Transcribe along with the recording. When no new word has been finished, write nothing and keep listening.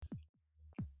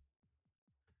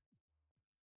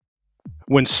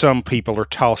when some people are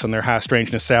tossing their high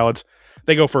strangeness salads,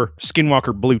 they go for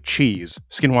Skinwalker blue cheese,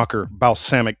 Skinwalker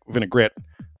balsamic vinaigrette,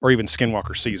 or even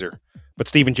Skinwalker Caesar. But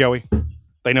Steve and Joey,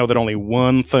 they know that only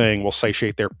one thing will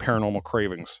satiate their paranormal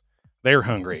cravings. They're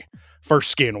hungry for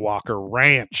Skinwalker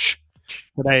Ranch.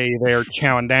 Today, they're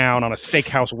chowing down on a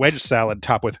steakhouse wedge salad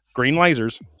topped with green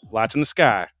lasers, lights in the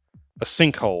sky, a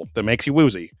sinkhole that makes you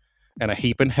woozy, and a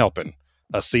heaping helping.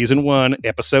 A season 1,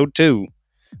 episode 2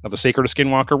 of The Secret of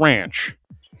Skinwalker Ranch,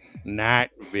 Night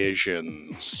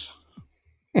Visions.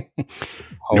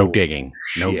 No digging.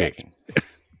 No shit.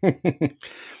 digging.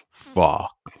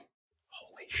 Fuck.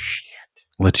 Holy shit.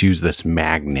 Let's use this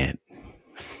magnet.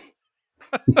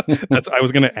 I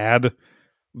was going to add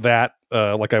that,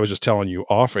 like I was just telling you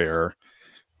off air.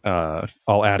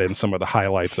 I'll add in some of the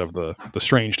highlights of the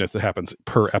strangeness that happens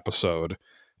per episode,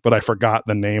 but I forgot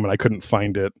the name and I couldn't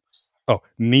find it. Oh,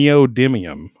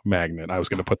 neodymium magnet. I was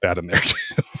going to put that in there too,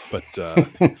 but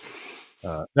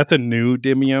that's a new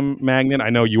dymium magnet. I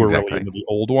know you were really into the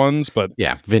old ones, but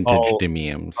yeah, vintage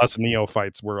dymiums. Us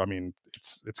neophytes were. I mean,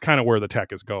 it's kind of where the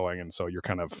tech is going, and so you're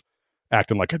kind of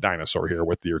acting like a dinosaur here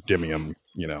with your dymium.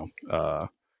 You know,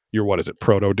 your what is it?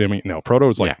 Proto dymium? No, proto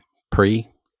is like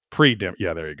pre-dim.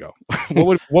 Yeah, there you go.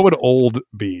 what would old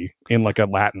be in like a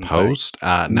Latin post?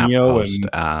 Not Neo post.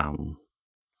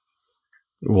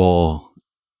 Well,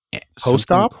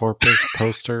 post-op corpus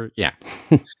poster. Yeah,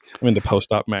 I'm into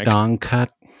post-op mag. Dong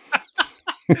cut.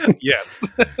 Yes,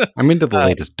 I'm into the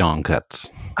latest dong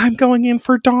cuts. I'm going in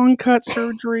for dong cut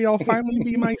surgery. I'll finally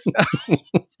be myself.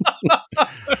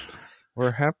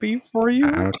 We're happy for you.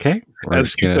 Okay,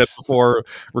 as you said before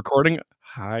recording.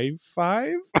 High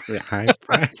five. Yeah, high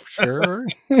five. Sure.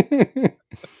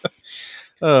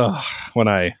 When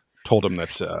I told him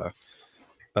that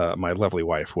my lovely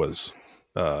wife was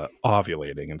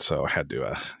ovulating, and so I had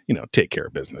to take care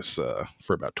of business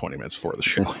for about 20 minutes before the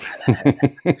show.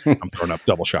 I'm throwing up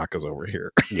double shakas over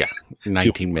here. Yeah,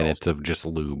 19 minutes of just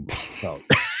lube. Oh.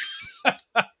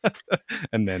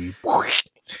 And then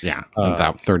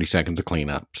about 30 seconds of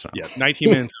cleanup. So. Yeah, 19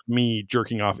 minutes of me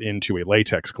jerking off into a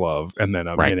latex glove, and then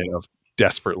a minute of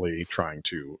desperately trying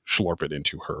to slurp it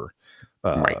into her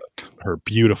her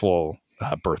beautiful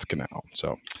birth canal.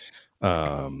 So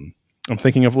I'm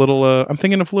thinking of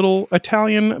little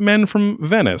Italian men from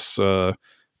Venice,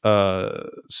 pulling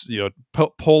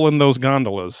those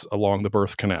gondolas along the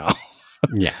birth canal.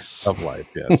 Yes, of life.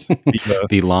 Yes,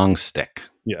 the long stick.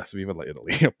 Yes, Viva la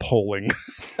Italy. Polling.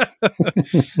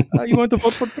 You want to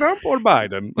vote for Trump or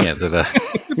Biden? Yeah,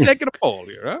 You're taking a poll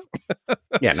here, huh?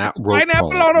 Yeah, not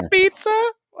pineapple on a pizza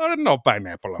or no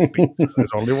pineapple on pizza.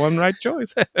 There's only one right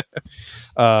choice.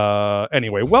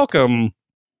 Anyway, welcome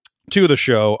to the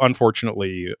show.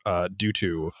 Unfortunately, due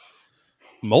to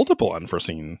multiple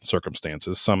unforeseen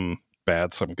circumstances, some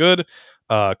bad, some good,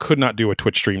 could not do a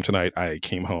Twitch stream tonight. I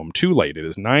came home too late. It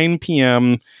is 9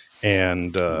 p.m.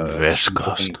 And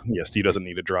Steve doesn't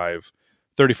need to drive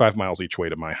 35 miles each way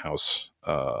to my house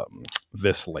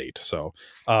this late. So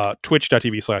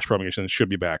twitch.tv/ProbingHaliens should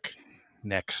be back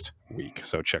next week.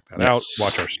 So check that out.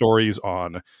 Watch our stories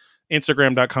on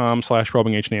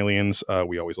Instagram.com/ProbingHaliens.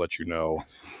 We always let you know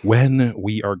when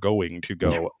we are going to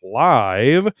go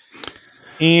live.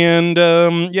 And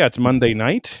it's Monday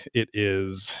night. It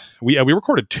is we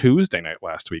recorded Tuesday night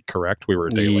last week, correct? We were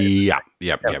a day late.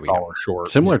 Yeah, we were short.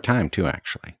 Similar time too,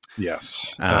 actually.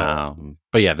 Yes. But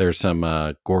yeah, there's some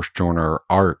Gorsh Joyner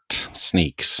art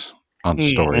sneaks on the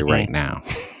story right now.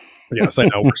 Yes, I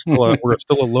know. We're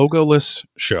still a logoless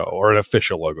show, or an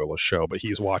official logoless show, but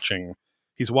he's watching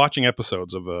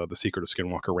episodes of The Secret of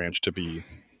Skinwalker Ranch to be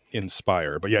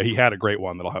inspired. But yeah, he had a great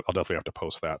one that I'll definitely have to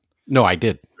post that. No, I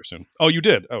did. Soon. Oh, you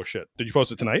did? Oh, shit. Did you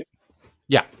post it tonight?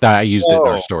 Yeah, I used it in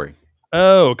our story.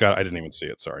 Oh, God. I didn't even see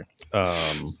it. Sorry.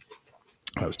 I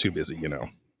was too busy,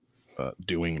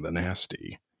 doing the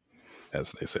nasty,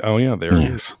 as they say. Oh, yeah, there it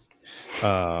is.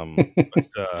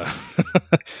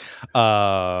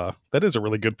 That is a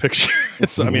really good picture.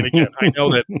 Again, I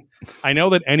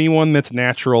know that anyone that's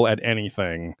natural at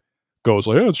anything goes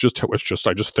like, it's just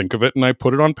I just think of it and I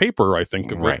put it on paper. I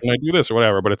think of it and I do this or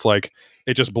whatever. But it's like,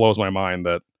 it just blows my mind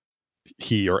that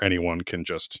he or anyone can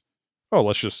just,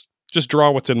 let's just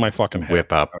draw what's in my fucking head.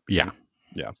 Whip up. Yeah.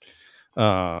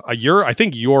 I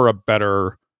think you're a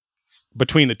better,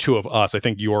 between the two of us, I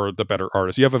think you're the better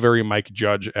artist. You have a very Mike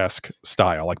Judge-esque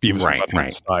style, like Beavis and Butthead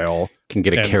style. Can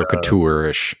get a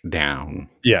caricature-ish down.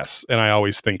 Yes, and I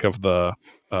always think of the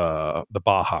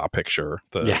Baja picture.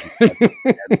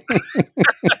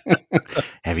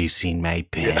 Have you seen my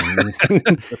pen?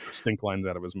 The stink lines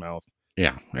out of his mouth.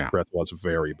 Yeah. Breath was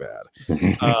very bad.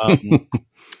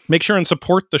 Make sure and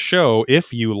support the show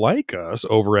if you like us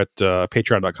over at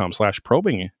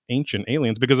patreon.com/probing ancient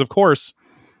aliens, because of course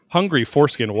Hungry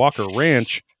Foreskin Walker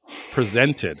Ranch,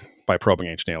 presented by Probing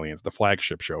Ancient Aliens, the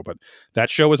flagship show, but that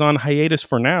show is on hiatus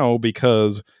for now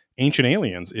because Ancient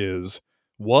Aliens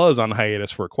was on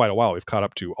hiatus for quite a while. We've caught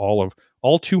up to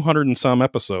all 200 and some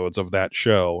episodes of that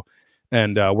show,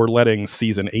 and we're letting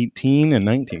season 18 and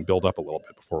 19 build up a little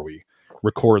bit before we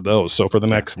record those. So for the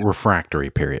next refractory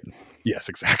period. Yes,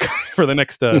 exactly. For the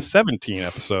next 17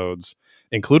 episodes,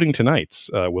 including tonight's,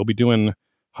 we'll be doing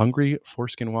Hungry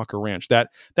Foreskin Walker Ranch. That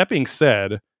being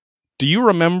said, do you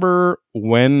remember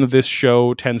when this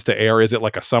show tends to air? Is it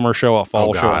like a summer show, a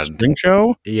fall show, a spring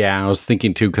show? Yeah, I was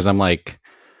thinking too, because I'm like,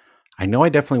 I know I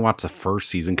definitely watched the first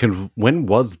season. When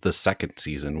was the second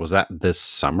season? Was that this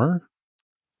summer?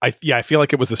 I feel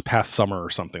like it was this past summer or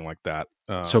something like that.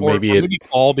 So maybe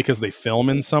fall, because they film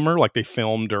in summer, like they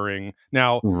film during.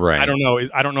 Now, right. I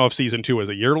don't know if season 2 is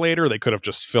a year later. They could have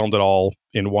just filmed it all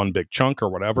in one big chunk or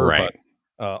whatever. Right.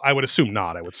 But I would assume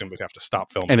not. I would assume they'd have to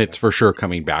stop filming. And it's for sure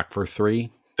coming back for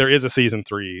 3. There is a season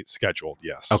 3 scheduled.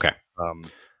 Yes. Okay.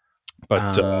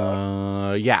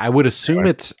 But yeah, I would assume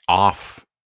it's off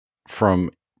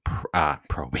from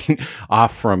probing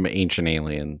off from Ancient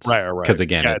Aliens, right. Because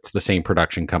again, it's the same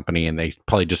production company, and they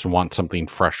probably just want something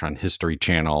fresh on History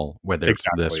Channel, whether it's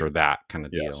this or that kind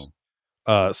of deal.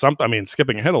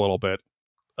 Skipping ahead a little bit,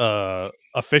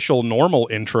 official normal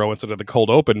intro instead of the cold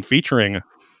open featuring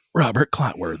Robert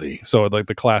Clotworthy. So like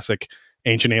the classic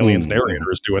Ancient Aliens narrator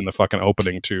is doing the fucking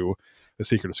opening to The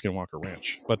Secret of Skinwalker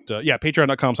Ranch. But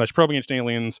patreon.com/probing ancient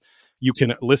aliens. You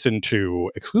can listen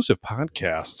to exclusive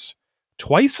podcasts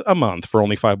twice a month for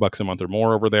only $5 a month or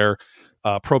more over there.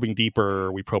 Probing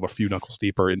deeper, we probe a few knuckles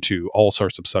deeper into all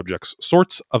sorts of subjects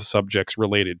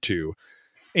related to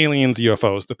aliens,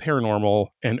 UFOs, the paranormal,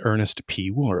 and Ernest P.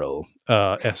 Worrell,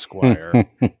 Esquire.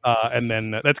 And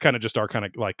then that's kind of just our kind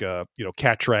of like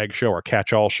catch-rag show, our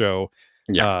catch-all show.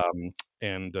 Yeah.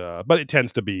 But it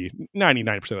tends to be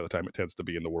 99% of the time, it tends to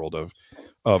be in the world of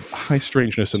high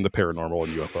strangeness and the paranormal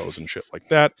and UFOs and shit like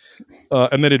that.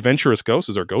 And then Adventurous Ghosts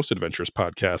is our Ghost Adventures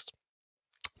podcast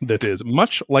that is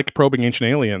much like Probing Ancient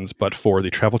Aliens, but for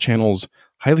the Travel Channel's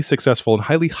highly successful and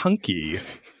highly hunky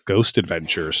Ghost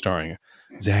Adventure, starring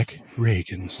Zach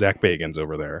Bagans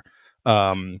over there.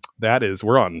 We're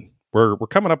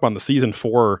coming up on the season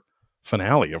 4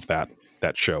 finale of that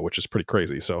show, which is pretty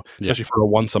crazy. So especially for a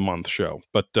once a month show.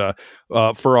 But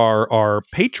for our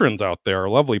patrons out there, our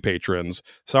lovely patrons,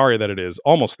 sorry that it is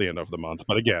almost the end of the month,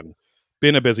 but again,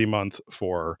 been a busy month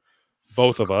for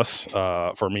both of us.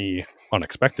 For me,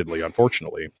 unexpectedly,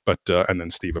 unfortunately, but and then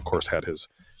Steve, of course, had his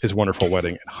wonderful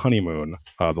wedding and honeymoon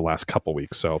the last couple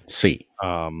weeks. So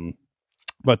we're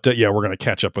going to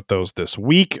catch up with those this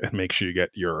week and make sure you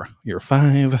get your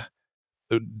 5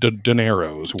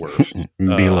 dineros worth.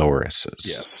 Beloruses.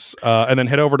 Yes. And then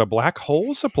head over to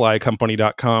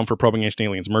blackholesupplycompany.com for Probing Ancient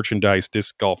Aliens merchandise,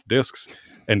 disc golf discs,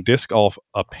 and disc golf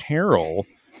apparel.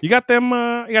 You got them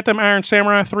Iron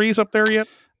Samurai 3s up there yet?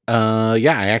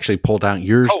 Yeah, I actually pulled out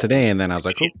yours today, and then I was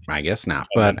like, I guess not.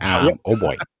 But oh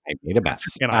boy, I made a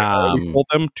mess. And I already sold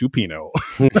them to Pino.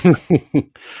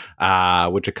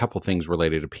 Which a couple things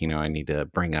related to Pino I need to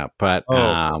bring up. But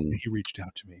he reached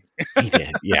out to me. He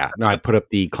did. Yeah. No, I put up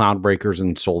the Cloud Breakers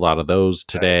and sold out of those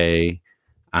today.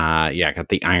 Nice. I got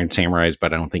the Iron Samurais,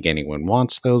 but I don't think anyone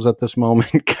wants those at this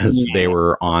moment because they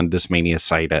were on Discmania's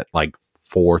site at like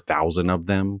 4,000 of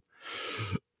them.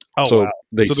 Oh, so wow.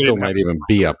 they still might even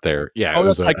be up there. Yeah. Oh,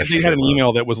 that's like they had an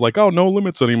email that was like, "Oh, no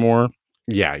limits anymore."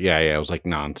 Yeah. It was like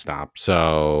nonstop.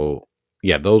 So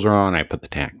yeah, those are on. I put the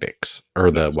tactics or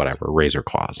the whatever razor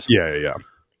claws. Yeah.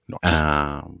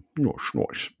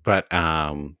 Nice. But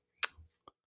God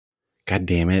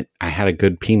damn it, I had a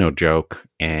good Pinot joke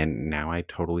and now I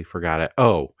totally forgot it.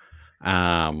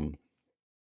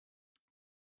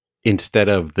 Instead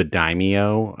of the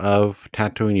daimyo of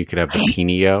Tatooine, you could have the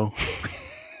Pinio.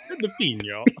 The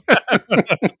Pino.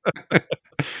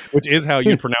 Which is how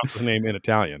you pronounce his name in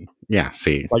Italian. Yeah,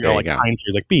 see. Like pine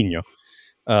trees, like Pino.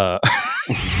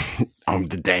 I'm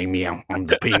the daimyo. I'm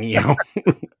the Pinio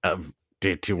of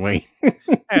Tatooine.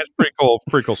 It's pretty cool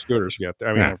scooters you got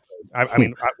there. I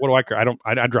mean, what do I care?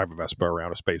 I drive a Vespa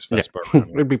around, a space Vespa. Yeah.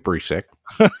 It'd be pretty sick.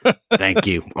 Thank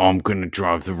you. I'm going to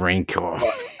drive the Rancor.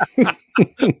 I'm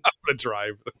going to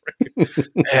drive the Rancor.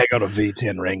 I got a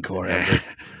V10 Rancor.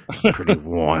 Pretty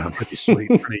warm. Pretty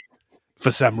sweet.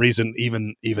 For some reason,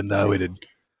 even though it had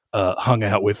hung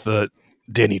out with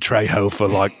Danny Trejo for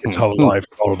like its whole life.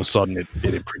 All of a sudden, it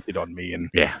imprinted on me, and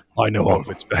I know all of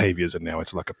its behaviors, and now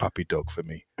it's like a puppy dog for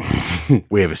me.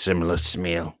 We have a similar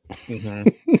smell.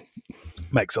 Mm-hmm.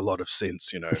 Makes a lot of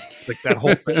sense, like that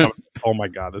whole thing. I was like, oh my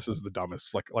god, this is the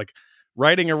dumbest. Like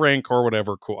writing a Rancor or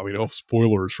whatever. Cool. I mean,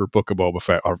 spoilers for Book of Boba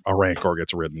Fett. A Rancor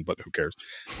gets ridden, but who cares?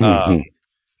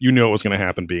 You knew it was going to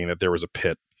happen, being that there was a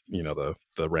pit. The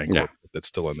Rancor that's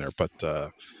still in there,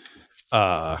 but.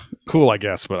 Cool, I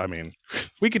guess, but I mean,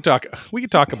 we could talk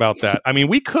about that. I mean,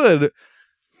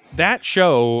 that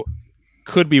show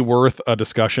could be worth a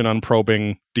discussion on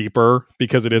Probing Deeper,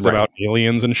 because it is about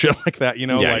aliens and shit like that,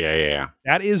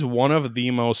 That is one of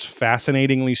the most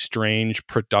fascinatingly strange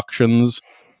productions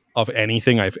of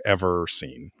anything I've ever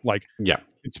seen.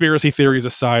 Conspiracy theories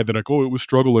aside, that it was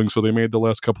struggling, so they made the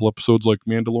last couple episodes like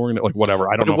Mandalorian, like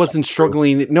whatever. I don't know. It wasn't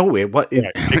struggling. No, it was.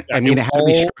 Exactly. I mean, it had to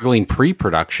be struggling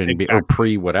pre-production or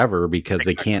pre-whatever, because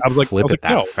they can't flip it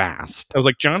that fast. I was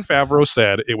like, Jon Favreau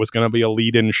said it was going to be a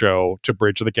lead-in show to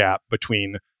bridge the gap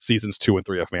between seasons 2 and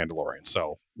 3 of Mandalorian.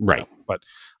 So but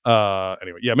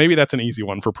anyway, maybe that's an easy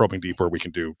one for Probing Deeper. We can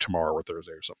do tomorrow or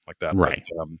Thursday or something like that. Right.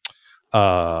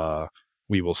 But,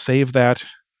 we will save that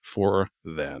for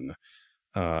then.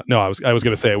 No, I was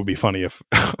going to say it would be funny if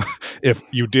if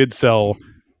you did sell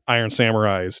Iron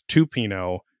Samurais to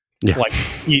Pino, like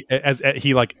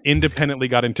he like independently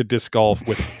got into disc golf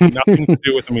with nothing to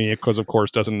do with me, because of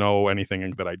course doesn't know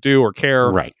anything that I do or care,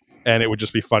 right? And it would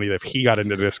just be funny if he got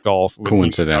into disc golf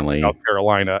coincidentally South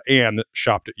Carolina and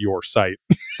shopped at your site.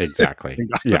 Exactly.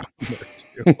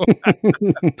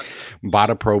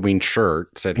 Bought a Probing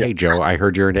shirt, said, "Hey Joe, I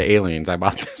heard you're into aliens. I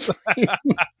bought this."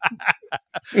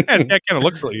 And that kind of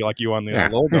looks like you on the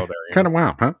logo there. Kind of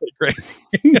wow, huh? Great.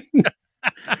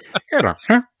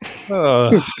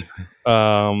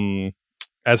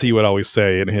 As he would always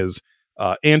say in his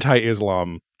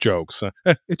anti-Islam jokes,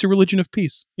 it's a religion of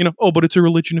peace. But it's a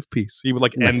religion of peace. He would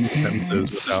end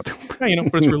sentences without,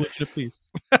 but it's a religion of peace.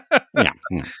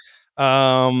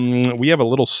 We have a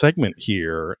little segment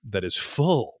here that is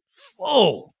full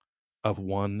of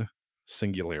one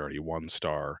singularity, 1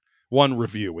 star, 1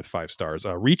 review with 5 stars.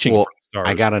 Reaching for stars.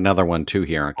 I got another one too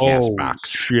here on Castbox.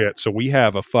 Shit! So we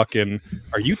have a fucking.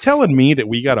 Are you telling me that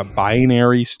we got a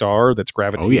binary star that's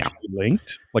gravitationally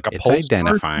linked, like a pulse? It's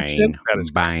identifying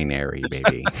binary,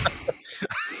 baby.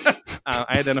 I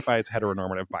identify as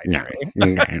heteronormative binary,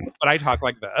 but I talk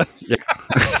like this.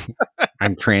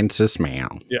 I'm trans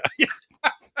male. Yeah.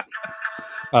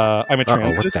 I'm a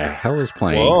trans. What the hell is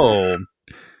playing? Whoa.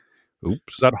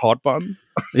 Oops. Is that Hot Buns?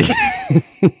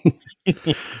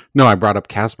 No, I brought up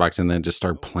Castbox and then just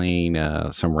started playing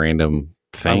some random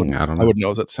thing. I don't know. I would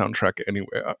know that soundtrack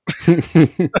anywhere.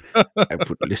 I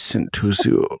would listen to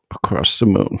you across the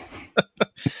moon.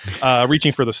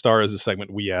 Reaching for the Star is a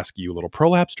segment we ask you little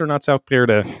prolapsternauts out there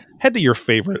to head to your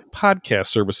favorite podcast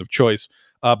service of choice,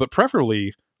 but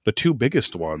preferably the 2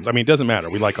 biggest ones. I mean, it doesn't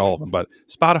matter. We like all of them, but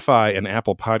Spotify and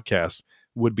Apple Podcasts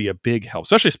would be a big help,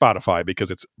 especially Spotify,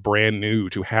 because it's brand new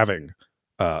to having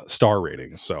star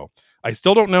ratings. So I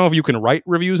still don't know if you can write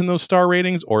reviews in those star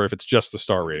ratings or if it's just the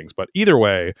star ratings, but either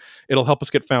way, it'll help us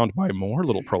get found by more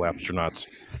little prolapsternauts,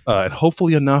 and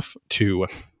hopefully enough to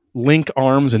link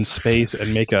arms in space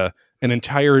and make an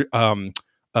entire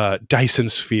Dyson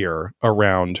sphere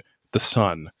around the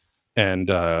sun, and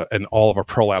all of our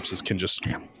prolapses can just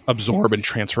absorb and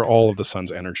transfer all of the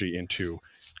sun's energy into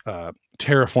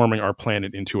terraforming our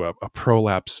planet into a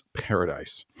prolapse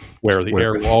paradise, where the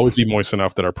air will always be moist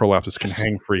enough that our prolapses can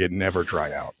hang free and never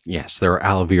dry out. Yes, there are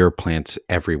aloe vera plants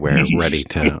everywhere ready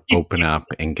to open up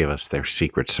and give us their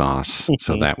secret sauce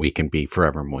so that we can be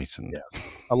forever moistened. Yes,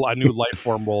 a new life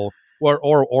form will,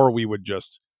 or we would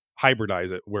just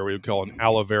hybridize it, where we would call an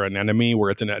aloe vera anemone,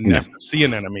 where it's a sea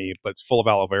anemone, but it's full of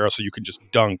aloe vera, so you can just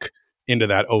dunk into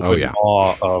that open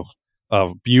maw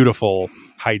of beautiful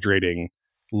hydrating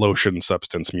lotion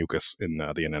substance mucus in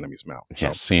the anemone's mouth. So.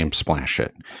 Yes, see him splash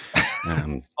it.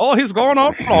 He's going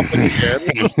off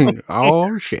again.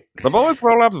 Oh shit! The boy's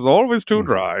prolapse is always too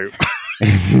dry.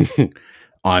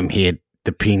 I'm here,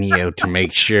 the Pinio, to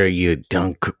make sure you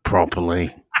dunk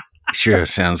properly. Sure,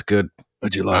 sounds good.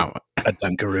 Would you like a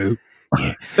dunkaroo?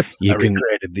 Yeah, you can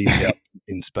created these out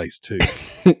in space too.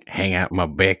 Hang out my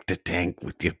back to tank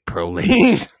with your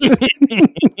prolapse.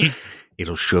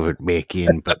 It'll shove it back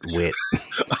in, but wet.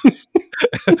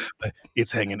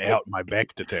 It's hanging out my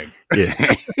back to tank.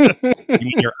 Yeah. You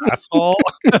mean your asshole?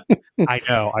 I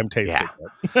know. I'm tasting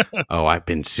it. Oh, I've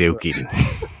been soaking.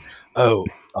 Oh,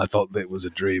 I thought that was a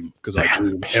dream because I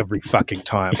dream every fucking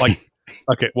time. Like,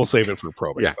 okay, we'll save it for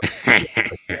probing. Yeah.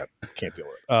 Can't deal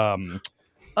with it.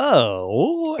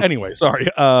 Oh, anyway, sorry.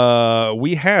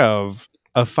 We have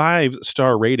a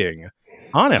 5-star rating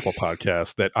on Apple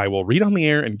Podcasts that I will read on the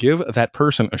air and give that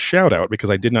person a shout out because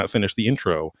I did not finish the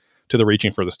intro to the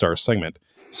Reaching for the Stars segment.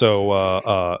 So,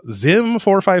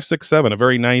 Zim4567, a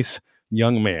very nice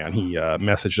young man, he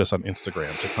messaged us on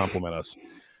Instagram to compliment us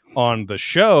on the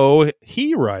show.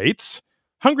 He writes,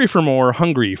 "Hungry for more,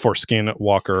 hungry for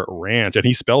Skinwalker Ranch," and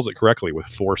he spells it correctly with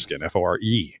foreskin,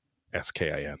 Foreskin.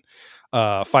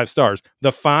 5 stars.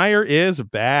 "The fire is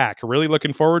back. Really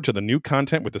looking forward to the new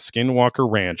content with the Skinwalker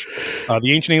Ranch.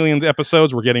 The Ancient Aliens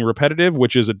episodes were getting repetitive,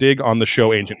 which is a dig on the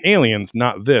show Ancient Aliens,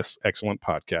 not this excellent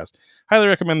podcast. Highly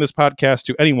recommend this podcast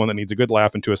to anyone that needs a good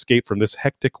laugh and to escape from this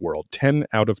hectic world. 10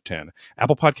 out of 10.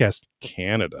 Apple Podcast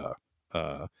Canada."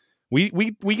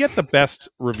 We get the best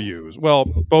reviews. Well,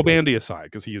 Bo Bandy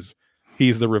aside, because he's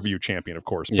the review champion, of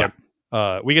course. Yeah.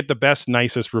 But we get the best,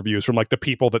 nicest reviews from like the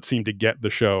people that seem to get the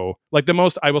show, like the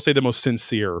most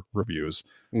sincere reviews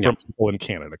from people in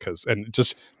Canada, and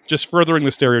just furthering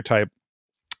the stereotype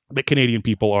that Canadian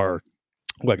people are,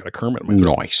 well, I got a Kermit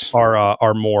Nice.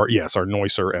 are more, yes, are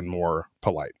nicer and more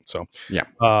polite. So yeah.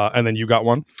 And then you got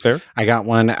one there. I got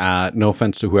one. No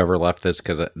offense to whoever left this,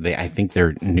 because I think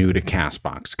they're new to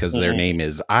Castbox because their name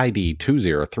is ID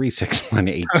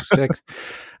 2036186.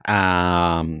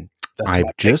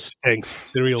 I've just thanks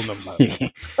serial number.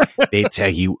 That's how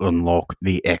you unlock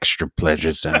the extra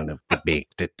pleasure zone of the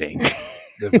baked thing.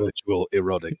 The virtual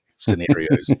erotic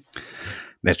scenarios.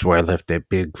 That's where I left that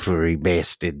big furry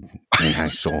bastard and I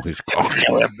saw his car. I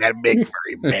left that big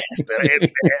furry bastard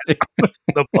in there.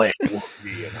 The plan won't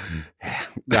be in.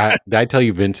 Did I tell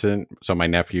you, Vincent? So my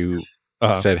nephew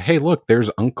said, "Hey, look, there's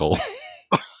Uncle."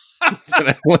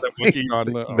 The Wookiee on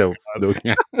the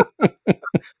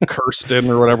Kirsten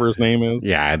or whatever his name is.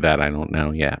 Yeah, that I don't know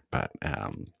yet, but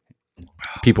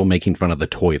people making fun of the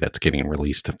toy that's getting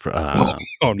released.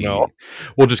 No!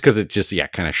 Well, just because it's just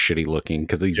kind of shitty looking,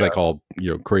 because he's like all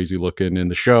crazy looking in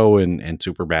the show and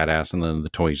super badass, and then the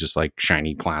toy's just like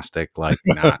shiny plastic, like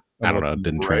not I don't know, it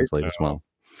didn't translate as well.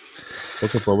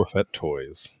 Look at Boba Fett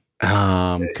toys.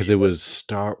 Because it was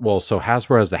so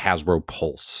Hasbro has the Hasbro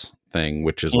Pulse thing,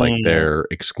 which is like their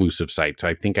exclusive site. So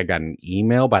I think I got an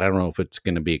email, but I don't know if it's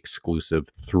going to be exclusive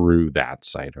through that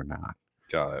site or not.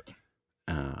 Got it.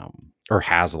 Or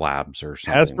HasLabs or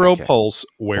something. Hasbro like Pulse,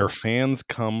 where fans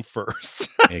come first.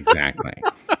 Exactly.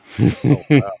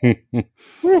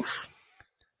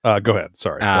 Go ahead.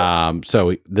 Sorry.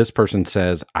 So this person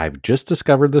says, "I've just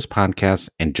discovered this podcast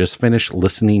and just finished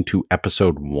listening to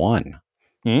episode 1.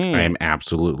 I am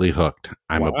absolutely hooked.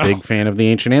 I'm a big fan of the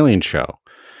Ancient Aliens show.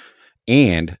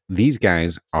 And these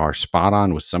guys are spot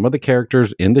on with some of the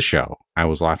characters in the show. I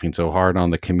was laughing so hard on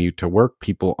the commute to work.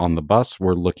 People on the bus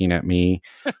were looking at me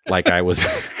like I was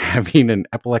having an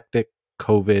epileptic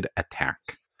COVID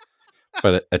attack.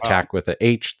 But attack with a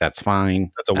H, that's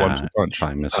fine. That's a 1-2 punch.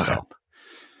 I misspelled.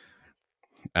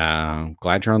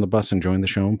 Glad you're on the bus enjoying the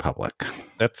show in public.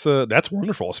 That's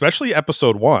wonderful, especially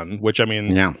episode 1, which I mean,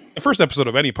 the first episode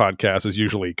of any podcast is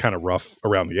usually kind of rough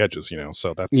around the edges,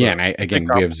 so that's and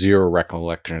we have zero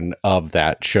recollection of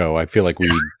that show. I feel like we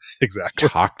exactly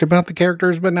talked about the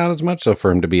characters, but not as much. So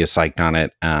for him to be psyched on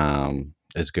it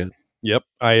is good. Yep,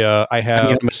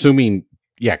 I'm assuming,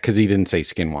 because he didn't say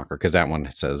Skinwalker, because that one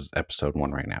says episode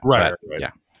 1 right now. Right.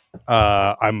 Yeah.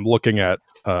 I'm looking at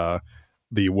the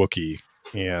Wookiee.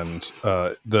 And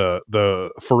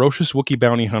the ferocious Wookiee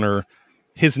bounty hunter,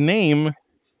 his name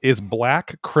is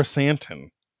Black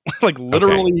Chrysanthemum, like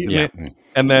literally. Okay. Yeah.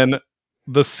 And then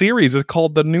the series is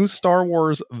called the new Star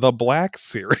Wars The Black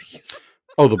Series.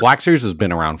 Oh, the Black Series has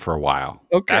been around for a while.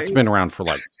 Okay, that's been around for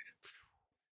like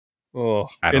I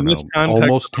don't know, context,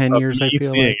 almost 10 years. I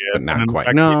feel like, but not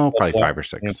quite. No, probably 5 or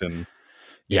 6.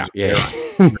 Yeah. That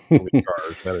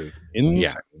is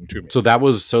insane to me. So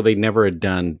they never had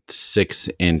done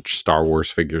 6-inch Star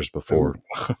Wars figures before.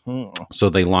 So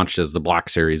they launched as the Black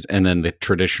Series, and then the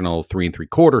traditional 3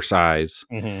 3/4 size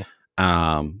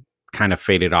kind of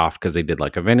faded off because they did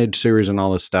like a vintage series and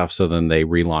all this stuff. So then they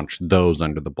relaunched those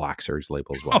under the Black Series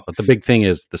label as well. But the big thing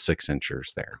is the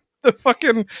 6-inchers there. The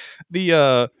fucking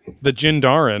the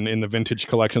Jindarin in the vintage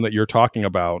collection that you're talking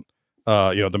about.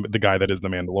 The guy that is the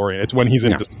Mandalorian. It's when he's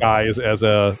in disguise as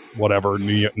a whatever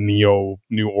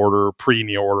New Order,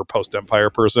 pre-Neo Order, post-Empire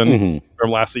person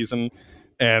from last season,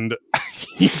 and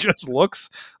he just looks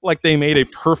like they made a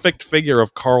perfect figure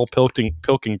of Carl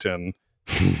Pilkington.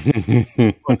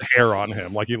 With hair on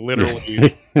him, like he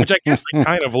literally, which I guess they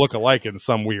kind of look alike in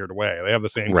some weird way. They have the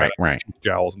same kind of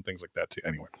jowls and things like that too.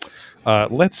 Anyway,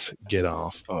 let's get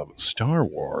off of Star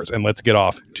Wars and let's get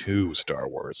off to Star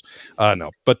Wars.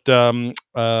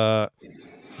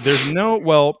 There's no,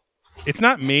 well, it's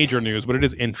not major news, but it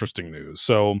is interesting news.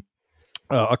 So,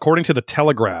 according to the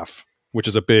Telegraph, which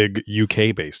is a big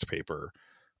UK-based paper,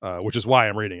 which is why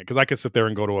I'm reading it, because I could sit there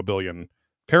and go to a billion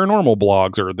paranormal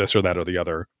blogs or this or that or the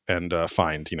other and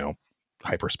find,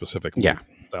 hyper-specific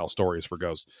style stories for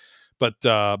ghosts. But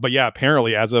yeah,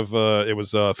 apparently as of it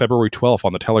was February 12th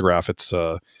on the Telegraph, it's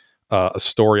a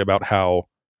story about how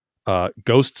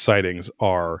ghost sightings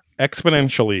are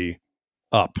exponentially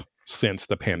up since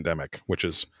the pandemic, which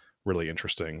is really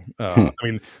interesting. I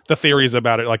mean, the theories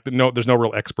about it, like there's no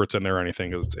real experts in there or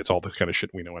anything. It's all the kind of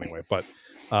shit we know anyway. But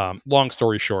long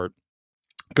story short,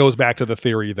 goes back to the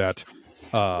theory that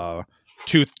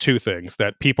two things: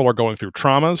 that people are going through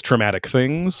traumatic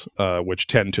things, which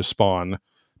tend to spawn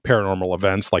paranormal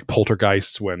events like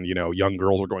poltergeists when young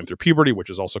girls are going through puberty, which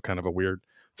is also kind of a weird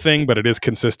thing, but it is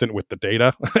consistent with the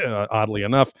data, oddly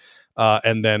enough.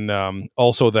 And then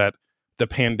also that the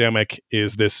pandemic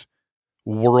is this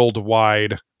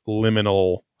worldwide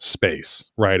liminal space,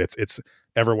 right? It's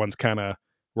everyone's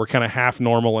we're kind of half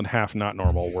normal and half not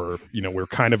normal. We're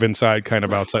kind of inside, kind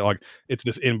of outside. Like it's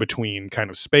this in between kind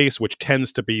of space, which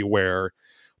tends to be where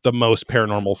the most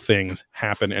paranormal things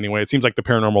happen anyway. It seems like the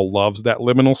paranormal loves that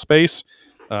liminal space.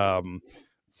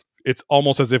 It's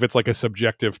almost as if it's like a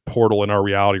subjective portal in our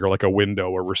reality, or like a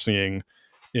window where we're seeing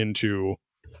into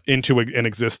an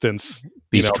existence.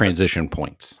 These transition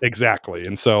points. Exactly.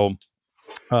 And so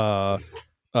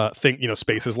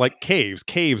spaces like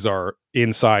caves are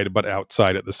inside but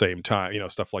outside at the same time,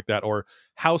 stuff like that, or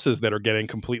houses that are getting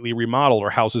completely remodeled, or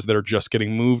houses that are just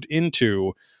getting moved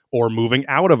into or moving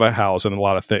out of a house, and a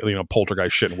lot of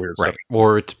poltergeist shit and weird stuff.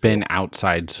 Or it's been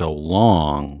outside so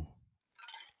long,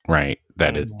 right,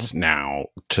 that it's now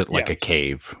to like a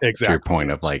cave. Exactly. To your point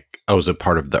of like, is it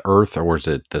part of the earth or is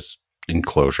it this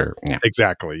enclosure? Yeah.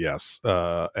 Exactly. Yes.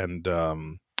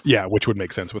 Which would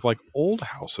make sense with like old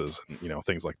houses and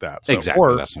things like that. So,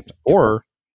 exactly. Or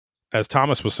as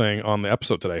Thomas was saying on the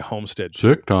episode today, homestead.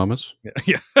 Sick, Thomas.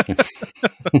 Yeah.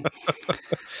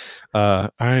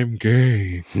 I'm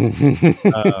gay.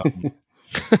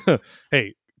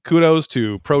 Hey, kudos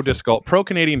to pro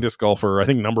Canadian disc golfer. I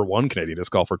think number 1 Canadian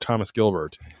disc golfer Thomas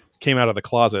Gilbert came out of the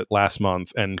closet last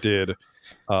month and did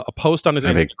a post on his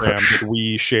Instagram that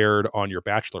we shared on your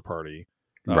bachelor party.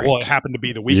 Well, it happened to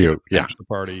be the week of your bachelor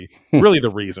party. Really, the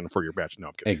reason for your bachelor. No,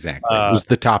 I'm kidding. Exactly. It was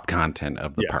the top content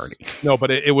of the party. No, but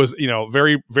it was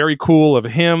very, very cool of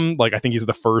him. Like I think he's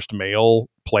the first male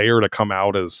player to come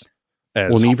out as well,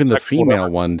 and even the female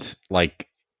ones like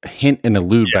hint and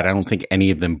allude, but I don't think any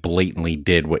of them blatantly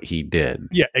did what he did.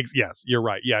 Yeah. Yes, you're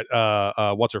right. Yeah.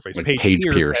 What's her face? Like Paige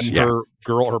Pierce and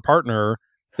her partner.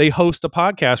 They host a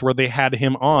podcast where they had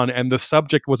him on, and the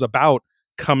subject was about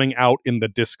coming out in the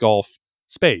disc golf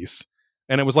space.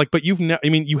 And it was like, but you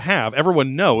have,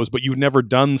 everyone knows, but you've never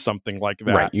done something like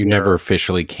that. Right. You never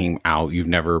officially came out. You've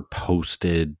never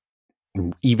posted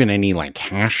even any like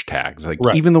hashtags, like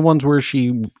even the ones where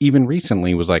she even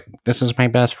recently was like, this is my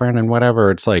best friend and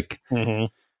whatever. It's like,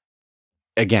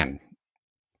 again,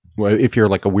 if you're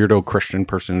like a weirdo Christian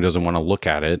person who doesn't want to look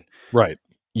at it, right,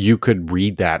 you could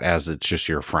read that as it's just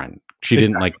your friend. She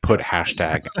didn't like put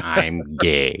hashtag I'm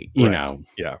gay, you know?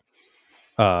 Yeah.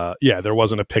 There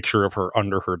wasn't a picture of her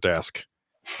under her desk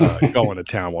going to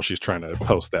town while she's trying to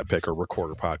post that pic or record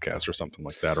her podcast or something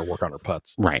like that, or work on her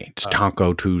putts. Right. It's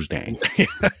Taco Tuesday.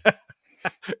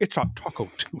 It's on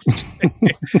Taco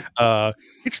Tuesday.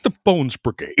 It's the Bones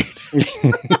Brigade.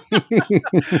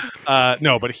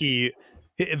 No, but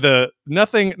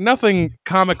nothing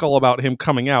comical about him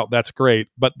coming out. That's great.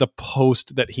 But the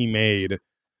post that he made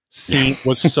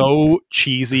was so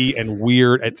cheesy and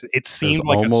weird. It seemed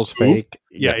like almost a spoof. fake.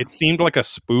 Yeah, it seemed like a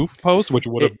spoof post, which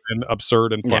would have been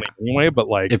absurd and funny anyway. But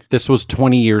like, if this was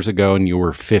 20 years ago and you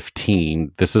were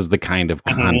 15, this is the kind of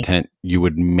content you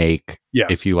would make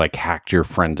if you like hacked your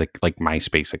friend's like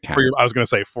MySpace account. I was going to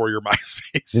say for your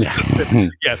MySpace. Yeah.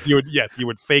 Yes, you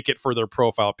would fake it for their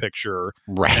profile picture,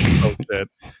 right? And post it.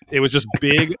 It was just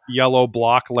big yellow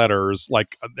block letters.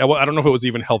 Like I don't know if it was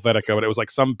even Helvetica, but it was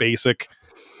like some basic,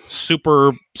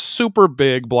 super super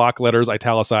big block letters,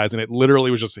 italicized, and it literally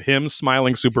was just him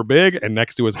smiling super big, and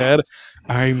next to his head,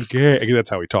 I'm gay. I guess that's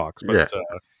how he talks. But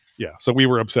so we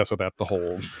were obsessed with that the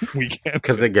whole weekend,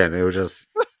 because again, it was just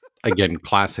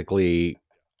classically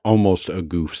almost a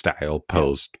goof style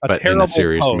post, but in a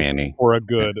serious manner for a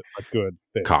good thing.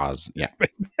 Cause.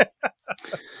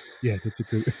 Yes, it's a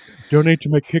good. Donate to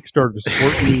my Kickstarter to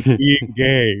support me being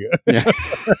gay.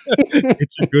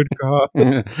 It's a good cause.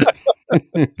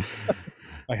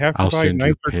 I have to buy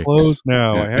nicer clothes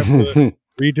now. I have to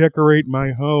redecorate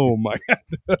my home. I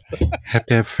have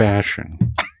to have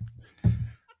fashion.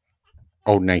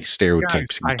 Oh, nice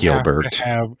stereotypes, Guys, Gilbert.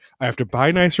 I have to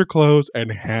buy nicer clothes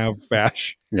and have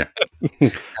fashion. Yeah.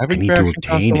 Having I need to fashion costs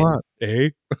obtain a it. lot, eh?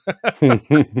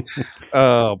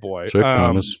 Oh boy. Sick,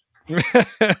 Thomas.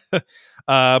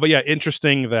 But yeah,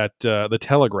 interesting that the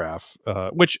Telegraph,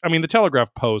 which I mean, the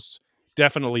Telegraph posts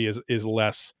definitely is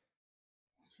less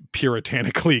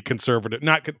puritanically conservative,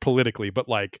 not politically, but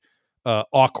like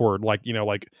awkward. Like, you know,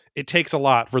 like it takes a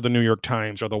lot for the New York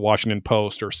Times or the Washington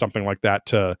Post or something like that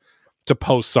to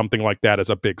post something like that as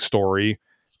a big story.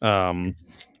 You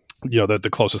know, the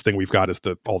closest thing we've got is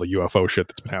all the UFO shit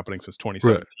that's been happening since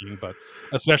 2017, right. But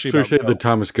especially so about the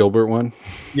Thomas Gilbert one.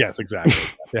 Yes, exactly.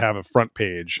 They have a front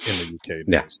page in the UK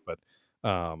news. Yeah.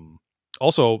 But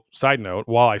also, side note,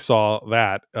 while I saw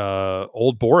that,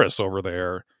 old Boris over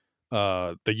there,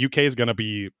 the UK is going to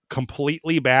be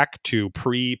completely back to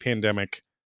pre-pandemic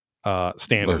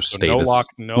standards. So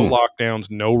no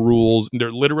lockdowns, no rules.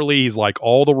 They're literally, he's like,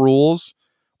 all the rules,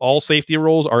 all safety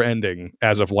rules are ending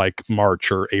as of like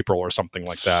March or April or something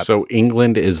like that. So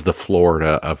England is the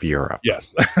Florida of Europe.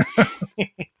 Yes.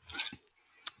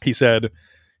 He said,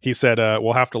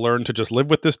 we'll have to learn to just live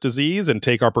with this disease and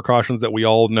take our precautions that we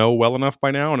all know well enough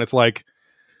by now. And it's like,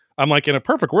 I'm like, in a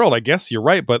perfect world, I guess you're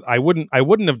right, but I wouldn't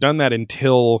have done that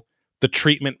until the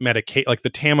treatment like the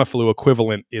Tamiflu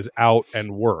equivalent is out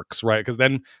and works, right? Because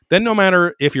then no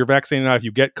matter if you're vaccinated or not, if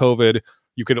you get COVID,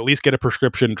 you could at least get a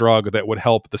prescription drug that would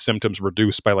help the symptoms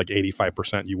reduce by like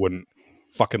 85%. You wouldn't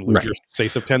fucking lose your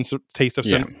taste of sense,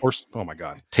 or oh my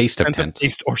god, taste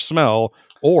or smell,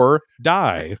 or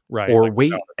die, right? Or like,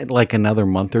 wait like another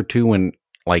month or two, and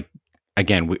like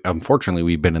again, unfortunately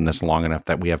we've been in this long enough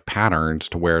that we have patterns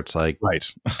to where it's like, right.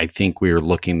 I think we were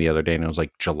looking the other day and it was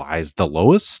like July's the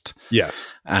lowest.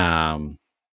 Yes. So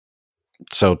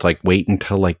it's like wait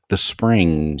until like the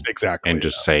spring, exactly, and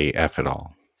just say F it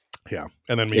all. Yeah,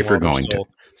 and then if you're going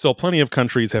so plenty of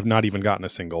countries have not even gotten a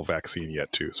single vaccine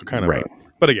yet, too. So kind of, right.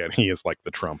 But again, he is like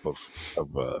the Trump of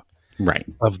right,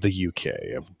 of the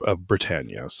UK, of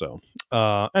Britannia. So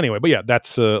anyway, but yeah,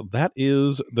 that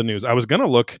is the news. I was gonna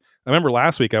look. I remember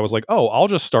last week I was like, oh, I'll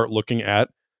just start looking at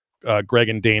Greg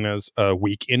and Dana's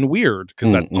Week in Weird,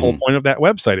 because that's the whole point of that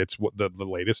website. It's the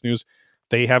latest news.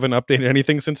 They haven't updated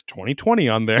anything since 2020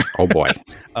 on there. Oh boy.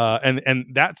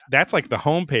 And that's like the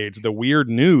homepage. The weird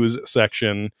news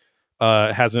section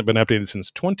hasn't been updated since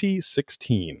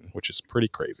 2016, which is pretty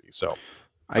crazy. So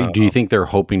do you think they're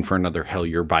hoping for another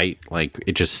Hellier bite? Like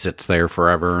it just sits there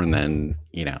forever, and then,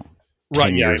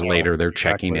 10 years later they're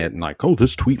checking it and like, oh,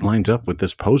 this tweet lines up with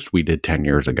this post we did 10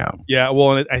 years ago. Yeah,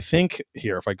 well, and I think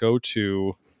here, if I go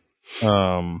to a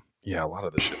lot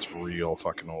of this shit's real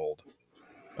fucking old.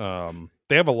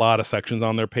 They have a lot of sections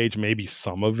on their page. Maybe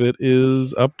some of it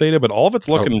is updated, but all of it's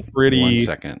looking pretty. 1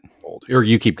 second. Old. Or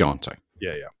you keep going. Sorry.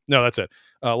 Yeah. No, that's it.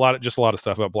 A lot of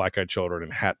stuff about black-eyed children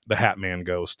and the Hat Man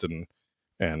ghost and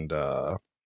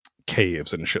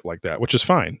caves and shit like that, which is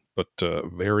fine, but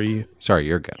very. Sorry,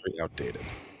 you're good. Very outdated.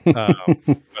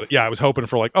 But yeah, I was hoping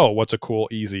for like, oh, what's a cool,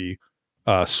 easy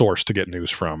source to get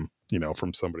news from?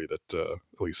 From somebody that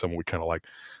at least someone we kind of like.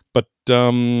 But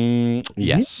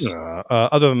yes.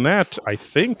 Other than that, I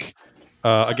think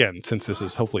again, since this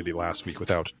is hopefully the last week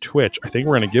without Twitch, I think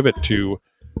we're going to give it to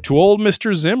old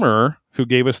Mr. Zimmer, who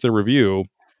gave us the review.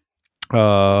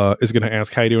 Is going to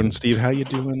ask, how you doing, Steve? How you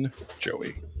doing,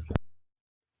 Joey?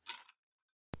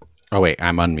 Oh wait,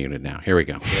 I'm unmuted now. Here we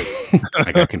go.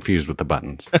 I got confused with the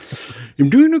buttons. I'm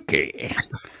doing okay.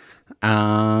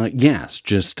 Yes,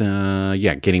 just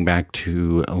getting back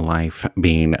to life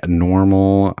being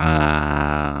normal.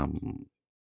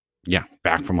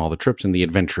 Back from all the trips and the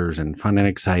adventures and fun and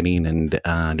exciting, and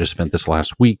just spent this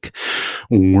last week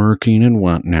working and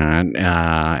whatnot.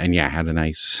 And had a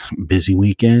nice busy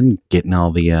weekend, getting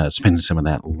all the spending some of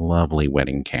that lovely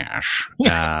wedding cash.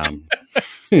 That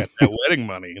wedding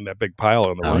money in that big pile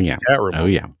in the chat room. Oh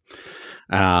yeah.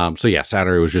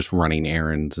 Saturday was just running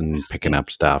errands and picking up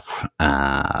stuff.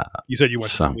 You said you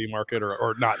went to the flea market,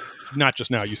 or not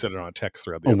just now. You said it on a text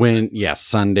thread.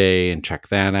 Sunday, and checked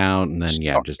that out, and then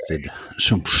just did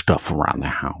some stuff around the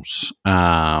house.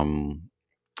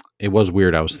 It was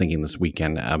weird. I was thinking this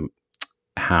weekend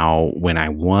how when I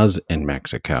was in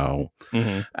Mexico,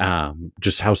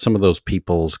 just how some of those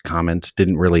people's comments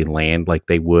didn't really land like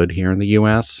they would here in the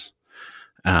U.S.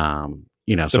 So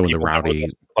in the rowdy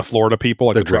Florida people,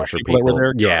 like the grocery people that were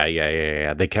there.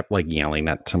 Yeah. They kept like yelling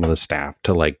at some of the staff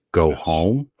to like go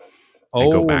home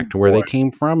and go back to where they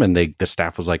came from. And the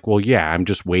staff was like, well, yeah, I'm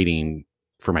just waiting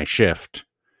for my shift.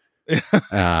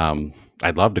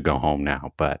 I'd love to go home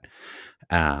now, but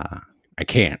I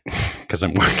can't because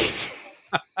I'm working.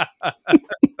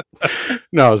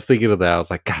 No, I was thinking of that. I was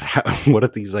like, God, what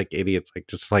if these like idiots like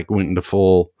just like went into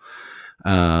full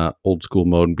old school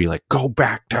mode and be like, go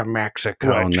back to Mexico,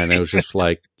 Right. and then it was just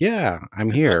like, yeah,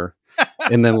 I'm here,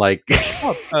 and then like,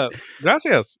 Oh,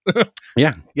 gracias.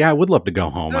 yeah, I would love to go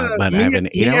home, but I have an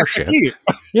 8-hour shift.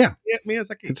 Yeah,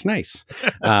 Miyazaki. it's nice.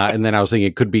 And then I was thinking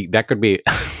it could be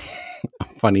a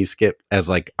funny skit as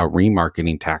like a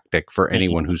remarketing tactic for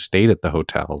anyone who stayed at the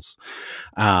hotels,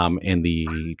 and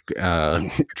the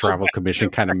travel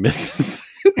commission kind of misses.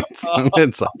 So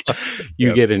it's like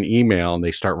you get an email and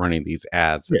they start running these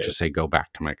ads that just say "Go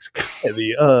back to Mexico."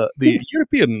 The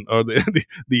European or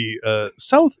the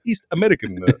Southeast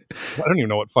American. I don't even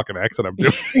know what fucking accent I'm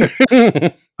doing.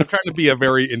 I'm trying to be a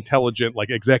very intelligent like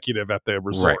executive at the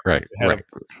resort, right. of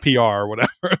PR or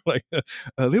whatever. Like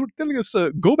they were telling us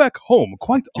go back home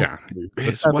quite often. The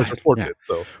It's staff has what- reported yeah. it.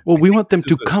 So Well, we want them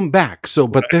This to is come back, so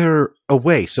but they're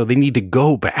away, so they need to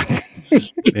go back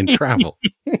and travel.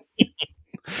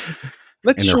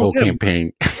 let's And their show whole them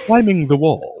campaign climbing the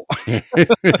wall.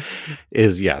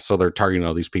 is so they're targeting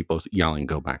all these people yelling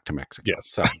 "Go back to Mexico." Yes.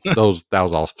 So that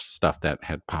was all stuff that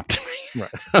had popped to me.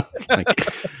 Right. Like,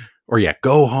 or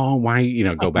go home. Why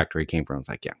go back to where you came from? It's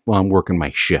like, yeah, well, I'm working my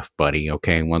shift, buddy.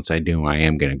 Okay, once I do, I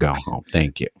am gonna go home.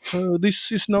 Thank you.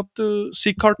 This is not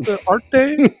Si Carta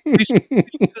Arte. This is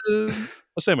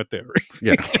a cemetery.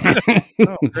 Yeah.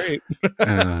 Oh, great.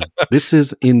 This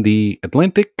is in the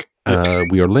Atlantic.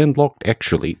 We are landlocked,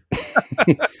 actually.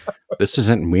 This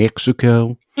isn't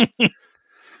Mexico.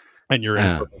 And you're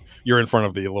in front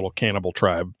of the little cannibal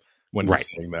tribe when you're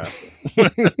saying that.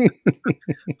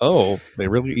 Oh, they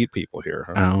really eat people here.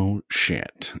 Huh? Oh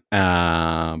shit.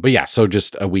 But yeah, so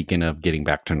just a weekend of getting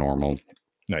back to normal.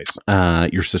 Nice.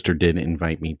 Your sister did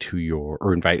invite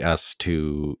us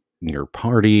to your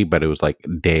party, but it was like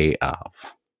day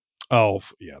of. Oh,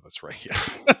 yeah, that's right. Yeah.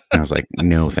 I was like,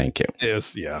 no, thank you.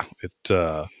 Yes, yeah.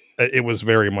 It was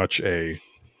very much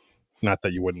not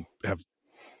that you wouldn't have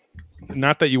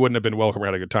been welcome or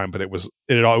had a good time, but it was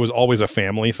always a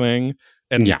family thing.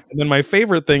 And, Yeah. And then my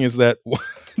favorite thing is that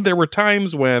there were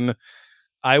times when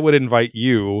I would invite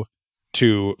you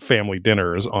to family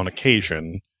dinners on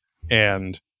occasion,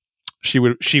 and she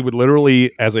would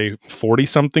literally, as a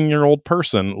 40-something-year-old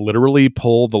person, literally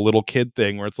pull the little kid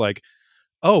thing where it's like,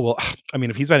 oh, well, I mean,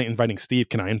 if he's inviting Steve,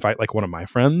 can I invite like one of my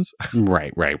friends?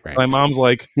 Right. My mom's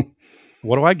like,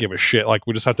 what do I give a shit? Like,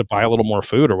 we just have to buy a little more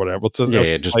food or whatever.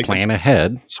 Just like, plan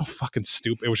ahead. So fucking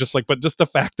stupid. It was just like, but just the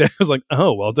fact that it was like,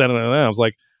 oh, well, I was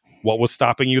like, what was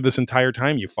stopping you this entire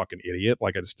time, you fucking idiot?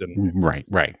 Like, I just didn't. Right.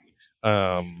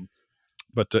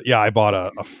 But yeah, I bought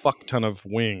a fuck ton of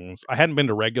wings. I hadn't been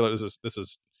to regular. This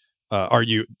is. Are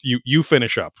you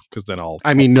finish up because then I'll.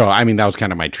 I mean, that was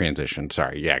kind of my transition.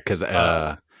 Sorry, yeah, because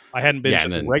I hadn't been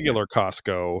to regular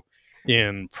Costco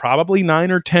in probably 9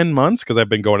 or 10 months because I've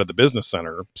been going to the business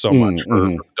center so much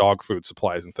for dog food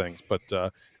supplies and things. But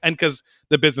and because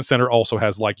the business center also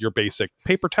has like your basic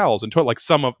paper towels and toilet, like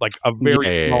some of like a very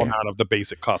small amount of the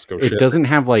basic Costco shit. It doesn't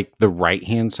have like the right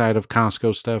hand side of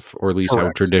Costco stuff, or at least I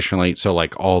would traditionally. So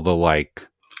like all the like,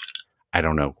 I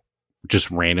don't know,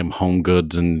 just random home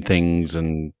goods and things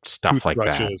and stuff like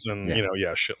that, and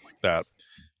shit like that.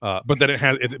 But then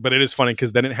it is funny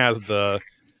because then it has the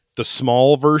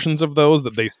small versions of those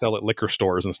that they sell at liquor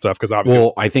stores and stuff. Because obviously,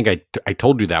 well, I think I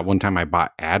told you that one time I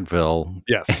bought Advil.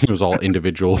 Yes, it was all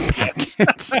individual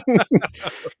packets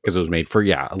because it was made for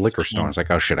a liquor store. I was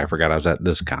like, oh shit, I forgot I was at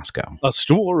this Costco, a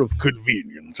store of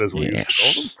convenience, as we used to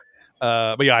call them.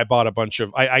 But yeah, I bought a bunch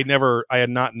of. I had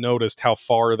not noticed how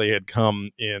far they had come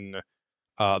in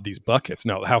these buckets.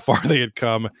 No, how far they had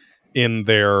come in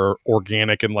their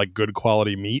organic and like good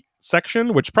quality meat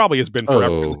section, which probably has been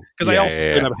forever. Because I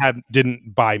also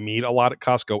didn't buy meat a lot at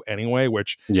Costco anyway.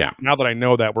 Which now that I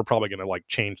know that, we're probably going to like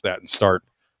change that and start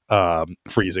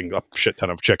freezing a shit ton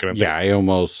of chicken. And things. I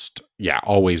almost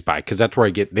always buy because that's where I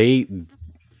get They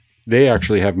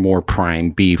actually have more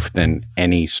prime beef than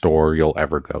any store you'll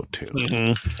ever go to.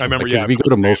 Mm-hmm. I remember, if you go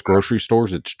to most grocery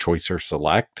stores, it's choice or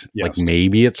select. Yes. Like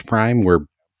maybe it's prime, where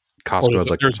Costco has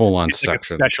like full on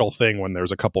section. Like a special thing when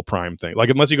there's a couple prime things.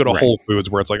 Like unless you go to Whole Foods,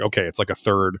 where it's like it's like a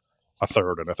third,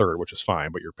 and a third, which is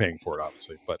fine, but you're paying for it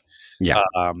obviously. But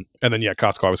and then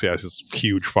Costco obviously has this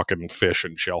huge fucking fish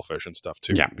and shellfish and stuff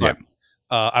too.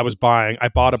 I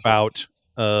bought about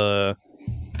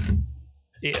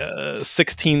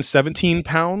 16, 17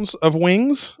 pounds of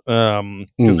wings because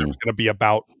there was going to be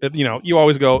about, you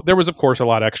always go, there was of course a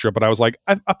lot extra, but I was like,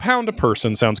 a pound a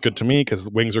person sounds good to me because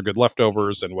wings are good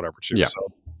leftovers and whatever too. So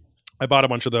I bought a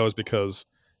bunch of those because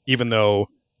even though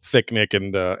Thick Nick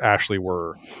and Ashley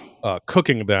were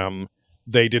cooking them,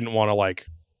 they didn't want to like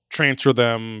transfer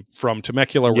them from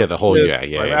Temecula. Yeah, the whole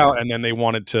out, and then they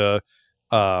wanted to,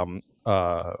 and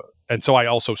so I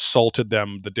also salted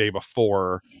them the day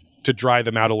before to dry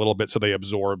them out a little bit so they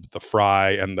absorbed the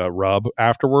fry and the rub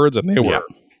afterwards, and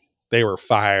they were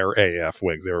fire AF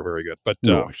wings. They were very good, but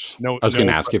nice. I was going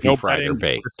to ask if you fried or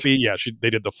baked. Crispy. Yeah, they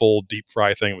did the full deep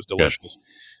fry thing. It was delicious,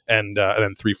 and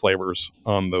then 3 flavors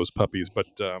on those puppies,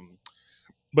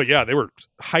 but yeah, they were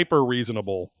hyper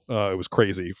reasonable. It was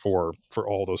crazy for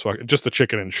all those just the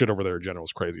chicken and shit over there in general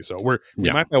was crazy. So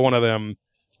we might buy one of them,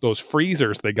 those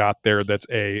freezers they got there.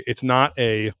 It's not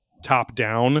a top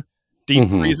down deep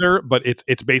freezer, but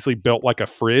it's basically built like a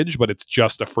fridge, but it's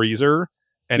just a freezer,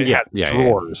 and it has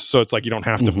drawers. So it's like you don't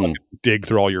have to fucking dig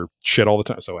through all your shit all the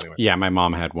time. So anyway, yeah, my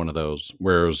mom had one of those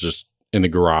where it was just in the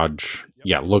garage.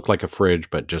 Yeah, looked like a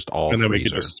fridge, but just all. And then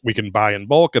we can buy in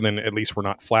bulk, and then at least we're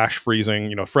not flash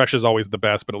freezing. Fresh is always the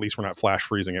best, but at least we're not flash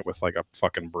freezing it with like a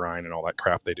fucking brine and all that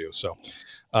crap they do. So,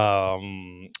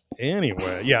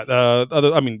 anyway, yeah.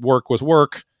 Work was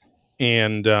work,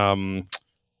 and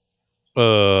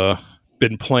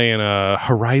been playing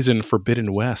Horizon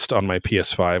Forbidden West on my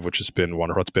PS5, which has been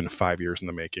wonderful. It's been 5 years in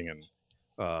the making,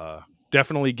 and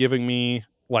definitely giving me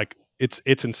like it's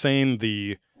insane.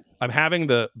 I'm having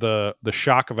the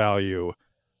shock value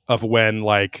of when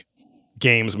like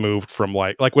games moved from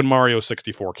like when Mario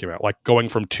 64 came out, like going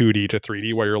from 2D to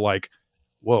 3D, where you're like,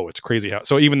 whoa, it's crazy how.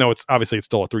 So even though it's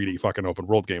still a 3D fucking open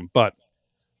world game, but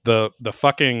the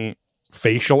fucking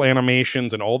facial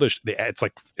animations and all this,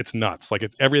 it's nuts.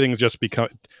 Like everything's just become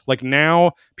like,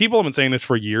 now people have been saying this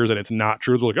for years and it's not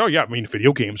true. They're like, oh yeah, I mean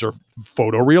video games are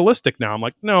photorealistic now. I'm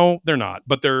like, no, they're not,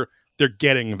 but they're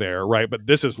getting there, right? But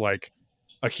this is like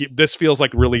this feels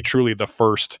like really truly the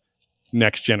first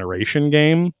next generation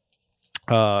game,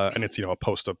 and it's a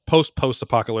post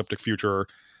apocalyptic future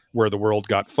where the world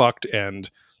got fucked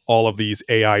and all of these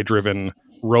AI driven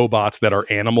robots that are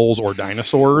animals or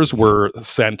dinosaurs were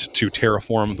sent to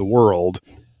terraform the world,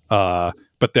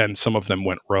 but then some of them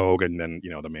went rogue, and then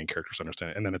the main characters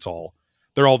understand it, and then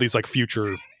they're all these like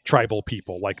future tribal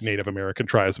people, like Native American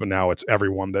tribes, but now it's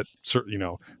everyone that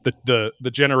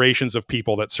the generations of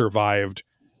people that survived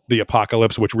the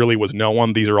apocalypse, which really was no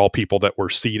one. These are all people that were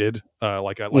seeded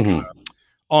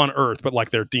on Earth, but like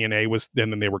their DNA was,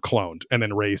 and then they were cloned and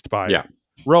then raised by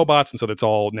robots, and so that's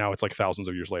all now. It's like thousands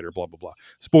of years later. Blah blah blah.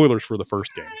 Spoilers for the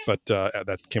first game, but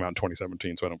that came out in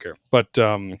 2017, so I don't care. But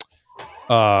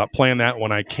playing that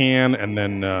when I can, and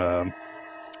then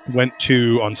went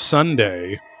to on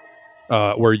Sunday,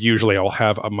 where usually I'll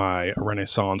have my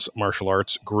Renaissance martial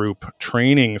arts group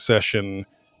training session.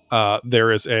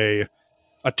 There is a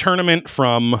tournament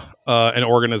from an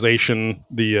organization,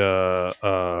 the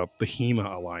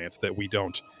HEMA Alliance, that we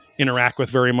don't interact with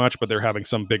very much, but they're having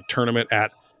some big tournament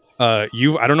at I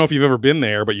don't know if you've ever been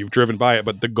there, but you've driven by it,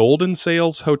 but the Golden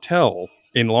Sails Hotel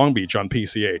in Long Beach on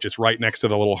PCH. It's right next to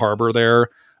the little harbor there,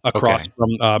 across from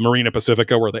Marina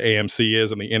Pacifica, where the AMC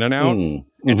is and the In-N-Out.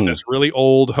 It's this really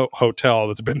old hotel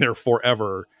that's been there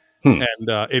forever, and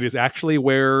it is actually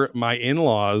where my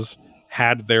in-laws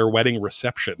had their wedding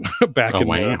reception back in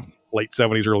the late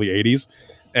 70s, early 80s.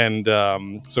 And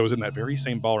so it was in that very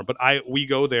same ballroom. But we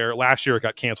go there. Last year it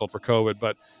got canceled for COVID,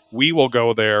 but we will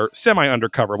go there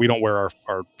semi-undercover. We don't wear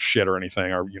our shit or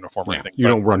anything, our uniform or anything. You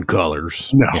don't run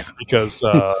colors. No, because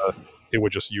it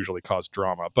would just usually cause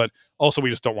drama. But also we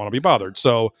just don't want to be bothered.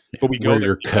 So, but we go there.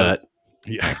 Your cut.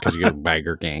 Yeah, because you're a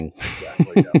bagger gang.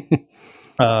 Exactly,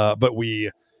 yeah. But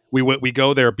we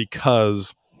go there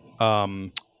because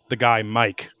the guy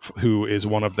Mike, who is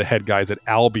one of the head guys at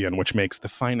Albion, which makes the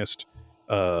finest,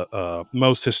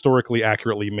 most historically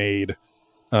accurately made,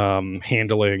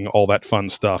 handling, all that fun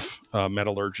stuff,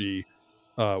 metallurgy,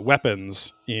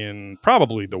 weapons in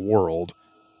probably the world.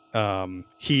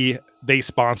 They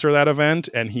sponsor that event,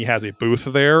 and he has a booth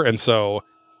there, and so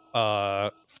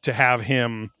to have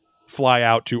him fly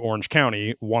out to Orange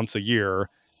County once a year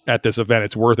at this event,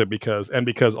 it's worth it because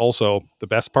also the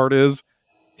best part is,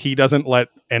 he doesn't let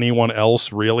anyone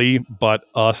else really but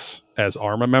us as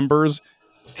ARMA members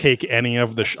take any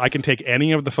of the I can take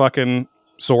any of the fucking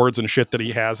swords and shit that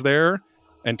he has there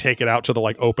and take it out to the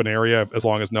like open area, as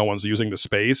long as no one's using the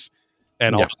space,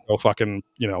 and I'll just go fucking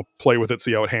play with it,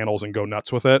 see how it handles, and go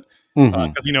nuts with it,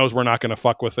 because he knows we're not going to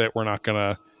fuck with it. We're not going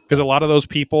to, because a lot of those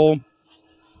people,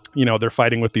 they're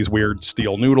fighting with these weird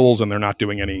steel noodles, and they're not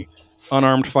doing any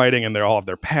unarmed fighting, and they all have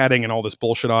their padding and all this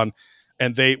bullshit on.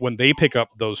 And when they pick up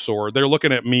those swords, they're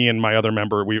looking at me and my other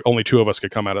member. Only 2 of us could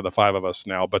come out of the 5 of us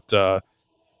now, but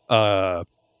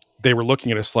they were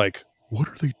looking at us like, what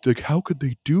are they like? How could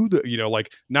they do that?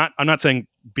 I'm not saying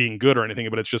being good or anything,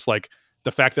 but it's just like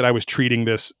the fact that I was treating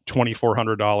this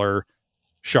 $2,400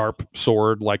 sharp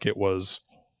sword like it was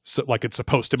like it's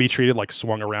supposed to be treated, like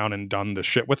swung around and done the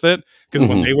shit with it. Because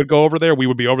when they would go over there, we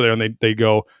would be over there, and they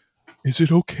go, "Is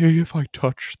it okay if I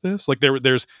touch this?" Like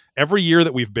there's every year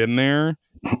that we've been there,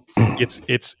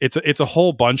 it's a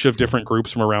whole bunch of different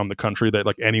groups from around the country that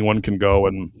like anyone can go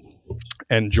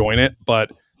and join it,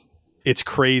 but it's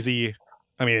crazy.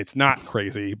 I mean, it's not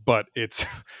crazy, but it's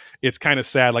kind of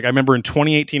sad. Like I remember in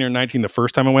 2018 or 19, the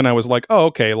first time I went, I was like, oh,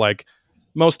 okay, like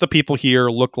most of the people here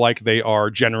look like they are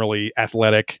generally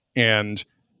athletic and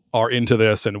are into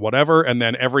this and whatever. And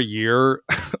then every year,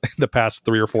 the past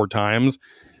 3 or 4 times,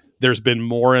 there's been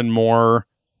more and more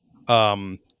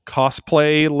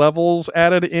cosplay levels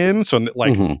added in. So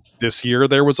like this year,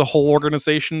 there was a whole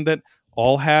organization that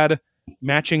all had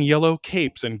matching yellow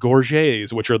capes and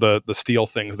gorgets, which are the steel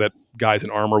things that guys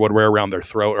in armor would wear around their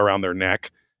throat, around their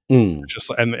neck. And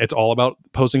it's all about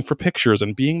posing for pictures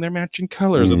and being their matching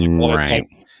colors and like, right.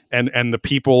 And the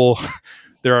people,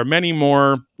 there are many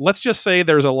more. Let's just say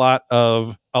there's a lot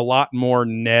more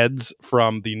Neds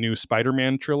from the new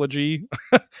Spider-Man trilogy.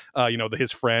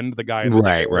 His friend, the guy in the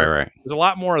chair. Right. There's a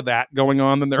lot more of that going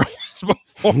on than there was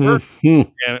before.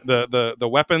 And the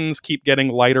weapons keep getting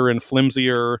lighter and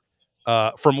flimsier.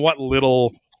 From what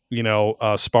little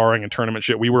sparring and tournament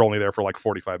shit, we were only there for like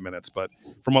 45 minutes, but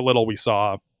from what little we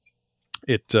saw,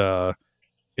 it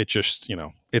just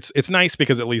it's nice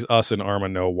because at least us and Arma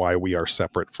know why we are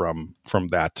separate from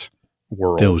that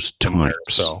world, those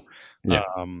types. So yeah.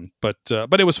 But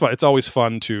it was fun. It's always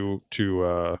fun to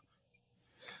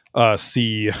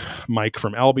see Mike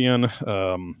from Albion,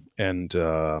 and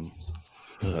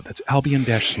that's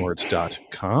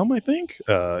albion-swords.com, I think,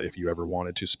 if you ever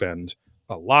wanted to spend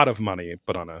a lot of money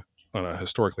but on a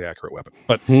historically accurate weapon.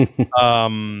 But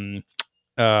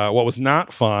what was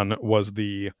not fun was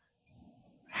the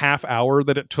half hour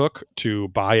that it took to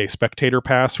buy a spectator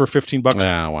pass for $15 to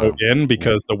go in,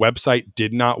 because the website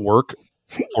did not work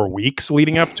for weeks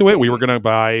leading up to it. We were going to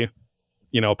buy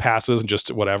passes and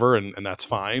just whatever, and that's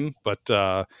fine, but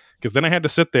because then I had to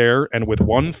sit there and with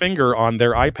one finger on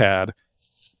their iPad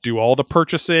do all the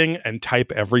purchasing and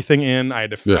type everything in. I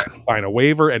had to sign a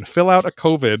waiver and fill out a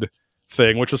COVID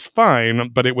thing, which was fine,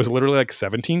 but it was literally like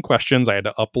 17 questions. I had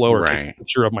to upload or take a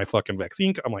picture of my fucking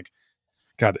vaccine. I'm like,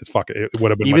 God, it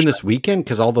would have been even this weekend,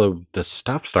 because all the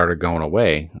stuff started going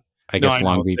away. I guess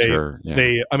Long Beach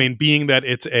being that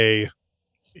it's a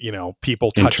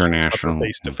people international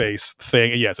face to face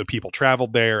thing. Yeah, so people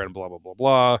traveled there and blah blah blah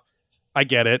blah. I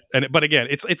get it, but again,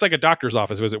 it's like a doctor's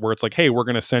office visit where it's like, hey, we're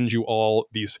going to send you all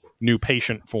these new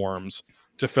patient forms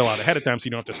to fill out ahead of time, so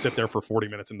you don't have to sit there for 40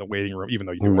 minutes in the waiting room, even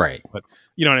though you do. Right. But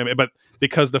you know what I mean. But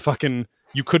because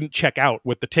you couldn't check out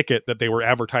with the ticket that they were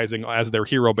advertising as their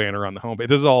hero banner on the homepage.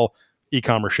 This is all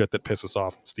e-commerce shit that pisses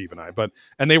off Steve and I.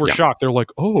 And they were shocked. They're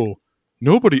like, oh,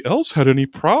 nobody else had any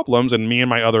problems. And me and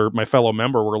my fellow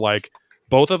member were like,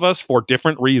 both of us, for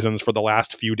different reasons, for the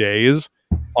last few days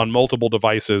on multiple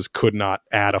devices, could not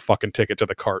add a fucking ticket to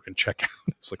the cart and check out.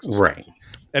 It's like, right.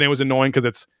 And it was annoying because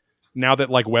it's now that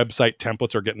like website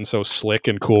templates are getting so slick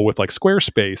and cool with like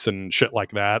Squarespace and shit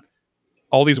like that.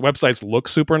 All these websites look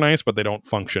super nice, but they don't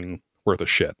function worth a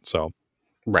shit. So,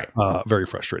 right. Very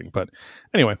frustrating. But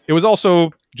anyway, it was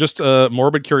also just a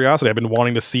morbid curiosity. I've been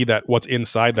wanting to see what's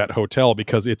inside that hotel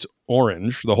because it's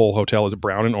orange. The whole hotel is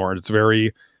brown and orange. It's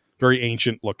very, very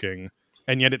ancient looking,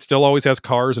 and yet it still always has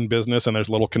cars and business, and there's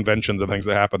little conventions and things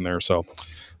that happen there. So,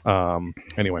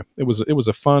 anyway, it was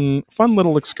a fun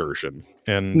little excursion,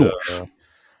 and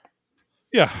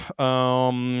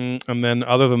and then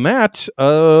other than that,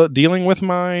 dealing with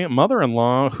my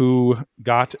mother-in-law who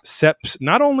got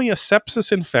not only a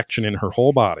sepsis infection in her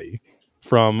whole body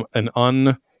from an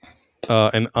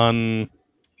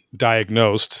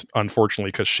undiagnosed,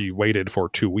 unfortunately, because she waited for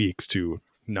 2 weeks to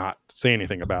not say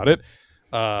anything about it.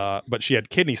 But she had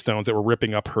kidney stones that were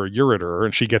ripping up her ureter,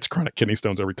 and she gets chronic kidney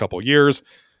stones every couple of years.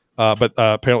 But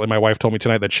apparently my wife told me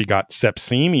tonight that she got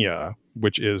sepsemia,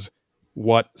 which is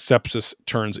what sepsis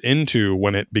turns into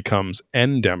when it becomes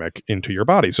endemic into your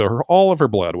body. So all of her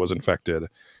blood was infected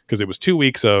because it was 2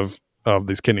 weeks of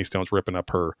these kidney stones ripping up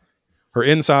her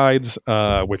insides,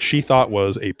 which she thought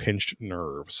was a pinched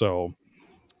nerve. So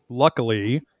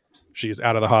luckily she's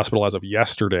out of the hospital as of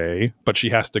yesterday, but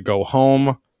she has to go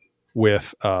home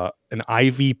with an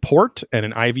IV port and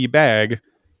an IV bag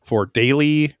for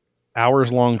daily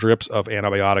hours-long drips of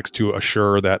antibiotics to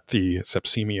assure that the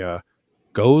sepsemia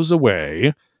goes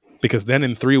away, because then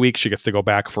in 3 weeks she gets to go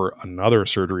back for another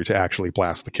surgery to actually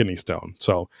blast the kidney stone.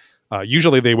 So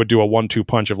usually they would do a 1-2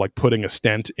 punch of like putting a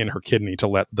stent in her kidney to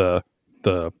let the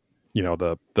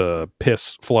the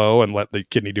piss flow and let the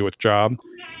kidney do its job.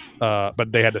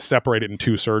 But they had to separate it in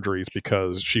 2 surgeries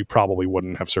because she probably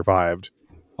wouldn't have survived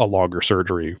a longer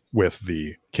surgery with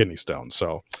the kidney stone.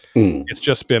 So it's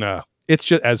just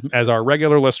as our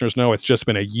regular listeners know, it's just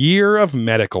been a year of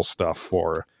medical stuff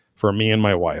for me and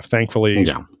my wife. Thankfully,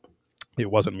 it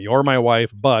wasn't me or my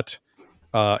wife, but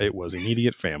it was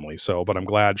immediate family. So, but I'm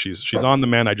glad she's on the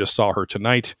mend. I just saw her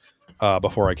tonight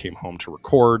before I came home to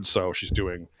record. So she's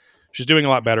doing a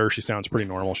lot better. She sounds pretty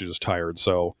normal. She's just tired.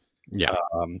 So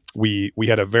we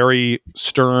had a very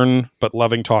stern but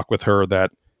loving talk with her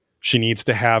that she needs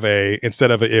to have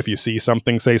instead of if you see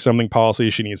something, say something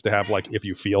policy, she needs to have like, if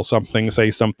you feel something,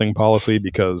 say something policy,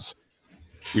 because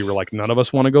we were like, none of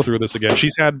us want to go through this again.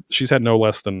 She's had no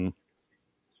less than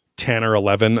 10 or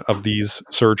 11 of these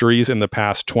surgeries in the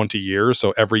past 20 years.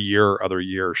 So every year or other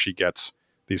year she gets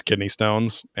these kidney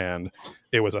stones, and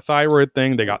it was a thyroid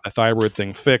thing. They got the thyroid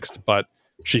thing fixed, but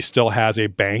she still has a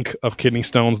bank of kidney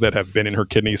stones that have been in her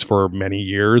kidneys for many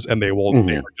years, and they're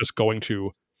just going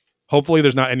to, hopefully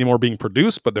there's not any more being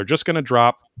produced, but they're just going to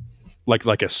drop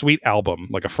like a sweet album,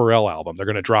 like a Pharrell album. They're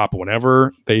going to drop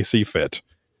whenever they see fit.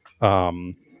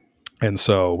 And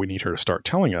so we need her to start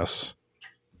telling us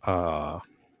that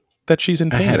she's in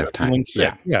pain ahead of time.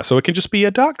 Yeah. So it can just be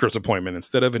a doctor's appointment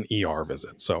instead of an ER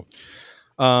visit. So,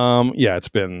 it's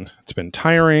been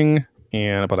tiring,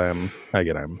 but I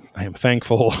am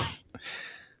thankful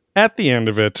at the end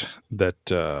of it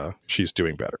that she's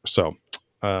doing better. So,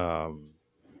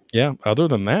 other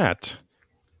than that,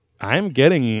 I'm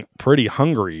getting pretty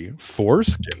hungry for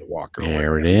Skinwalker.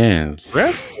 There it is.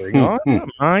 Dressing on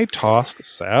my tossed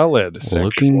salad.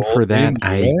 Looking for that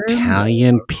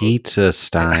Italian pizza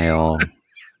style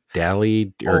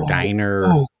deli or diner.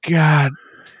 Oh, God.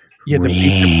 Yeah, the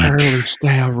pizza parlor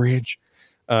style ranch.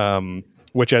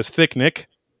 Which, as Thick Nick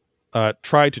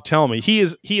tried to tell me, he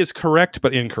is correct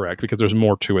but incorrect, because there's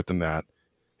more to it than that.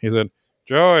 He said,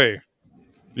 Joey,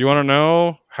 you want to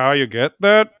know how you get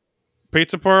that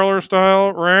pizza parlor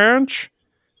style ranch?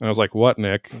 And I was like, what,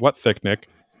 Nick? What, Thick Nick?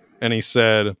 And he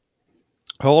said,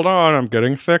 hold on, I'm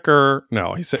getting thicker.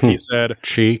 No, he said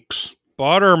cheeks,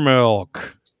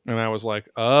 buttermilk. And I was like,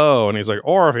 oh. And he's like,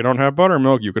 or if you don't have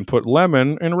buttermilk, you can put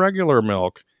lemon in regular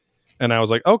milk. And I was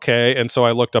like, okay. And so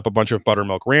I looked up a bunch of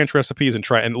buttermilk ranch recipes and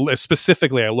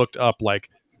specifically I looked up like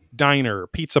diner,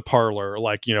 pizza parlor,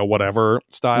 like, whatever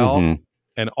style.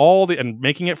 And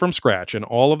making it from scratch, and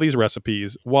all of these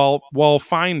recipes, while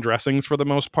fine dressings for the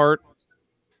most part,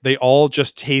 they all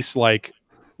just taste like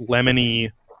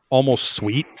lemony, almost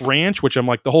sweet ranch, which I'm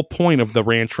like, the whole point of the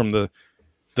ranch from the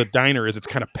diner is it's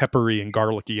kind of peppery and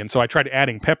garlicky. And so I tried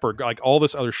adding pepper, like all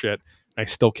this other shit, and I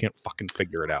still can't fucking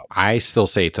figure it out. So, I still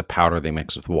say it's a powder they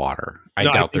mix with water. I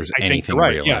doubt there's anything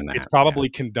real in that. It's probably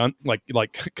condensed,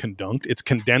 it's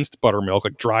condensed buttermilk,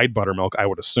 like dried buttermilk, I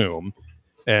would assume.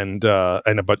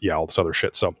 But all this other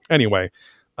shit. So anyway,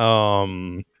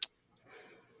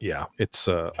 it's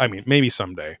maybe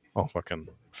someday I'll fucking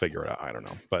figure it out. I don't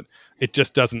know, but it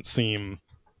just doesn't seem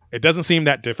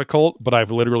that difficult. But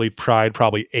I've literally tried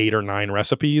probably 8 or 9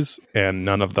 recipes, and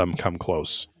none of them come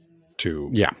close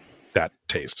to that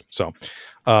taste. So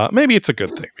maybe it's a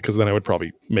good thing, because then I would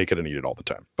probably make it and eat it all the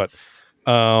time. But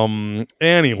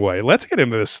anyway, let's get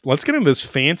into this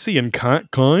fancy and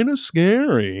kind of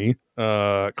scary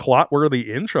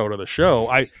clot-worthy intro to the show.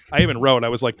 I even wrote, I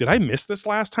was like, did I miss this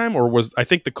last time, or I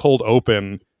think the cold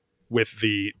open with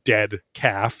the dead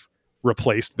calf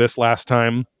replaced this last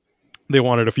time? They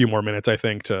wanted a few more minutes, I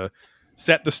think, to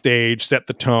set the stage, set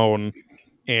the tone,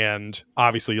 and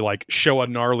obviously like show a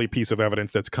gnarly piece of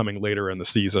evidence that's coming later in the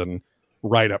season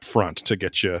right up front to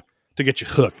get you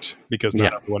hooked, because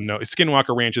not everyone knows.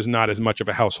 Skinwalker Ranch is not as much of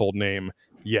a household name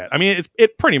yet. I mean,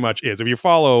 it pretty much is. If you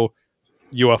follow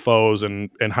UFOs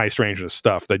and high strangeness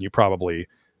stuff, then you probably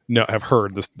have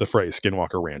heard the phrase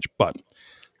Skinwalker Ranch. But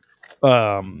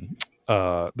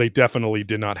they definitely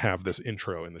did not have this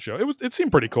intro in the show. It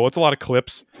seemed pretty cool. It's a lot of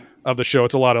clips of the show.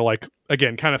 It's a lot of, like,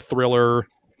 again, kind of thriller,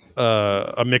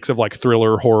 a mix of like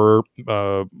thriller, horror,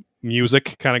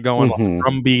 music kind of going, lots of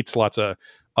drum beats, lots of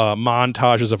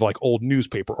montages of like old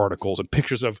newspaper articles and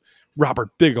pictures of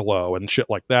Robert Bigelow and shit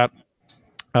like that,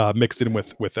 mixed in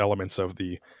with elements of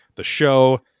the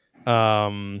show.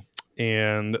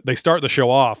 And they start the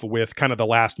show off with kind of the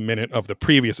last minute of the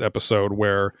previous episode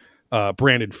where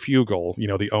Brandon Fugel,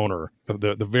 the owner of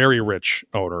the very rich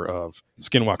owner of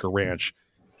Skinwalker Ranch,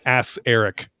 asks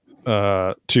Eric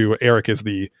Eric is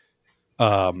the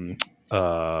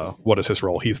what is his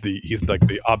role? He's like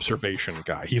the observation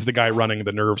guy. He's the guy running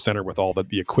the nerve center with all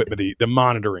the equipment, the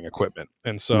monitoring equipment.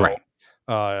 And so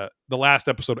The last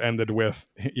episode ended with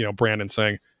Brandon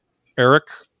saying, "Eric,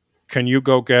 can you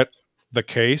go get the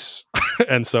case?"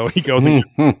 And so he goes into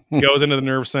the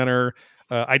nerve center.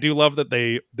 I do love that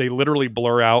they literally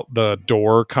blur out the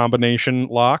door combination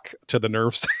lock to the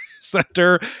nerve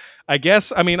center. I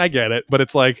guess, I mean, I get it, but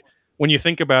it's like, when you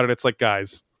think about it, it's like,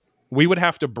 guys, we would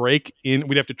have to break in,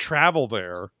 we'd have to travel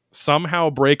there, somehow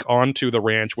break onto the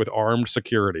ranch with armed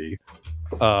security,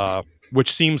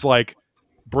 which seems like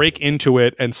break into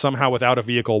it and somehow without a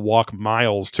vehicle walk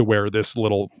miles to where this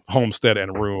little homestead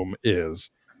and room is,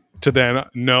 to then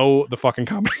know the fucking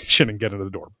combination and get into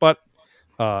the door. But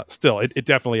still, it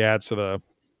definitely adds to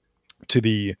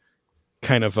the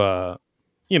kind of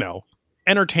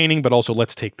entertaining, but also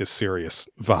let's take this serious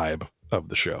vibe of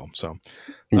the show. So,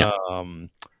 Yeah.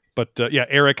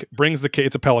 Eric brings the case.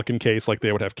 It's a Pelican case, like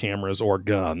they would have cameras or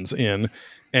guns in,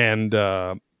 and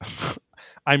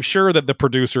I'm sure that the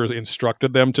producers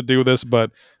instructed them to do this,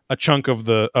 but a chunk of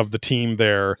the team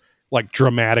there like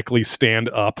dramatically stand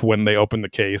up when they open the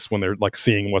case, when they're like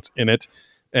seeing what's in it,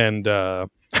 and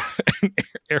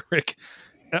Eric,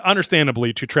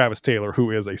 understandably to Travis Taylor,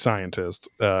 who is a scientist,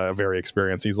 very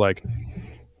experienced, he's like,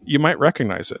 "You might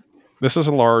recognize it. This is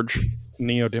a large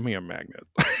neodymium magnet."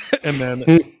 And then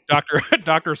Dr.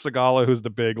 Segala, who's the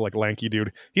big like lanky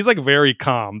dude, he's like very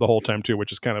calm the whole time too,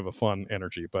 which is kind of a fun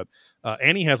energy. But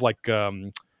Annie has like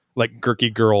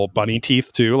Gurky girl bunny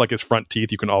teeth too, like his front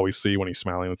teeth you can always see when he's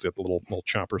smiling. It's got the little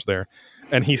chompers there,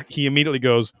 and he immediately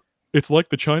goes, "It's like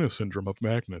the China syndrome of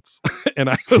magnets." And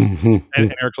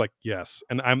and Eric's like, "Yes."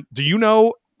 And do you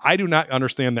know? I do not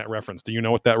understand that reference. Do you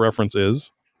know what that reference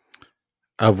is?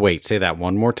 Wait, say that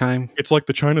one more time. It's like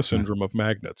the China syndrome of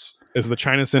magnets. Is the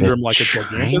China syndrome like a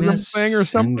gigantism thing or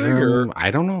something? Or? I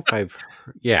don't know if I've.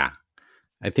 Yeah,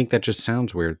 I think that just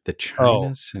sounds weird. The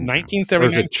China syndrome.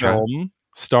 1979 film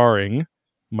starring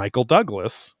Michael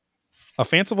Douglas. A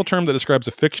fanciful term that describes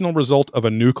a fictional result of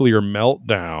a nuclear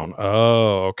meltdown.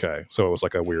 Oh, okay. So it was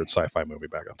like a weird sci-fi movie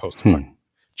back on post.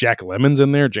 Jack Lemmon's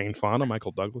in there, Jane Fonda,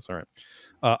 Michael Douglas. All right.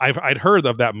 I'd heard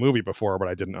of that movie before, but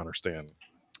I didn't understand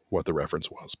what the reference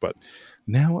was. But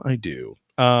now I do.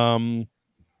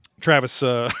 Travis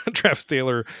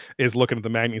Taylor is looking at the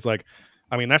magnet. He's like,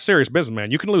 "I mean, that's serious business,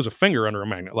 man. You can lose a finger under a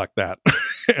magnet like that."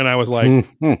 And I was like,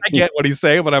 I get what he's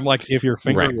saying, but I'm like, if your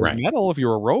finger was metal, if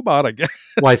you're a robot, I guess.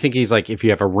 Well, I think he's like, if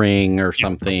you have a ring or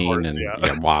something, course,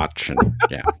 and watch, and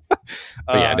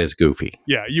but it is goofy.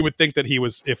 Yeah, you would think that he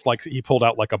was, if like he pulled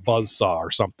out like a buzz saw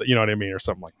or something, you know what I mean, or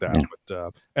something like that.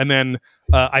 But and then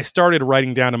I started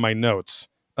writing down in my notes.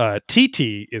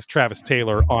 TT is Travis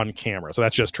Taylor on camera, so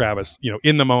that's just Travis,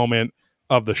 in the moment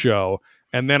of the show.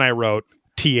 And then I wrote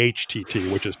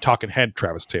THTT, which is Talking Head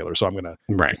Travis Taylor. So I'm going to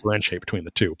differentiate between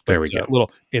the two. But, there we go. A little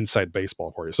inside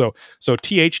baseball for you. So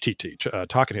THTT,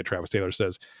 Talking Head Travis Taylor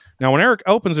says, "Now when Eric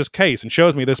opens this case and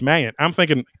shows me this magnet, I'm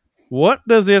thinking, what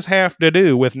does this have to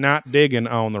do with not digging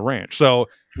on the ranch?" So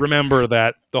remember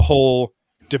that the whole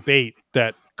debate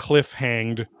that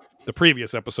cliffhanged the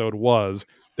previous episode was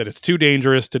that it's too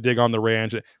dangerous to dig on the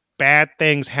ranch. Bad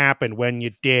things happen when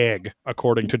you dig,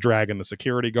 according to Dragon, the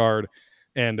security guard.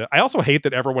 And I also hate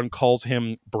that everyone calls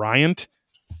him Bryant,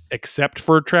 except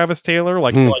for Travis Taylor.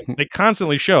 Like they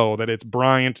constantly show that it's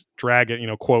Bryant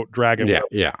Dragon, quote Dragon.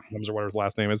 Yeah. Adams or whatever his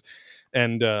last name is.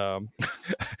 And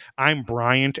I'm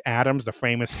Bryant Adams, the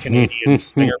famous Canadian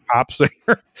singer, pop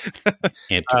singer.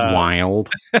 It's wild.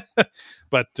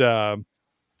 But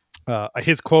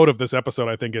his quote of this episode,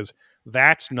 I think, is,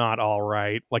 "That's not all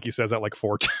right." Like he says that like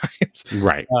 4 times.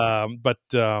 Right. But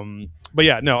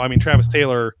yeah, no, I mean, Travis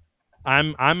Taylor,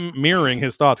 I'm mirroring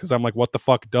his thoughts, because I'm like, what the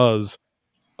fuck does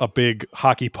a big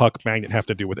hockey puck magnet have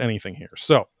to do with anything here?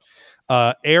 So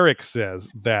Eric says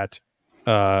that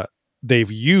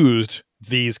they've used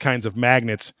these kinds of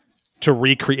magnets to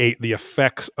recreate the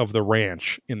effects of the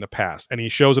ranch in the past. And he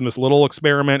shows him this little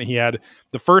experiment he had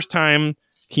the first time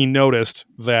he noticed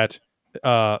that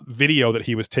video that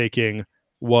he was taking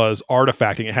was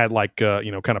artifacting. It had like,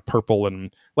 kind of purple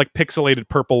and like pixelated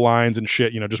purple lines and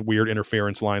shit, just weird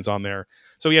interference lines on there.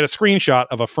 So he had a screenshot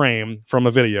of a frame from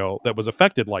a video that was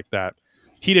affected like that.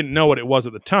 He didn't know what it was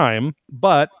at the time,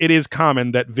 but it is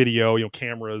common that video,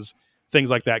 cameras, things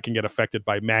like that can get affected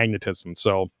by magnetism.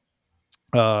 So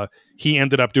he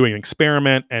ended up doing an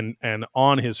experiment and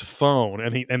on his phone,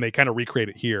 and they kind of recreate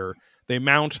it here. They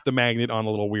mount the magnet on a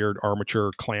little weird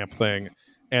armature clamp thing,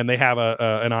 and they have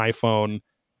an iPhone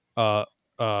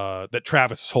that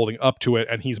Travis is holding up to it,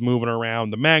 and he's moving around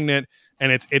the magnet,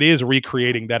 and it is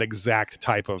recreating that exact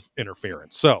type of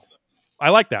interference. So I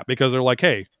like that, because they're like,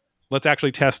 hey, let's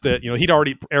actually test it.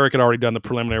 Eric had already done the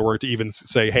preliminary work to even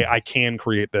say, hey, I can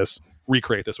create this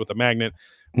recreate this with a magnet,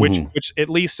 which at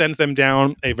least sends them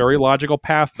down a very logical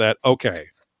path that, okay,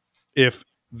 if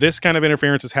this kind of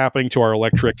interference is happening to our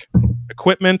electric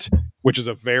equipment, which is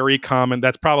a very common,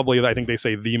 that's probably, I think they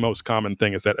say the most common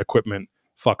thing is that equipment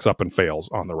fucks up and fails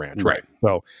on the ranch. Right.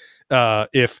 So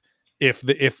if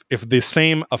the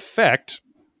same effect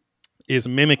is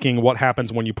mimicking what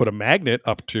happens when you put a magnet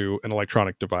up to an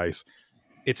electronic device,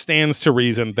 it stands to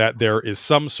reason that there is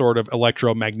some sort of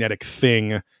electromagnetic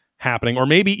thing happening, or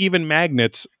maybe even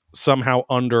magnets somehow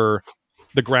under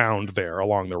the ground there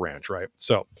along the ranch, right?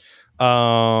 So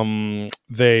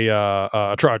they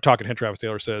talking head Travis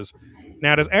Taylor says,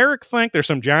 now does Eric think there's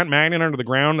some giant magnet under the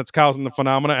ground that's causing the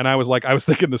phenomena? And I was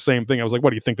thinking the same thing. I was like,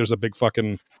 what do you think, there's a big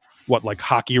fucking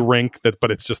hockey rink but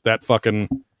it's just that fucking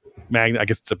magnet? I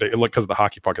guess it's a big, because of the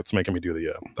hockey puck, it's making me do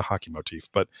the hockey motif,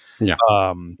 but yeah.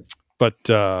 But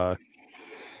yeah,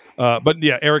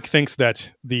 Eric thinks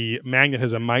that the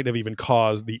magnetism might have even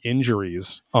caused the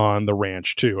injuries on the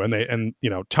ranch too. And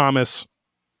Thomas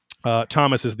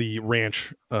is the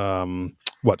ranch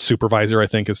supervisor, I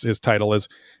think his title is,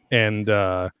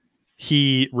 and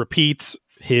he repeats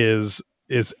his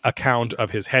account of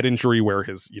his head injury where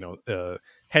his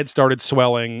head started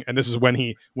swelling, and this is when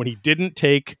he didn't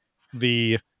take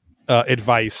the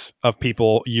advice of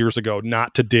people years ago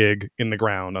not to dig in the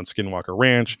ground on Skinwalker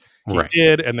Ranch. He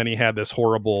did, and then he had this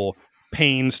horrible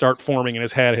pain start forming in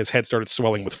his head. His head started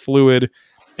swelling with fluid,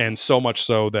 and so much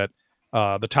so that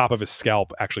the top of his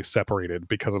scalp actually separated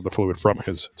because of the fluid from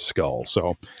his skull.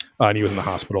 So, and he was in the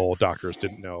hospital. Doctors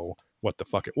didn't know what the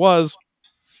fuck it was.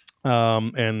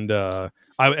 When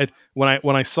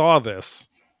I saw this,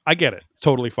 I get it, it's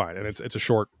totally fine, and it's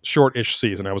a short-ish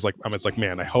season. I was like,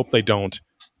 man, I hope they don't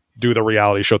do the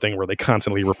reality show thing where they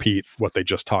constantly repeat what they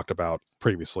just talked about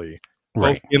previously,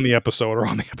 both in the episode or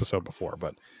on the episode before.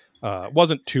 But it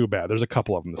wasn't too bad. There's a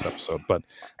couple of them this episode, but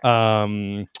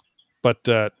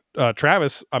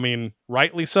Travis, I mean,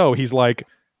 rightly so. He's like,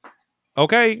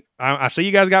 okay, I see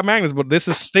you guys got magnets, but this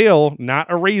is still not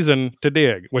a reason to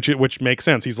dig, which makes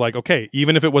sense. He's like, okay,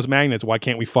 even if it was magnets, why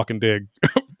can't we fucking dig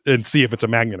and see if it's a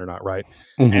magnet or not, right?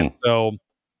 And so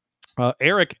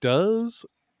Eric does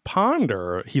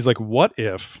ponder. He's like, what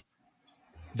if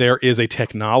there is a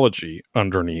technology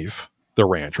underneath the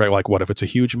ranch, right? Like, what if it's a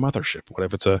huge mothership? What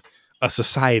if it's a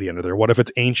society under there? What if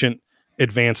it's ancient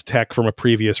advanced tech from a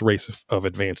previous race of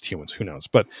advanced humans? Who knows?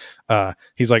 But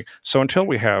he's like, so until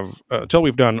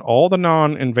we've done all the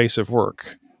non-invasive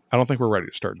work, I don't think we're ready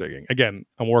to start digging. Again,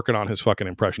 I'm working on his fucking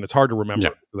impression. It's hard to remember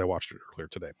because I watched it earlier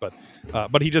today. But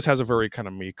he just has a very kind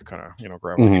of meek, kind of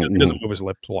gravel. He doesn't move his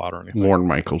lips a lot or anything. Lorne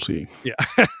Michaels. Yeah.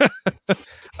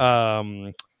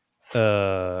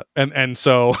 And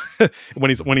so when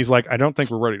he's like, I don't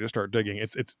think we're ready to start digging,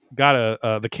 it's got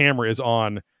the camera is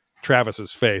on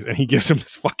Travis's face, and he gives him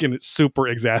this fucking super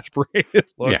exasperated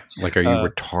look. Yeah, like, are you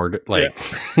retarded? Like,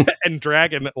 and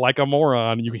Dragon, like a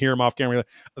moron, you hear him off camera, like,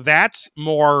 that's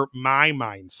more my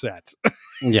mindset.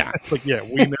 Yeah. It's like, yeah,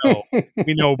 we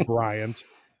know Bryant.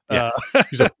 Yeah.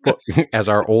 As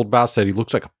our old boss said, he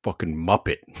looks like a fucking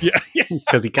Muppet. Yeah,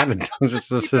 because he kind of does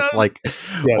this like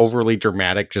overly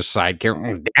dramatic, just side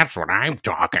character. That's what I'm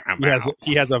talking about.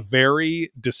 He has a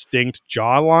very distinct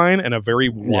jawline and a very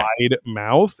wide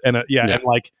mouth, and and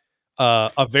like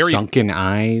a very sunken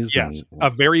eyes. Yes, a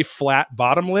very flat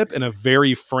bottom lip and a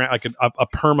very a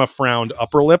perma frowned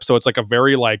upper lip. So it's like a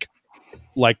very like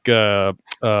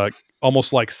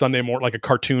almost like Sunday morning, like a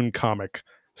cartoon comic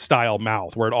style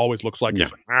mouth, where it always looks like,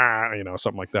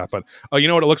 something like that. But you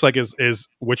know what it looks like is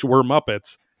which were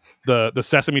Muppets, the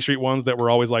Sesame Street ones that were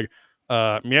always like,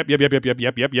 yep.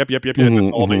 That's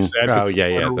all they said. Oh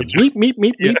yeah.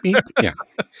 Meep. Yeah,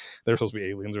 they're supposed to be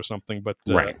aliens or something. But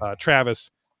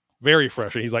Travis, very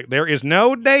fresh. He's like, there is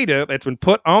no data that's been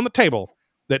put on the table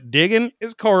that digging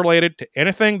is correlated to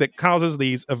anything that causes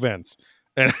these events.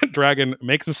 And Dragon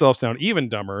makes himself sound even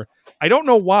dumber. I don't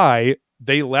know why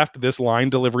they left this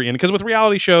line delivery in, because with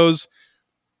reality shows,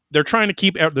 they're trying to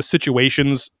keep the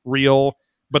situations real,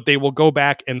 but they will go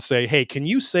back and say, hey, can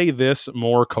you say this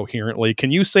more coherently?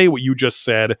 Can you say what you just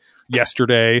said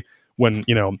yesterday when,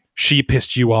 she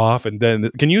pissed you off? And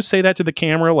then can you say that to the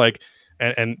camera? Like,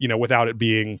 and without it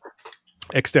being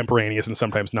extemporaneous and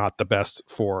sometimes not the best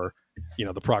for,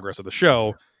 the progress of the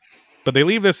show. But they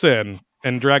leave this in,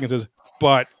 and Dragon says,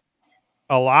 but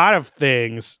a lot of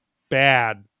things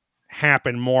bad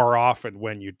happen more often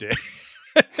when you dig.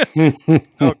 Okay,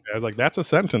 I was like, that's a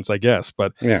sentence, I guess.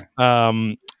 But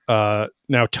now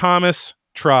Thomas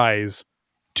tries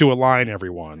to align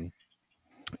everyone,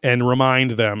 and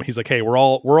remind them. He's like, hey, we're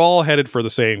all headed for the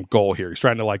same goal here. He's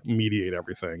trying to like mediate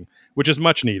everything, which is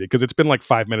much needed because it's been like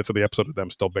 5 minutes of the episode of them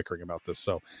still bickering about this.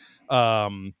 So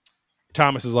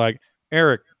Thomas is like,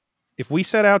 Eric, if we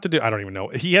set out to do, I don't even know.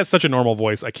 He has such a normal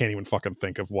voice. I can't even fucking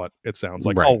think of what it sounds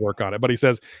like. Right. I'll work on it. But he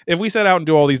says, if we set out and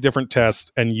do all these different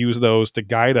tests and use those to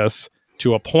guide us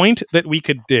to a point that we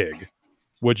could dig,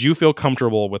 would you feel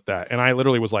comfortable with that? And I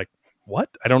literally was like, what?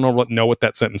 I don't know what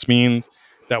that sentence means.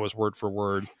 That was word for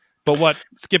word. But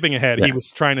skipping ahead, he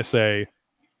was trying to say,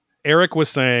 Eric was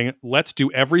saying, let's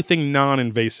do everything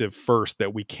non-invasive first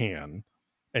that we can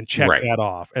and check that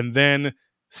off. And then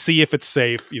see if it's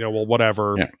safe,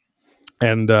 whatever. Yeah.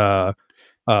 And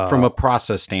from a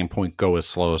process standpoint, go as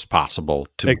slow as possible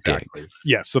to exactly.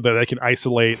 Yes, so that they can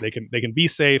isolate, they can be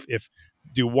safe. If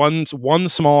do one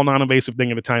small non-invasive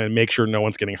thing at a time and make sure no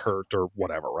one's getting hurt or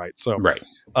whatever, right? So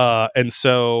and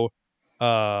so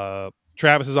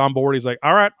Travis is on board. He's like,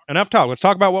 all right, enough talk. Let's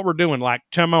talk about what we're doing like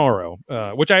tomorrow,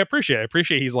 which I appreciate.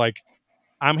 He's like,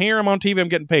 I'm here, I'm on TV, I'm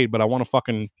getting paid, but I want to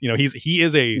fucking, he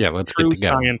is a true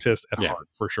scientist at heart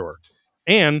for sure.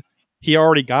 And he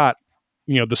already got,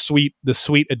 the sweet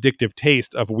addictive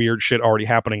taste of weird shit already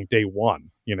happening day one,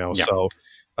 so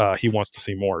he wants to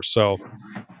see more. So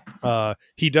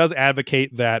he does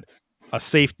advocate that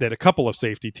a couple of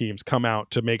safety teams come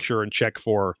out to make sure and check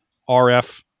for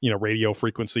RF, radio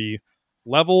frequency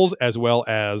levels, as well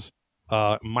as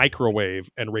microwave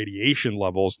and radiation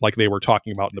levels, like they were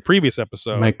talking about in the previous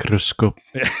episode. Microscope.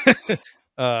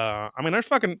 There's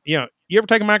fucking, you ever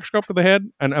take a microscope to the head?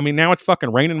 And now it's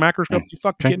fucking raining microscope. You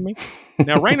fucking kidding me?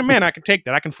 Now, raining men, I can take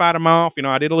that. I can fight them off.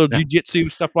 I did a little jiu-jitsu,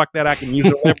 stuff like that. I can use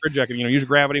the leverage. I can, use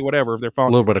gravity, whatever. If they're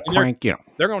falling, a little bit of crank,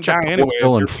 they're going to die anyway.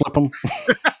 And flip them.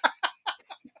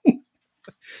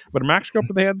 But a microscope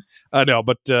to the head? No,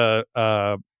 but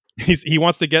he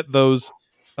wants to get those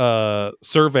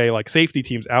survey like safety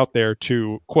teams out there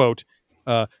to quote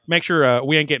make sure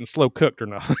we ain't getting slow cooked or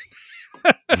nothing.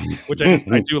 Which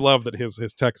I do love that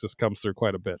his Texas comes through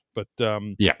quite a bit. But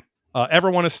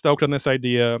everyone is stoked on this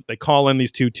idea. They call in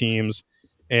these two teams,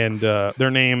 and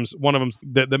their names, one of them's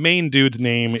the main dude's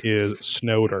name is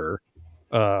Snowder.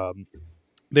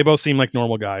 They both seem like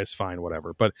normal guys, fine,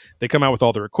 whatever, but they come out with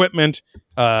all their equipment.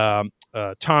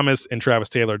 Thomas and Travis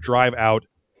Taylor drive out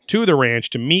to the ranch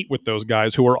to meet with those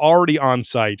guys who are already on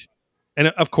site. And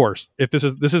of course, if this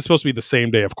is supposed to be the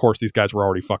same day, of course these guys were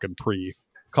already fucking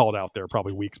called out there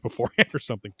probably weeks beforehand or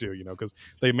something too, because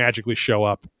they magically show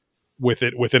up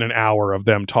within an hour of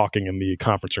them talking in the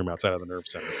conference room outside of the nerve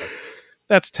center. But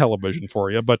that's television for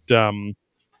you. But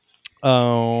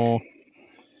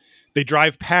they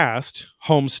drive past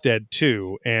Homestead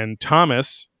 2, and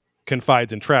Thomas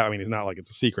confides in Travis. He's not like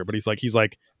it's a secret, but he's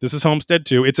like, this is Homestead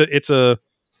 2. It's a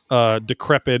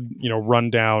decrepit,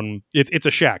 rundown. It's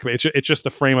a shack. It's just the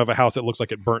frame of a house that looks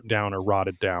like it burnt down or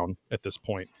rotted down at this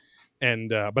point.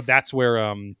 And but that's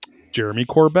where Jeremy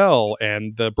Corbell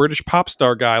and the British pop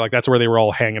star guy, like that's where they were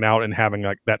all hanging out and having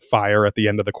like that fire at the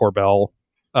end of the Corbell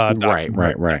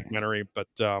documentary. But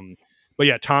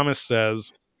yeah, Thomas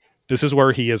says this is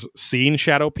where he has seen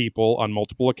shadow people on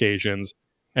multiple occasions,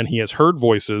 and he has heard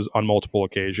voices on multiple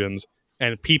occasions,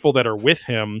 and people that are with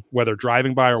him, whether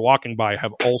driving by or walking by,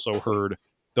 have also heard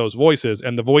those voices.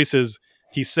 And the voices,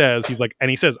 he says,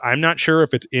 I'm not sure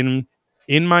if it's in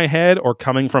my head or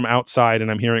coming from outside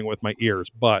and I'm hearing it with my ears,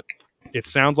 but it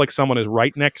sounds like someone is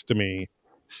right next to me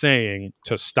saying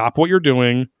to stop what you're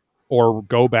doing or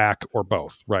go back or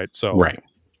both. Right. So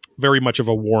very much of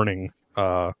a warning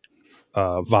vibe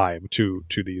to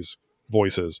these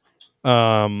voices.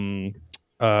 The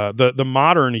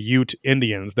modern Ute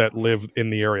Indians that live in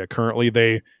the area currently,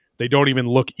 they don't even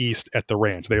look east at the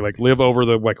ranch. They like live over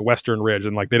the like western ridge,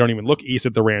 and like they don't even look east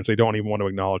at the ranch. They don't even want to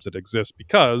acknowledge that it exists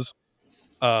because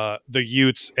the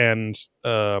Utes and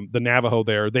the Navajo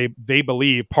there, they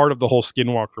believe part of the whole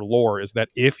Skinwalker lore is that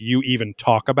if you even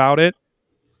talk about it,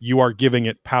 you are giving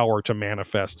it power to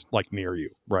manifest like near you,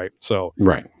 right? So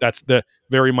that's the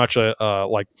very much a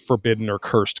like forbidden or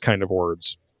cursed kind of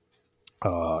words.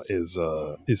 Is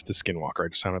the Skinwalker? I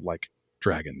just sounded like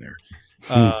dragon there.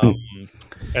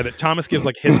 And that Thomas gives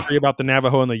like history about the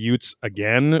Navajo and the Utes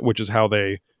again, which is how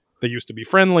they used to be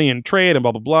friendly and trade and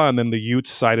blah, blah, blah. And then the Utes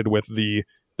sided with the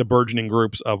burgeoning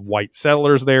groups of white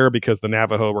settlers there because the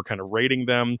Navajo were kind of raiding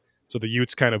them. So the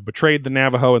Utes kind of betrayed the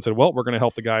Navajo and said, well, we're going to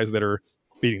help the guys that are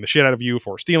beating the shit out of you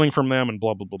for stealing from them and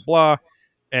blah, blah, blah, blah.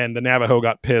 And the Navajo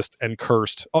got pissed and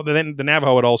cursed. Oh, then the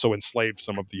Navajo had also enslaved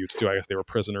some of the Utes too. I guess they were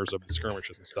prisoners of the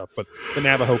skirmishes and stuff. But the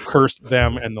Navajo cursed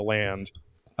them and the land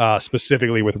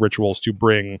specifically with rituals to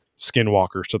bring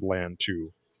skinwalkers to the land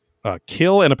to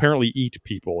kill and apparently eat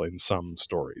people in some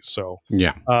stories. So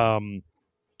Yeah.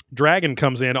 Dragon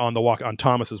comes in on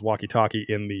Thomas's walkie-talkie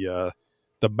in the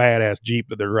badass Jeep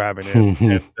that they're driving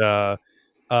in,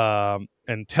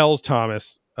 and tells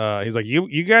Thomas, he's like,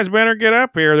 you guys better get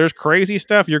up here. There's crazy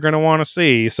stuff you're going to want to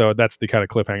see. So that's the kind of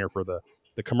cliffhanger for the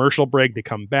commercial break. They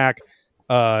come back.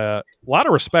 A lot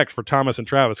of respect for Thomas and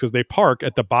Travis because they park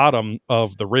at the bottom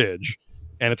of the ridge,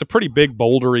 and it's a pretty big,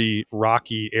 bouldery,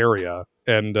 rocky area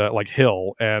and like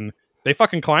hill, and they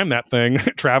fucking climb that thing.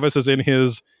 Travis is in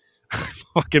his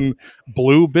fucking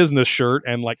blue business shirt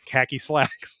and like khaki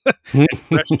slacks, and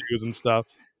fresh shoes and stuff.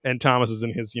 And Thomas is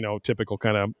in his, typical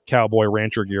kind of cowboy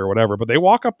rancher gear or whatever. But they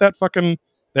walk up that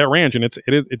ranch, and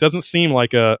it doesn't seem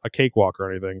like a cakewalk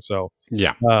or anything. So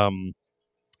yeah.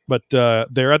 But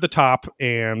they're at the top,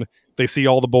 and they see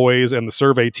all the boys and the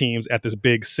survey teams at this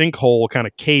big sinkhole kind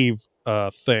of cave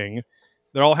thing.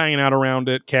 They're all hanging out around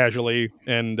it casually,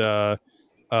 and Dr.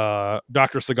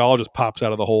 Seagal just pops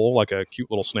out of the hole like a cute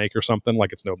little snake or something,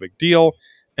 like it's no big deal.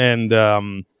 And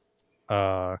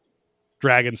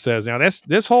Dragon says, now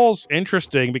this hole's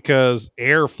interesting because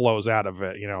air flows out of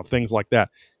it, things like that.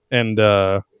 And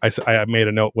I made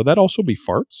a note, would that also be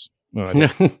farts? I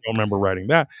don't remember writing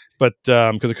that, but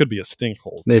because it could be a stink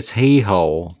hole. This he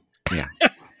hole. Yeah.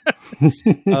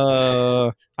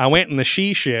 I went in the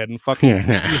she shed and fucking.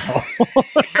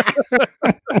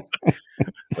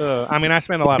 I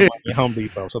spent a lot of money at Home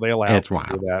Depot, so they allow me to do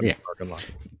that. Yeah.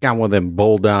 Got one of them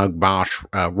Bulldog Bosch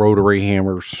rotary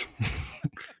hammers.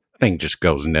 Thing just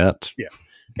goes nuts. Yeah,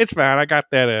 it's fine. I got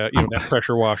that that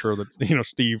pressure washer that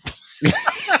Steve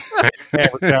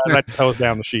advertised. That tows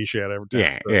down the she shed every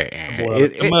time.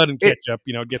 Yeah. Mud and ketchup,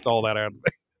 gets all that out of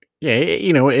there. Yeah,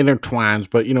 it intertwines,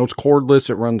 but it's cordless.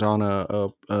 It runs on a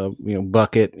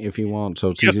bucket if you want,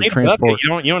 so it's easy to transport.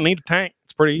 You don't need a tank.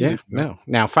 It's pretty easy. Yeah, no.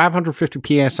 Now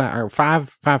 550 psi or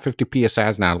 550 psi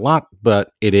is not a lot,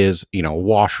 but it is a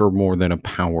washer more than a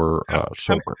power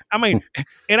soaker.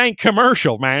 It ain't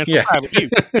commercial, man. It's private use.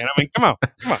 Come on.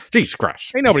 Jesus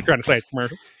Christ! Ain't nobody trying to say it's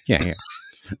commercial. Yeah.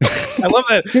 I love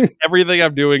that everything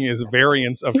I'm doing is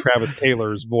variants of Travis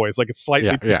Taylor's voice. Like it's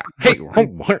slightly. Yeah. Hey.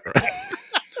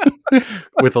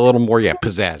 With a little more,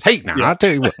 pizzazz. Hey, now I'll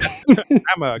tell you what.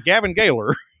 I'm a Gavin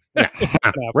Gaylor. Yeah,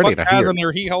 ready to guys hear. in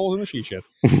their he holes in the she shed.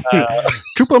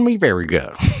 Chupa me very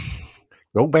good.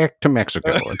 Go back to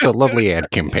Mexico. It's a lovely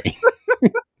ad campaign.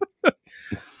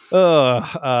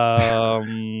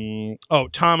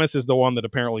 Thomas is the one that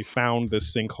apparently found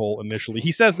this sinkhole initially.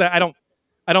 He says that I don't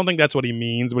think that's what he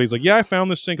means, but he's like, yeah, I found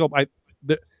this sinkhole.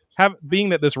 Being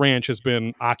that this ranch has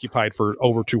been occupied for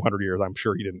over 200 years, I'm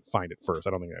sure he didn't find it first.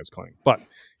 I don't think that was claimed. But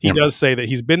he does say that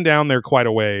he's been down there quite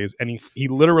a ways, and he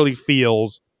literally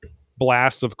feels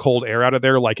blasts of cold air out of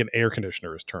there like an air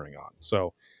conditioner is turning on.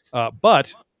 So,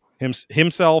 but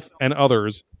himself and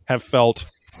others have felt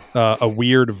a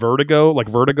weird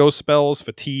vertigo spells,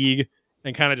 fatigue,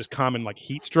 and kind of just common like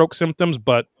heat stroke symptoms,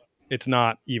 but it's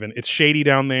shady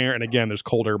down there. And again, there's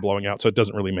cold air blowing out, so it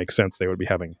doesn't really make sense they would be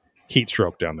having heat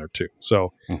stroke down there too.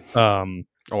 So, I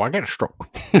got a stroke.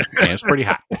 Yeah, it's pretty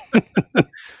hot.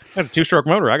 That's a 2-stroke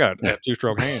motor. I got a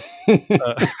 2-stroke hand.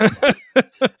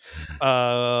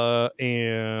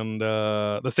 And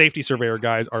the safety surveyor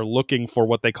guys are looking for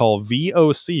what they call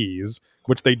VOCs,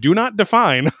 which they do not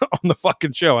define on the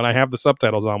fucking show. And I have the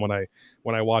subtitles on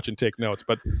when I watch and take notes,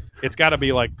 but it's got to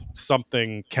be like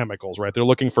something chemicals, right? They're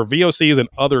looking for VOCs and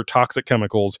other toxic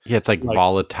chemicals. Yeah, it's like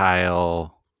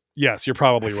volatile. Yes, you're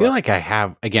probably right. I feel like I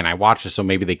have, again, I watched it, so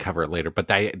maybe they cover it later, but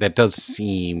that does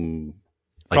seem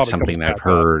like probably something that I've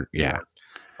heard. Yeah.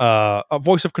 A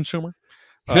voice of consumer.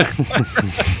 But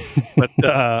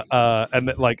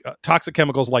toxic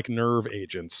chemicals like nerve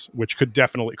agents, which could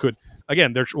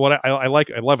again, there's what I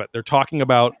love it. They're talking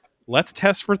about, let's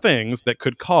test for things that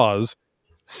could cause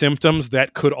symptoms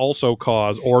that could also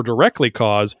cause or directly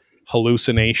cause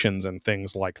hallucinations and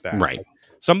things like that. Right. Like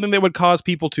something that would cause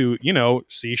people to,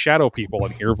 see shadow people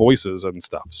and hear voices and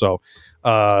stuff. So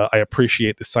I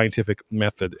appreciate the scientific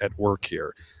method at work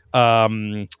here.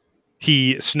 Snowder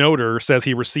says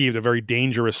he received a very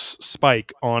dangerous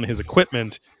spike on his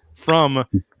equipment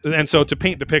and so to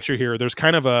paint the picture here, there's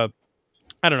kind of a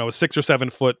 6 or 7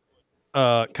 foot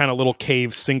kind of little cave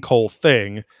sinkhole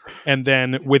thing. And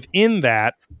then within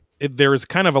that, there's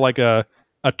kind of like a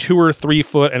 2 or 3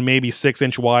 foot and maybe 6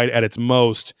 inch wide at its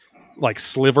most, like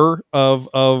sliver of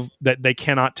that they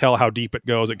cannot tell how deep it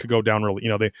goes. It could go down really,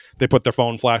 they put their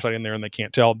phone flashlight in there and they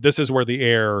can't tell. This is where the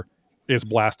air is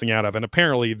blasting out of. And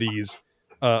apparently these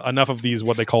enough of these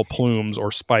what they call plumes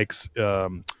or spikes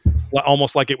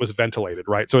almost like it was ventilated,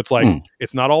 right? So it's like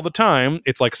it's not all the time.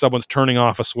 It's like someone's turning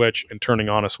off a switch and turning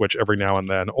on a switch every now and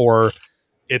then, or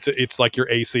it's like your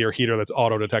AC or heater that's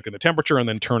auto detecting the temperature and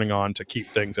then turning on to keep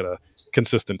things at a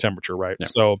consistent temperature, right? Yeah.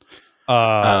 So,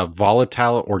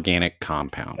 volatile organic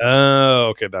compound. Oh,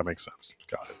 okay, that makes sense.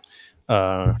 Got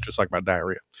it. Just like my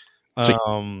diarrhea.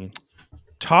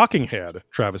 Talking Head,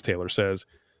 Travis Taylor says,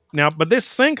 now, but this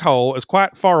sinkhole is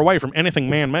quite far away from anything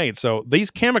man-made, so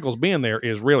these chemicals being there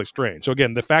is really strange. So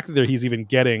again, the fact that he's even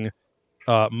getting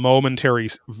momentary,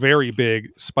 very big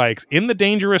spikes in the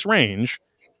dangerous range,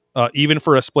 even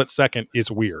for a split second,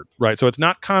 is weird, right? So it's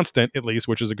not constant, at least,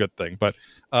 which is a good thing. But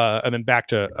and then back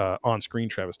to on-screen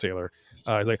Travis Taylor,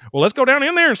 he's like, "Well, let's go down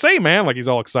in there and see, man!" Like he's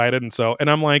all excited, and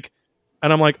I'm like,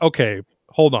 okay,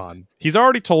 hold on. He's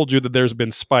already told you that there's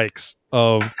been spikes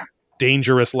of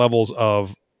dangerous levels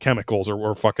of chemicals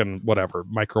or fucking whatever,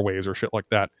 microwaves or shit like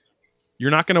that. You're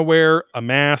not going to wear a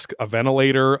mask, a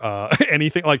ventilator,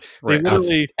 anything like they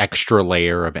literally extra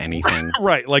layer of anything.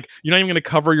 Right. Like you're not even going to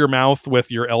cover your mouth with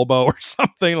your elbow or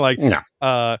something like, no.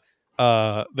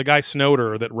 The guy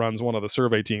Snowder that runs one of the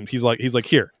survey teams. He's like,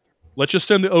 here, let's just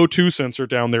send the O2 sensor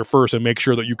down there first and make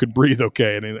sure that you could breathe.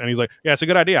 Okay. And he's like, yeah, it's a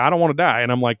good idea. I don't want to die.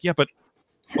 And I'm like, yeah, but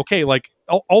okay. Like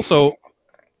also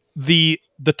the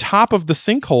top of the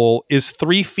sinkhole is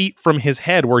 3 feet from his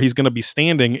head where he's going to be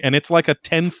standing, and it's like a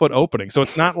 10-foot opening. So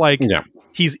it's not like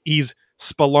he's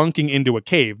spelunking into a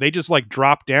cave. They just like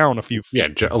drop down a few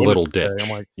feet. Yeah, a little ditch. I'm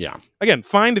like, again,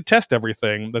 fine to test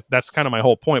everything. That's kind of my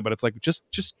whole point. But it's like, just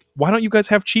why don't you guys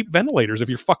have cheap ventilators if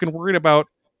you're fucking worried about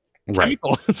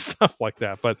chemicals and stuff like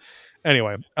that? But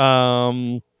anyway,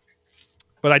 but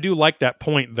I do like that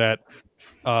point that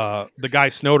the guy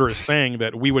Snowder is saying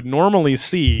that we would normally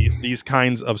see these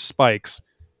kinds of spikes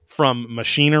from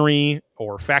machinery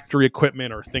or factory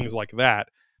equipment or things like that.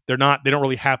 They don't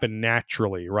really happen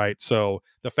naturally, right? So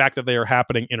the fact that they are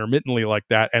happening intermittently like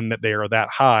that and that they are that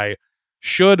high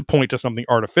should point to something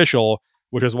artificial,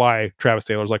 which is why Travis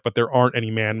Taylor's like, but there aren't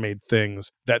any man-made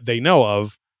things that they know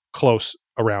of close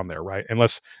around there, right?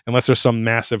 Unless there's some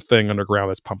massive thing underground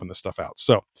that's pumping this stuff out.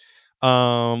 So,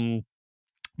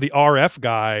 the RF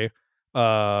guy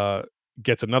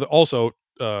gets another. Also,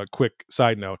 quick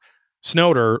side note: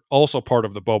 Snowder also part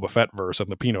of the Boba Fett verse and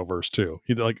the Pinot verse too.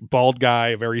 He's like bald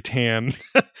guy, very tan,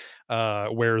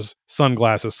 wears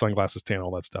sunglasses, tan,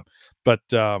 all that stuff. But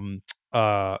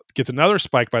gets another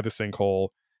spike by the sinkhole,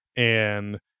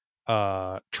 and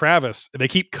Travis. They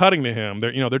keep cutting to him.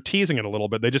 They're teasing it a little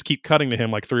bit. They just keep cutting to him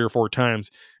like 3 or 4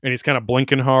 times, and he's kind of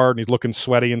blinking hard and he's looking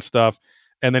sweaty and stuff.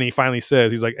 And then he finally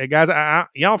says, he's like, hey, guys,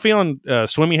 y'all feeling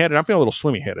swimmy-headed? I'm feeling a little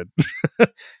swimmy-headed.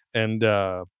 And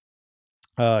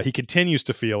he continues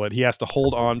to feel it. He has to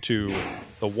hold on to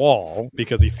the wall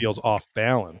because he feels off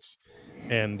balance.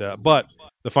 And but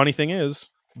the funny thing is,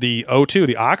 the O2,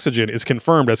 the oxygen, is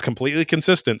confirmed as completely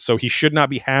consistent, so he should not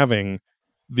be having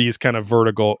these kind of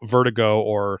vertigo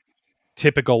or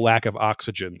typical lack of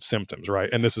oxygen symptoms, right?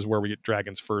 And this is where we get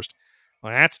Dragon's first,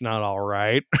 well, that's not all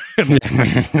right.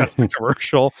 That's the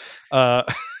commercial.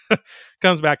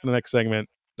 Comes back to the next segment.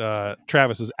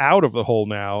 Travis is out of the hole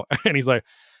now, and he's like,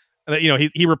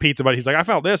 he repeats about it. He's like, I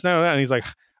felt this, no, and he's like,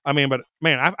 I mean, but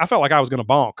man, I felt like I was going to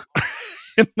bonk.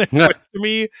 And to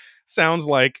me, sounds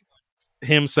like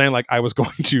him saying like I was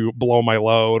going to blow my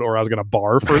load, or I was going to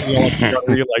barf, or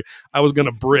like I was going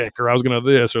to brick, or I was going to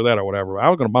this or that or whatever.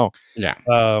 I was going to bonk. Yeah.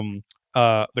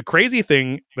 The crazy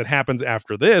thing that happens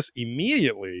after this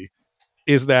immediately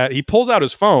is that he pulls out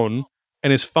his phone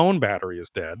and his phone battery is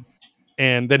dead.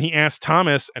 And then he asks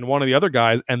Thomas and one of the other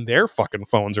guys, and their fucking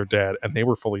phones are dead, and they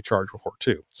were fully charged before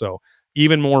too. So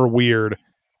even more weird,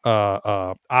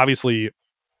 obviously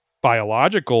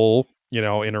biological,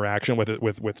 interaction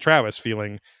with Travis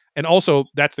feeling. And also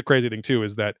that's the crazy thing too,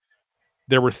 is that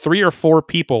there were 3 or 4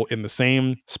 people in the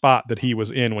same spot that he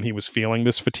was in when he was feeling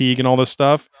this fatigue and all this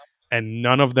stuff. And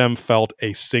none of them felt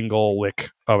a single lick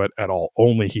of it at all.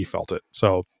 Only he felt it.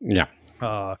 So,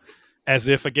 as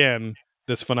if, again,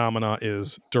 this phenomena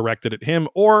is directed at him,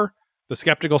 or the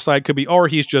skeptical side could be, or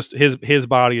he's just, his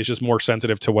body is just more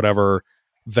sensitive to whatever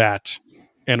that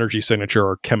energy signature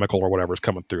or chemical or whatever is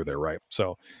coming through there, right?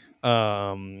 So,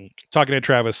 talking to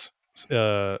Travis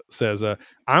says,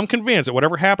 I'm convinced that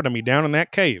whatever happened to me down in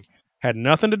that cave had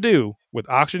nothing to do with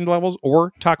oxygen levels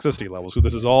or toxicity levels. So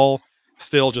this is all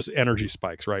still just energy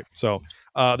spikes, right? So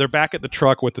they're back at the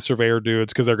truck with the surveyor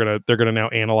dudes because they're gonna now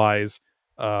analyze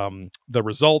the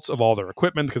results of all their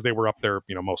equipment, because they were up there,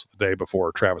 most of the day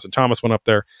before Travis and Thomas went up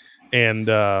there, and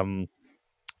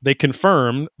they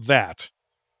confirmed that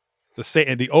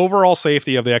the overall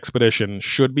safety of the expedition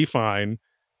should be fine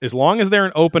as long as they're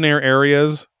in open air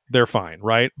areas. they're fine,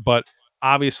 right? But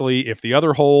obviously, if the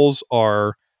other holes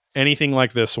are anything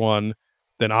like this one,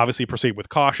 then obviously proceed with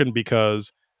caution,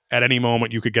 because at any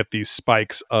moment you could get these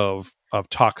spikes of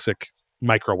toxic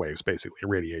microwaves, basically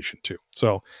radiation too.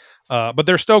 So, but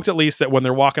they're stoked at least that when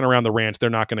they're walking around the ranch, they're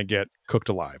not going to get cooked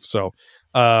alive. So,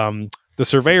 the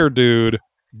surveyor dude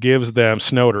gives them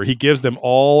Snowder. He gives them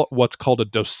all what's called a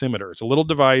dosimeter. It's a little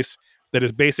device that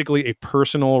is basically a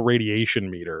personal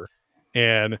radiation meter,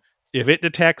 and if it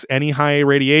detects any high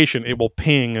radiation, it will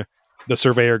ping the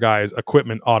surveyor guy's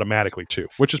equipment automatically too,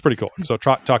 which is pretty cool. So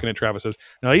talking to Travis says,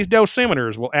 now these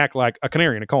dosimeters will act like a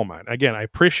canary in a coal mine. Again, I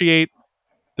appreciate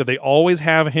that they always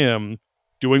have him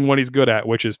doing what he's good at,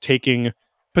 which is taking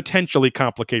potentially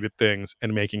complicated things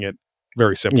and making it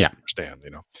very simple to understand,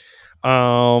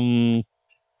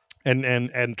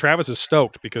 And Travis is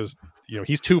stoked because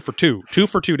he's 2 for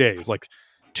 2 days. Like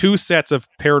 2 sets of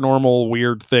paranormal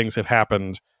weird things have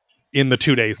happened in the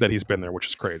 2 days that he's been there, which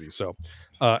is crazy. So,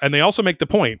 and they also make the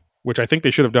point, which I think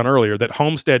they should have done earlier, that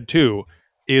Homestead 2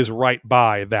 is right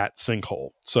by that sinkhole.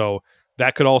 So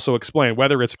that could also explain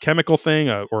whether it's a chemical thing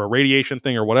or a radiation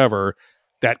thing or whatever.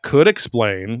 That could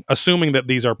explain, assuming that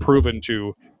these are proven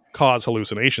to cause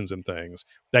hallucinations and things,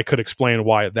 that could explain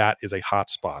why that is a hot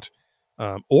spot.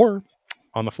 Or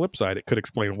on the flip side, it could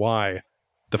explain why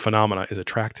the phenomena is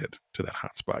attracted to that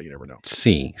hot spot. You never know.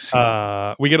 See.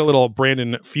 We get a little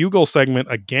Brandon Fugel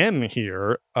segment again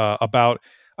here about,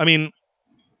 I mean,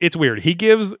 it's weird. He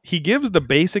gives the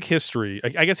basic history.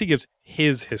 I guess he gives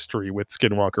his history with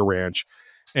Skinwalker Ranch.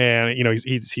 And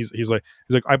he's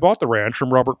like I bought the ranch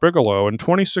from Robert Bigelow in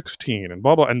 2016 and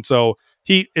blah blah. And so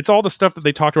it's all the stuff that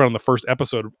they talked about in the first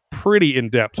episode, pretty in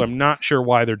depth. So I'm not sure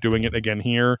why they're doing it again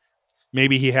here.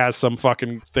 Maybe he has some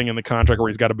fucking thing in the contract where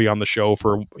he's got to be on the show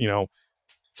for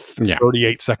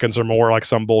 38 seconds or more, like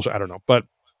some bullshit. I don't know. But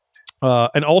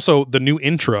and also the new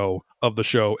intro of the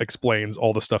show explains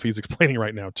all the stuff he's explaining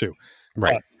right now too.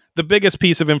 Right. The biggest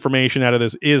piece of information out of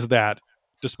this is that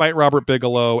despite Robert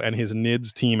Bigelow and his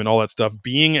NIDS team and all that stuff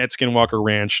being at Skinwalker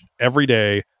Ranch every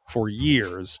day for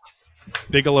years,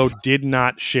 Bigelow did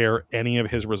not share any of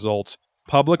his results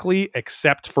publicly,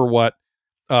 except for what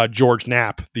George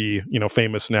Knapp, the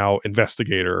famous now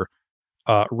investigator,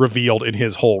 revealed in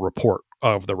his whole report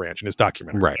of the ranch in his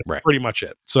documentary. Right. That's pretty much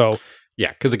it. So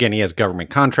yeah, because again, he has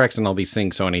government contracts and all these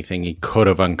things. So anything he could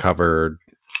have uncovered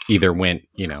either went,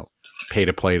 pay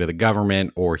to play to the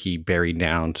government, or he buried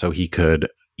down so he could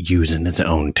use in his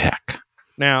own tech.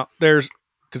 Now, there's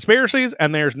conspiracies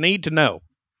and there's need to know,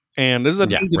 and this is a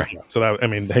need to know. So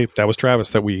that was Travis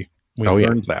that we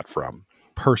learned that from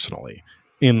personally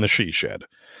in the she shed.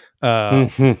 They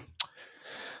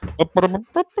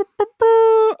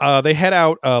head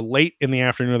out late in the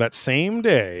afternoon of that same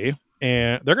day,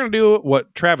 and they're going to do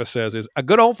what Travis says is a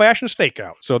good old fashioned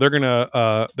stakeout. So they're going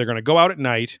to go out at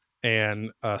night and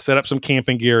set up some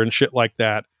camping gear and shit like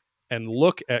that, and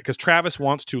look at, because Travis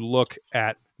wants to look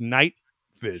at night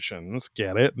visions.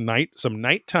 Get it? Some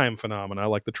nighttime phenomena,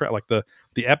 like the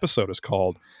episode is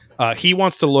called. He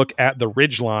wants to look at the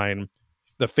ridgeline,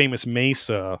 the famous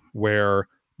mesa where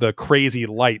the crazy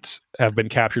lights have been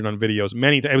captured on videos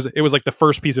many times. It was like the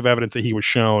first piece of evidence that he was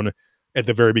shown at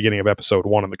the very beginning of episode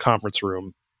 1 in the conference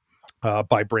room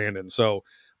by Brandon. So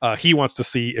he wants to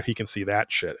see if he can see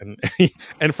that shit.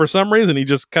 And for some reason, he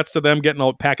just cuts to them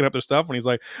packing up their stuff. And he's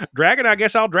like, Dragon, I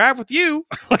guess I'll drive with you.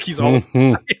 Like he's all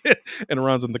excited and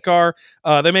runs in the car.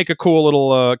 They make a cool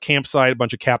little campsite, a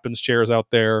bunch of captain's chairs out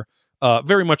there.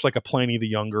 Very much like a Pliny the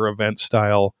Younger event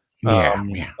style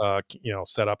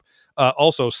setup.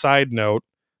 Also, side note,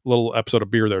 little episode of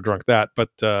Beer There Drunk That, but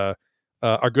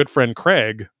our good friend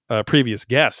Craig, previous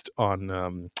guest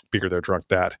on Beer There Drunk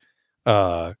That,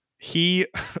 I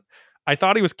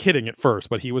thought he was kidding at first,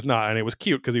 but he was not, and it was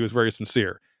cute because he was very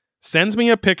sincere. Sends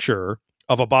me a picture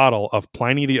of a bottle of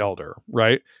Pliny the Elder,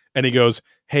 right? And he goes,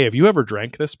 "Hey, have you ever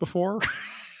drank this before?"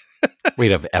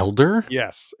 Wait, of Elder?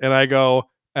 Yes. And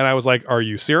I was like, "Are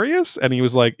you serious?" And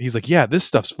he's like, "Yeah, this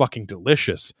stuff's fucking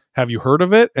delicious. Have you heard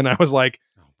of it?" And I was like,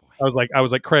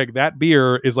 Craig, that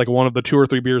beer is like one of the 2 or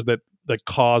 3 beers that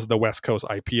caused the West Coast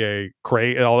IPA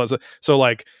craze and all that stuff. So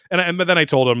like, but then I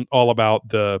told him all about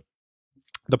the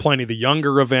Pliny the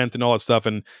Younger event and all that stuff.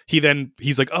 And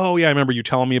he's like, "Oh yeah, I remember you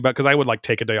telling me about," because I would like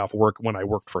take a day off work when I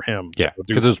worked for him. Yeah.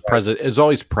 Because it's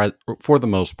always for the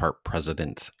most part,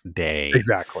 President's Day.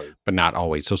 Exactly. But not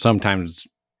always. So sometimes,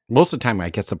 most of the time, I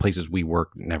guess the places we work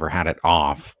never had it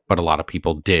off, but a lot of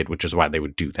people did, which is why they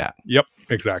would do that. Yep,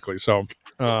 exactly. So,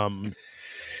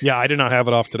 yeah, I did not have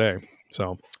it off today.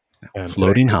 So,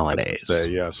 floating holidays.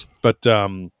 Yes, but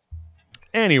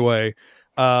anyway,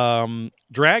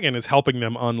 Dragon is helping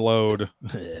them unload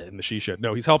in the she shed.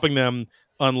 No, he's helping them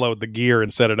unload the gear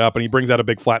and set it up. And he brings out a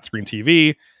big flat screen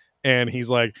TV, and he's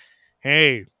like,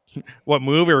 "Hey, what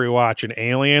movie are we watching?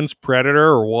 Aliens, Predator,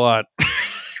 or what?"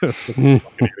 Fucking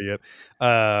idiot.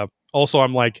 Also,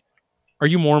 I'm like, are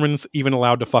you Mormons even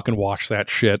allowed to fucking watch that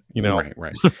shit? You know,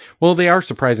 Right. Well, they are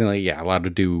surprisingly, allowed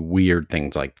to do weird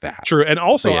things like that. True. And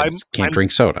also, I can't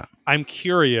drink soda. I'm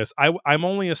curious. I'm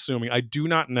only assuming. I do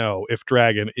not know if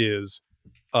Dragon is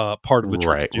part of the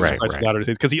Church of Jesus Christ of Latter-day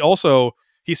Saints, because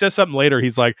he says something later.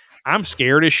 He's like, I'm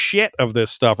scared as shit of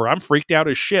this stuff, or I'm freaked out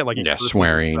as shit. Like, he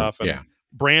swearing stuff. And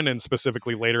Brandon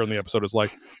specifically later in the episode is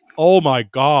like, oh my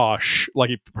gosh, like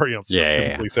he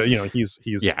specifically said, he's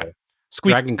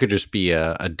Dragon could just be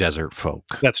a desert folk.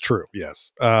 That's true.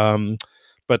 Yes.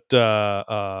 But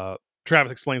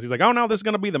Travis explains, he's like, oh no, this is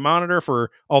going to be the monitor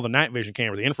for all the night vision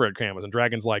cameras, the infrared cameras. And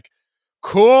Dragon's like,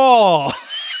 cool.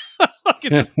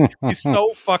 He's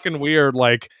so fucking weird.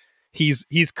 Like, he's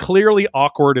clearly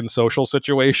awkward in social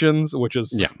situations, which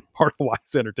is part of why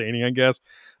it's entertaining, I guess.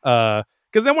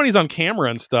 Because then when he's on camera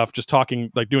and stuff, just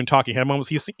talking, like doing talking head moments,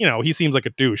 he seems like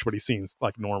a douche, but he seems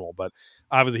like normal. But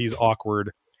obviously he's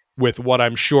awkward with what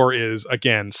I'm sure is,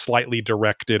 again, slightly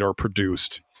directed or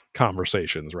produced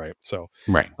conversations, right? So,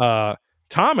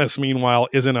 Thomas, meanwhile,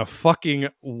 is in a fucking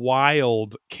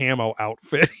wild camo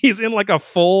outfit. He's in like a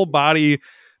full body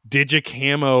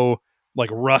digicamo, like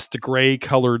rust gray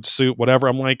colored suit, whatever.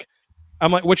 I'm like,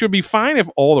 which would be fine if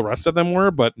all the rest of them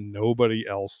were, but nobody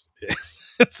else is.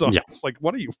 So it's like,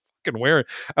 what are you fucking wearing?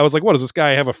 I was like, what, does this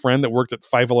guy have a friend that worked at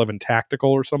 511 Tactical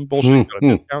or some bullshit? Got a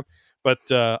discount? But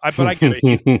I get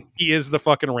it. He is the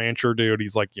fucking rancher dude.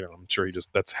 He's like, I'm sure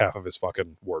that's half of his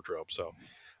fucking wardrobe. So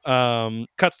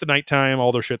cuts to nighttime,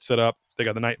 all their shit set up. They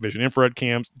got the night vision infrared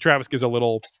cams. Travis gives a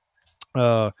little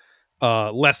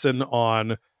lesson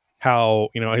on how,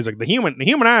 he's like, the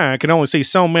human eye can only see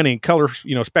so many color,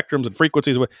 spectrums and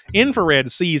frequencies.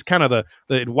 Infrared sees kind of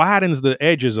it widens the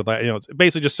edges of that. It's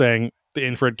basically just saying the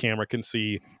infrared camera can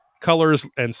see colors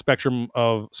and spectrums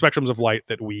of light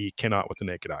that we cannot with the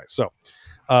naked eye. So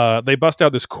they bust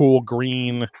out this cool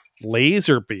green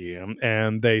laser beam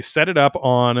and they set it up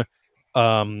on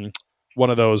one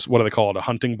of those, what do they call it, a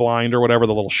hunting blind or whatever,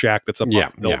 the little shack that's up on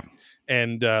stilts.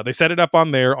 And they set it up on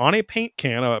there on a paint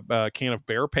can, a can of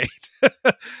bear paint.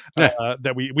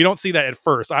 That we don't see that at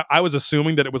first. I was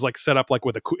assuming that it was like set up like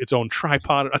with its own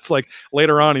tripod. It's like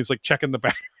later on he's like checking the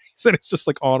batteries and it's just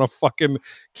like on a fucking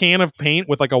can of paint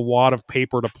with like a wad of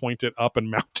paper to point it up and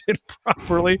mount it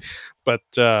properly. But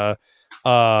because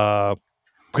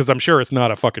I'm sure it's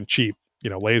not a fucking cheap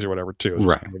laser or whatever too,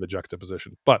 with the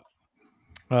juxtaposition. But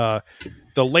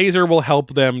the laser will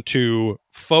help them to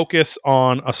focus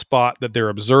on a spot that they're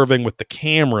observing with the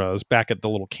cameras back at the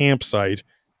little campsite.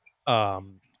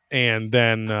 And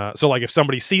then, so like if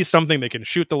somebody sees something, they can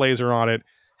shoot the laser on it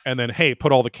and then, hey,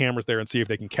 put all the cameras there and see if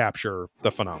they can capture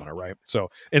the phenomena, right? So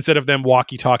instead of them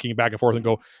walkie-talking back and forth and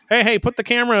go, hey, put the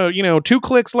camera, 2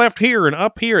 clicks left here and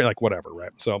up here, like whatever,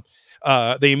 right? So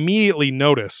they immediately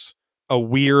notice a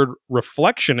weird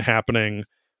reflection happening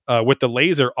with the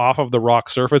laser off of the rock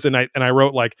surface. And I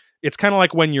wrote, like, it's kind of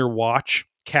like when your watch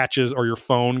catches or your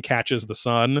phone catches the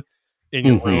sun in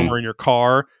your room or in your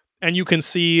car, and you can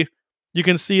see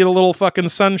a little fucking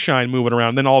sunshine moving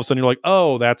around. Then all of a sudden you're like,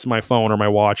 oh, that's my phone or my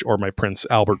watch or my Prince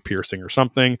Albert piercing or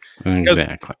something.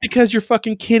 Exactly. Because your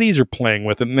fucking kitties are playing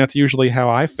with it. And that's usually how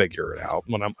I figure it out.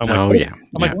 When I'm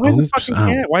like, why is a fucking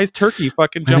cat? Why is Turkey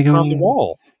fucking jumping on the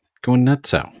wall? Going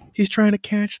nuts out. He's trying to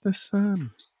catch the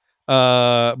sun.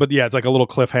 But yeah, it's like a little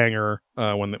cliffhanger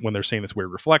when they're seeing this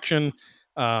weird reflection.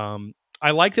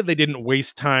 I like that they didn't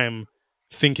waste time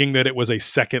thinking that it was a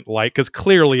second light, because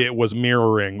clearly it was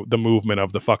mirroring the movement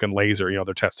of the fucking laser.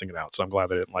 They're testing it out, so I'm glad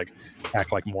they didn't like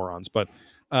act like morons. But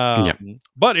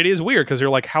but it is weird because they're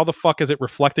like, how the fuck is it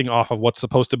reflecting off of what's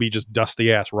supposed to be just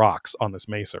dusty ass rocks on this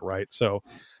mesa, right? So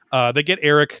they get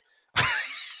Eric.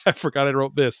 I forgot I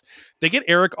wrote this. They get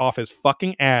Eric off his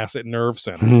fucking ass at Nerve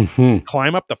Center,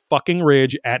 climb up the fucking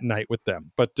ridge at night with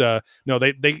them. But no,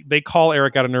 they call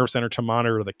Eric out of Nerve Center to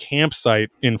monitor the campsite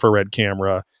infrared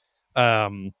camera,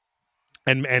 and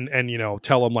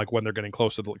tell them like when they're getting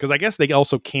close to the, because I guess they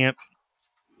also can't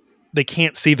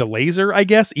see the laser, I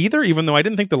guess, either, even though I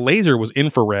didn't think the laser was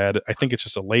infrared. I think it's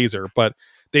just a laser, but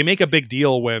they make a big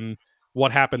deal when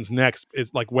what happens next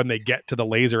is like when they get to the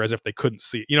laser as if they couldn't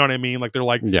see. You know what I mean? Like they're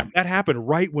like, that happened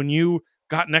right when you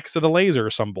got next to the laser or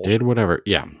some bullshit. Did whatever.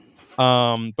 Yeah.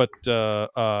 But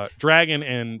Dragon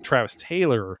and Travis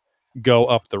Taylor go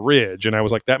up the ridge, and I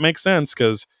was like, that makes sense,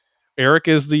 because Eric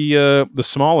is the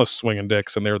smallest swinging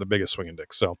dicks, and they're the biggest swinging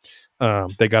dicks. So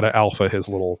they got to alpha his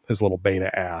little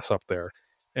beta ass up there,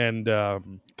 and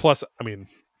plus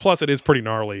it is pretty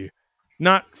gnarly.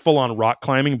 Not full on rock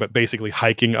climbing, but basically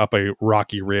hiking up a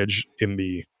rocky ridge in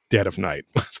the dead of night.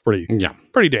 It's pretty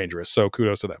dangerous. So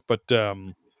kudos to them. But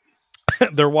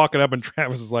they're walking up, and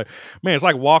Travis is like, "Man, it's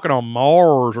like walking on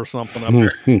Mars or something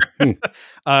up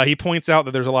there." He points out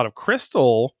that there's a lot of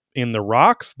crystal in the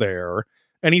rocks there,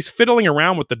 and he's fiddling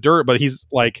around with the dirt, but he's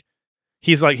like,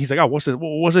 "Oh, what's this?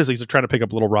 What's this?" He's trying to pick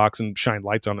up little rocks and shine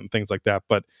lights on it and things like that.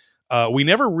 But we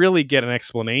never really get an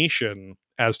explanation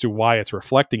as to why it's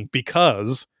reflecting,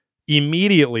 because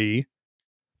immediately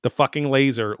the fucking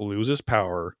laser loses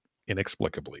power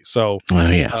inexplicably. So,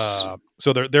 yes.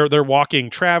 So they're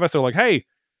walking Travis. They're like, "Hey,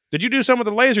 did you do some of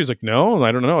the laser?" He's like, "No,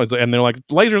 I don't know." And they're like,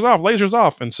 "Laser's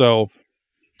off." And so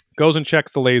goes and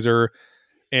checks the laser,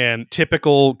 and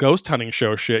typical ghost hunting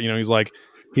show shit. He's like,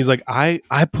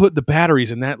 I put the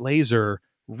batteries in that laser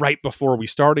right before we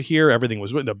started here. Everything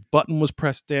was, the button was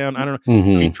pressed down. I don't know.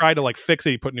 Mm-hmm. He tried to fix it.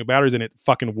 He put new batteries in it.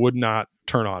 Fucking would not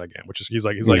turn on again. Which is he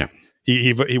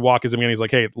walks him in. He's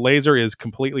like, "Hey, laser is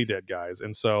completely dead, guys."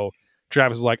 And so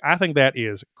Travis is like, "I think that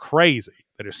is crazy.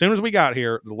 That as soon as we got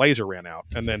here, the laser ran out."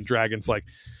 And then Dragon's like,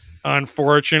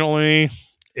 "Unfortunately,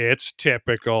 it's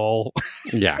typical."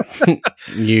 Yeah.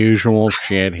 Usual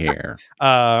shit here.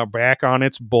 Back on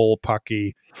its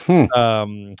bullpucky.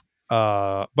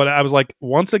 But I was like,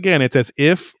 once again, it's as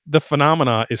if the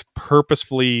phenomena is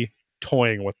purposefully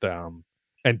toying with them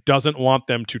and doesn't want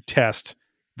them to test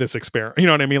this experiment. You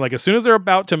know what I mean? Like, as soon as they're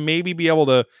about to maybe be able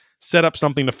to set up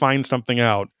something to find something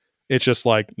out, it's just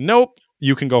like, nope,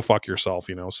 you can go fuck yourself,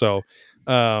 So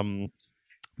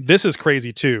this is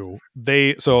crazy too.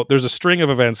 So there's a string of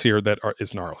events here that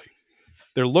is gnarly.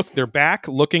 They're back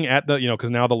looking at the, because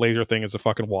now the laser thing is a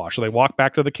fucking wash. So they walk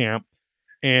back to the camp,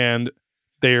 and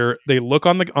they look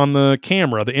on the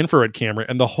camera, the infrared camera,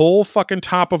 and the whole fucking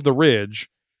top of the ridge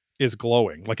is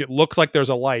glowing. Like, it looks like there's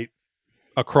a light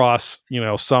across,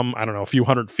 some, I don't know, a few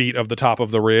hundred feet of the top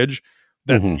of the ridge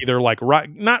that's either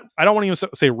not, I don't want to even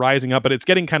say rising up, but it's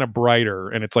getting kind of brighter,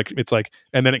 and it's like,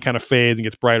 and then it kind of fades and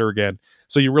gets brighter again.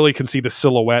 So you really can see the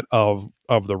silhouette of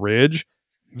the ridge.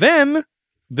 Then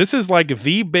this is like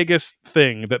the biggest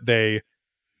thing that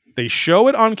they show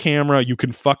it on camera. You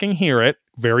can fucking hear it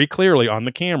very clearly on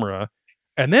the camera.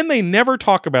 And then they never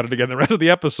talk about it again the rest of the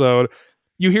episode.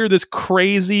 You hear this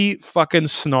crazy fucking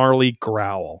snarly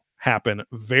growl happen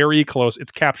very close.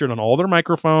 It's captured on all their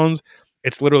microphones.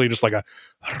 It's literally just like a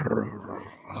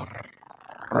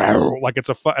like it's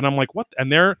and I'm like, what?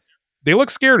 And they look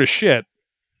scared as shit,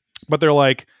 but they're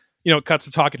like, it cuts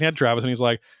to talking head Travis, and he's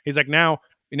like, now,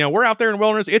 we're out there in the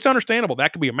wilderness. It's understandable.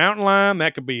 That could be a mountain lion.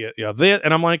 That could be this.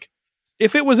 And I'm like,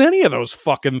 if it was any of those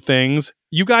fucking things,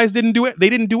 you guys didn't do it. They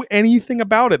didn't do anything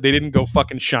about it. They didn't go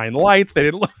fucking shine lights. They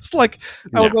didn't. It's like,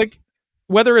 I was like,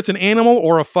 whether it's an animal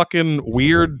or a fucking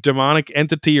weird demonic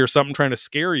entity or something trying to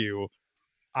scare you,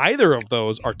 either of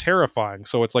those are terrifying.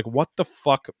 So it's like, what the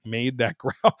fuck made that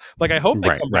growl? Like, I hope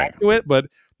they come back to it, but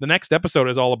the next episode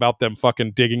is all about them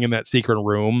fucking digging in that secret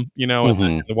room, in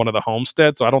one of the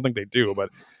homesteads. So I don't think they do, but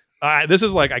this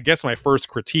is like, I guess, my first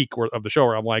critique of the show,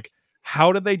 where I'm like,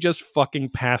 how did they just fucking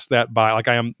pass that by? Like,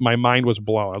 my mind was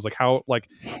blown. I was like, how, like,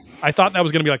 I thought that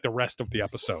was going to be like the rest of the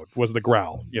episode was the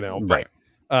growl, Right.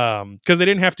 Because they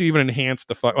didn't have to even enhance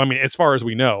I mean, as far as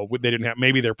we know, they didn't have,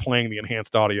 maybe they're playing the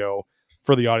enhanced audio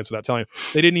for the audience without telling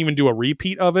you. They didn't even do a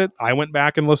repeat of it. I went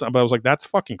back and listened, but I was like, that's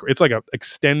fucking, it's like a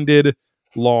extended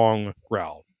long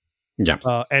growl. Yeah.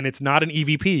 And it's not an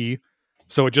EVP,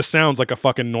 so it just sounds like a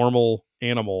fucking normal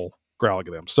animal growling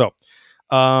at them. So,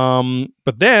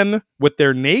 but then with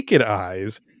their naked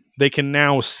eyes, they can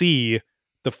now see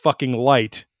the fucking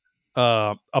light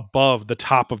above the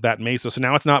top of that mesa. So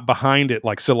now it's not behind it,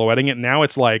 like silhouetting it. Now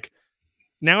it's like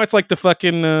the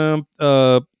fucking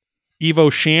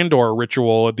Evo Shandor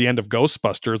ritual at the end of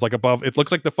Ghostbusters, like above. It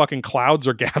looks like the fucking clouds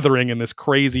are gathering in this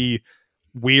crazy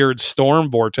weird storm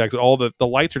vortex. All the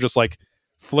lights are just like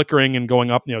flickering and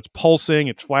going up. It's pulsing,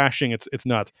 it's flashing, it's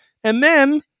nuts. And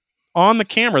then on the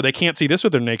camera, they can't see this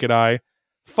with their naked eye.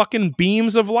 Fucking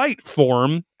beams of light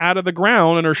form out of the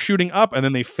ground and are shooting up, and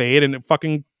then they fade, and it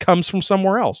fucking comes from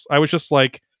somewhere else. I was just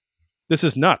like, this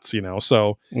is nuts,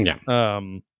 So yeah.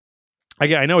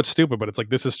 I know it's stupid, but it's like,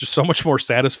 this is just so much more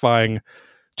satisfying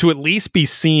to at least be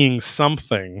seeing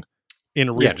something in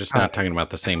real time. Just not talking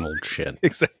about the same old shit.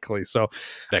 Exactly. So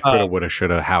that coulda, woulda,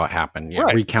 shoulda, how it happened. Yeah,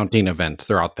 right. Recounting events.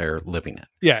 They're out there living it.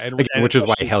 Yeah. And which is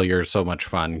why Hellier is so much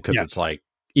fun, because it's like,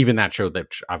 even that show that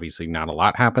obviously not a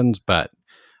lot happens, but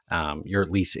you're at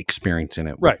least experiencing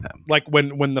it Right. with them. Like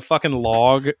when the fucking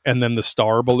log and then the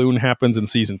star balloon happens in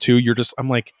season 2, I'm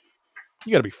like,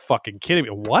 you gotta be fucking kidding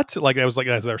me. What? Like, I was like,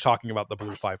 as they're talking about the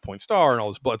blue 5-point star and all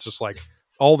this, but it's just like,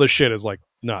 all this shit is like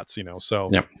nuts, So,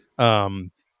 Yep.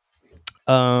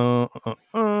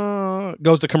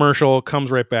 Goes to commercial,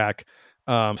 comes right back.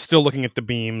 Still looking at the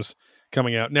beams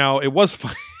coming out. Now, it was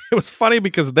funny. It was funny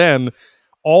because then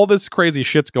all this crazy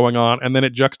shit's going on, and then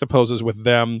it juxtaposes with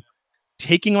them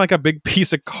taking like a big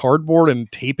piece of cardboard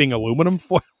and taping aluminum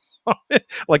foil on it,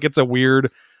 like it's a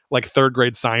weird like 3rd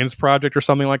grade science project or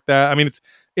something like that. I mean,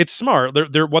 it's smart.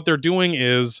 They're what they're doing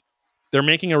is they're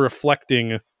making a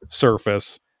reflecting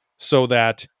surface so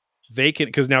that they can,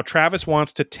 because now Travis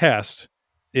wants to test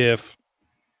if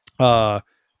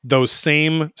those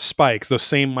same spikes, those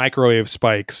same microwave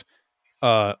spikes,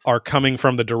 are coming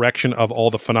from the direction of all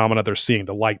the phenomena they're seeing,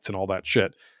 the lights and all that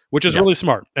shit, which is really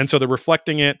smart. And so they're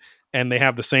reflecting it, and they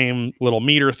have the same little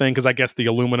meter thing, because I guess the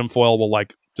aluminum foil will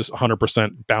like just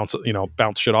 100%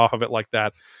 bounce shit off of it like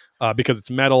that, because it's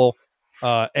metal.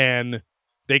 And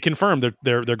they confirm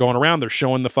they're going around, they're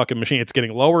showing the fucking machine. It's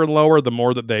getting lower and lower the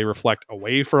more that they reflect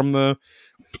away from the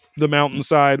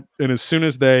mountainside, and as soon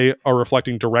as they are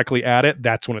reflecting directly at it,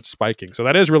 that's when it's spiking. So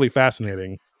that is really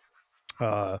fascinating.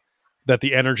 That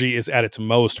the energy is at its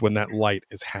most when that light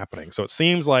is happening. So it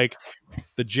seems like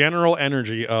the general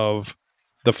energy of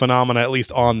the phenomena, at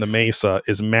least on the mesa,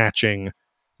 is matching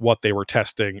what they were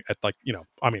testing at, like,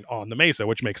 on the mesa,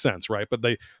 which makes sense, right?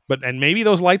 And maybe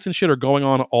those lights and shit are going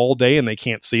on all day and they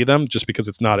can't see them just because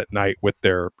it's not at night with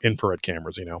their infrared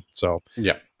cameras, So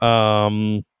yeah.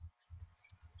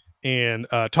 And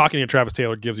talking to Travis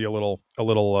Taylor gives you a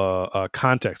little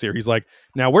context here. He's like,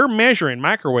 now we're measuring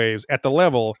microwaves at the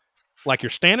level like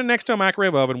you're standing next to a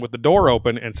microwave oven with the door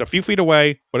open and it's a few feet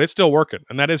away, but it's still working.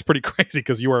 And that is pretty crazy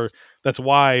because that's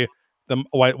why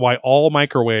why all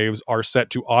microwaves are set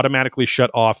to automatically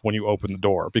shut off when you open the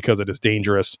door, because it is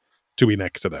dangerous to be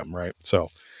next to them, right? So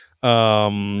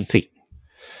See.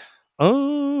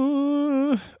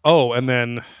 And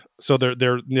then so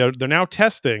they're now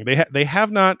testing. They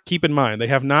have not, keep in mind, they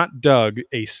have not dug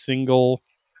a single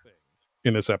thing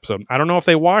in this episode. I don't know if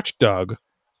they watched Doug,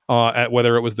 at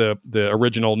whether it was the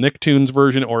original Nicktoons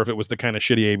version or if it was the kind of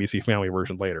shitty ABC Family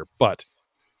version later. But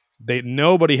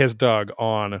nobody has dug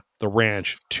on the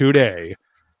ranch today,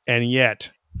 and yet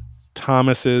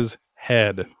Thomas's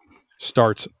head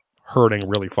starts hurting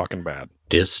really fucking bad.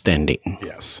 Distending.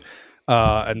 Yes.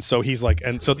 And so he's like,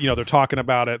 they're talking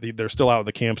about it. They're still out at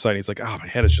the campsite. He's like, oh, my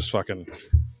head is just fucking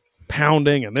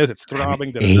pounding, and it's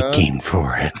throbbing. Aching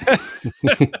for it.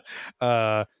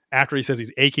 After he says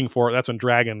he's aching for it, that's when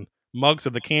Dragon mugs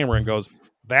at the camera and goes,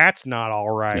 that's not all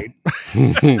right.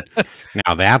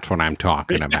 Now that's what I'm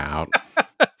talking about.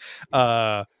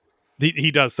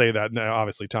 He does say that. Now,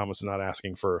 obviously, Thomas is not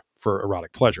asking for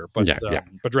erotic pleasure, but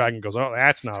but Dragon goes, oh,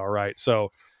 that's not all right.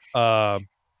 So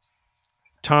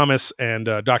Thomas and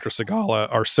Dr. Segala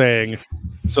are saying,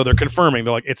 so they're confirming,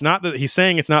 they're like, it's not that he's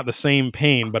saying it's not the same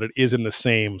pain, but it is in the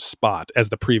same spot as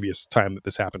the previous time that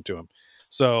this happened to him.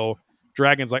 So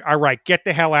Dragon's like, all right, get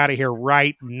the hell out of here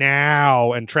right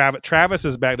now. And Travis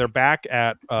is back. They're back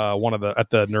at at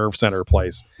the nerve center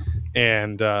place,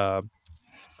 and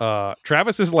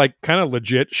Travis is like kind of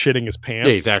legit shitting his pants.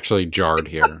 Yeah, he's actually jarred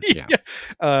here.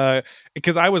 Yeah.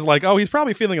 Because I was like, oh, he's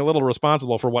probably feeling a little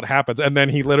responsible for what happens, and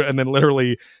then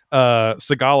literally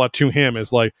Segala to him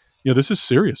is like, this is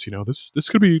serious. This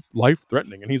could be life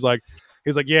threatening, and he's like,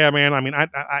 yeah, man. I mean,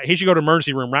 he should go to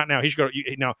emergency room right now. He should go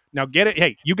now. Get it.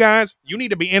 Hey, you guys, you need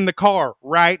to be in the car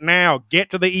right now.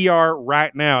 Get to the ER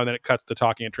right now. And then it cuts to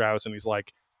talking to Travis, and he's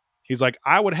like,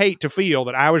 I would hate to feel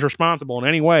that I was responsible in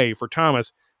any way for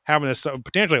Thomas having this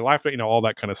potentially life, all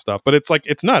that kind of stuff. But it's like,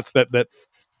 it's nuts that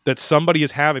somebody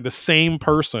is having, the same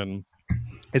person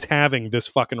is having this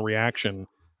fucking reaction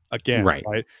again,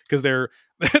 right? Because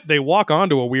they walk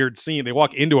into a weird scene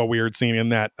in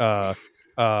that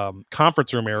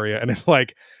conference room area, and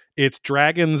it's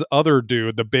Dragon's other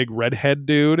dude, the big redhead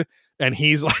dude, and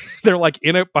he's like, they're like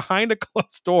in it behind a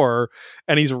closed door,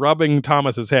 and he's rubbing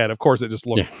Thomas's head. Of course, it just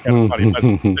looks kind of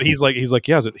funny, but he's like,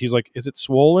 yeah, is it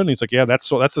swollen? He's like, yeah, that's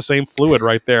the same fluid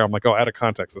right there. I'm like, oh, out of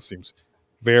context, this seems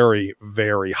very,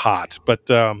 very hot. But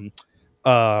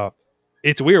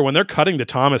it's weird when they're cutting to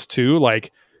Thomas too.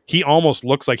 Like, he almost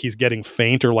looks like he's getting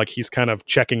faint, or like he's kind of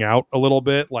checking out a little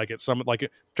bit. Like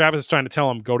Travis is trying to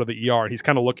tell him go to the ER, and he's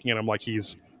kind of looking at him like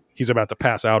he's about to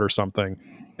pass out or something.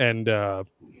 And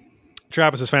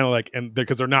Travis is finally like, and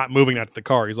because they're not moving out to the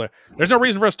car, he's like, there's no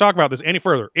reason for us to talk about this any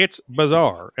further. It's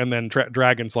bizarre. And then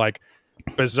Dragon's like,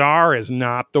 bizarre is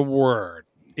not the word.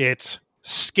 It's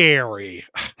scary.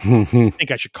 I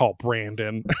think I should call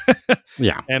Brandon.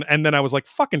 Yeah. And then I was like,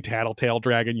 fucking Tattletale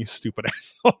Dragon, you stupid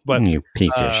asshole. But You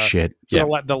piece of shit. so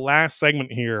Yeah. the last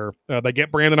segment here, they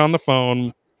get Brandon on the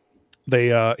phone. They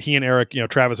he and Eric,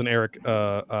 Travis and Eric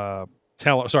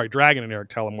Dragon and Eric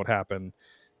tell him what happened.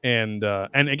 And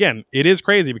again, it is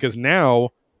crazy because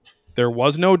now there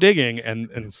was no digging, and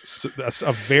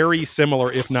a very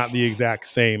similar, if not the exact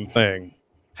same thing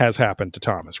has happened to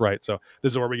Thomas, right? So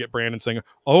this is where we get Brandon saying,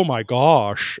 "Oh my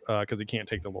gosh," because he can't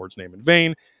take the Lord's name in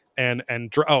vain. And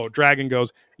Dragon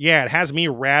goes, "Yeah, it has me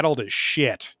rattled as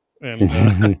shit."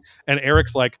 And and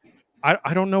Eric's like,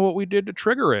 I don't know what we did to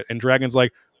trigger it." And Dragon's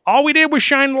like, "All we did was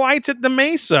shine lights at the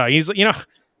mesa." He's,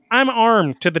 "I'm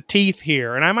armed to the teeth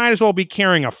here, and I might as well be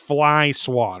carrying a fly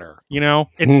swatter.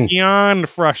 It's beyond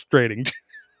frustrating to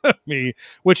me,"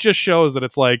 which just shows that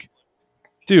it's like,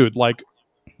 dude, like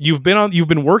you've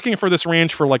been working for this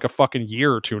ranch for like a fucking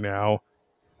year or two now.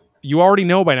 You already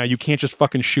know by now you can't just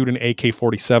fucking shoot an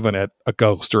AK-47 at a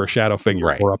ghost or a shadow figure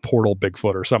Right. or a portal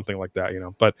Bigfoot or something like that,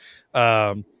 But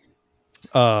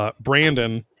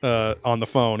Brandon on the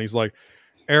phone, he's like,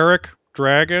 "Eric,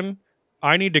 Dragon,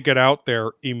 I need to get out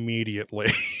there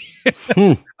immediately."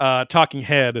 Talking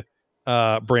head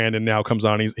Brandon now comes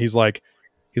on. He's like,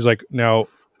 "Now,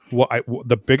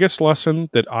 the biggest lesson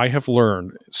that I have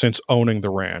learned since owning the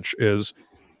ranch is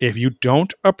if you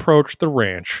don't approach the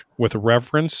ranch with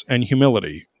reverence and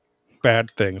humility,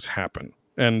 bad things happen."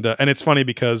 And it's funny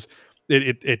because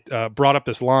it brought up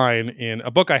this line in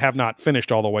a book I have not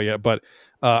finished all the way yet, but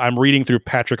I'm reading through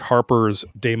Patrick Harpur's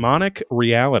Daemonic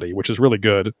Reality, which is really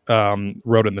good.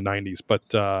 Wrote in the 90s, but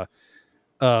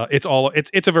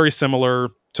it's a very similar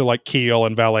to like Keel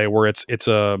and Valet, where it's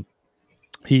a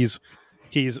he's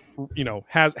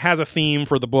has a theme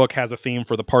for the book, has a theme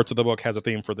for the parts of the book, has a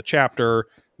theme for the chapter,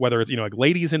 whether it's like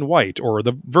ladies in white or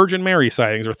the Virgin Mary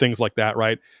sightings or things like that,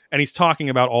 right? And he's talking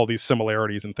about all these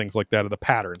similarities and things like that, of the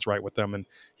patterns, right, with them, and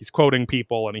he's quoting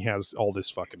people, and he has all this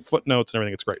fucking footnotes and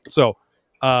everything. It's great. So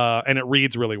and it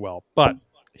reads really well, but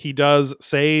he does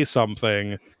say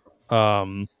something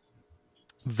that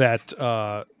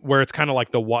where it's kind of like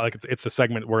it's the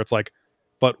segment where it's like,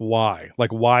 but why?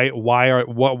 Like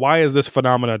why is this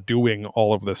phenomena doing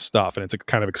all of this stuff? And it's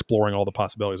kind of exploring all the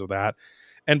possibilities of that.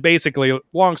 And basically,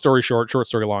 long story short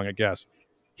story long, I guess,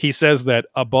 he says that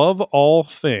above all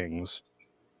things,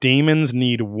 demons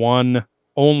need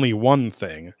only one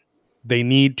thing. They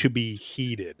need to be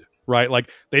heeded, right? Like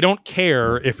they don't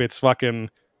care if it's fucking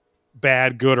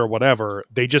bad, good, or whatever.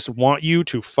 They just want you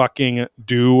to fucking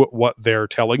do what they're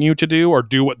telling you to do, or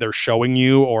do what they're showing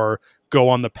you, or go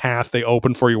on the path they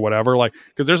open for you, whatever. Like,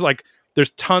 because there's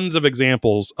tons of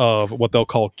examples of what they'll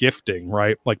call gifting,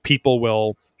 right? Like people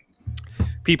will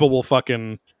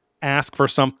fucking ask for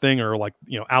something, or like,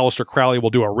 Aleister Crowley will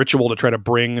do a ritual to try to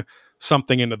bring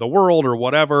something into the world or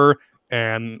whatever,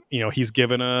 and he's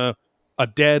given a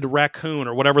dead raccoon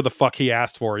or whatever the fuck he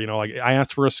asked for, like I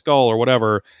asked for a skull or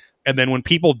whatever. And then when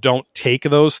people don't take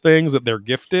those things that they're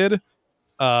gifted,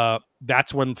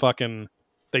 that's when fucking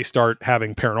they start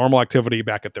having paranormal activity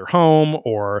back at their home,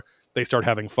 or they start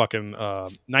having fucking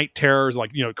night terrors,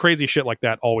 like crazy shit like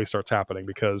that always starts happening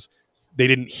because they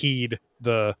didn't heed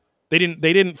they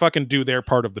didn't fucking do their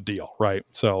part of the deal, right?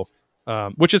 So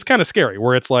which is kind of scary,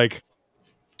 where it's like,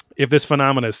 if this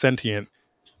phenomena is sentient,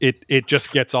 it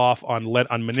just gets off on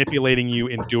manipulating you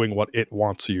in doing what it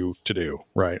wants you to do,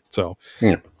 right? So,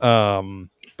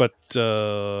 but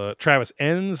Travis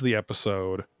ends the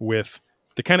episode with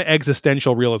the kind of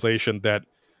existential realization that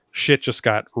shit just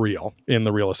got real in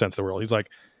the realest sense of the world. He's like,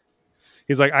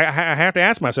 I have to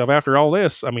ask myself after all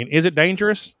this. I mean, is it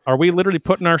dangerous? Are we literally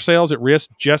putting ourselves at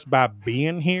risk just by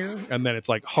being here? And then it's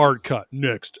like hard cut,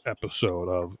 next episode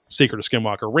of Secret of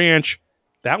Skinwalker Ranch.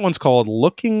 That one's called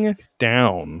Looking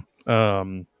Down.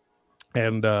 And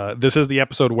this is the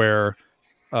episode where,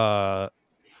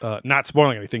 not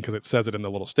spoiling anything because it says it in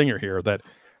the little stinger here, that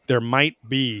there might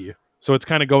be, so it's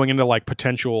kind of going into like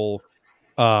potential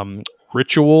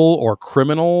ritual or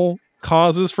criminal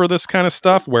causes for this kind of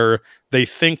stuff, where they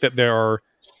think that there are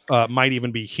might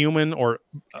even be human or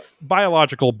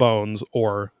biological bones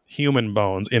or human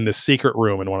bones in this secret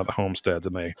room in one of the homesteads,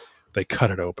 and they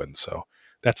cut it open. So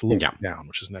that's Looking Down,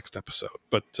 which is next episode.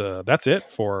 But that's it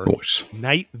for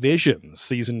Night Visions,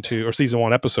 season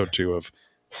 1, episode 2 of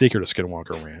Secret of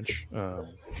Skinwalker Ranch.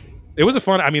 It was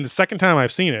the second time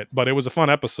I've seen it, but it was a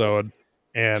fun episode.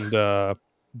 And the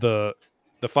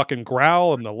fucking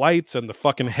growl and the lights and the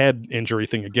fucking head injury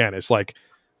thing again, it's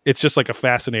just like a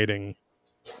fascinating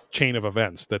chain of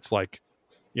events that's like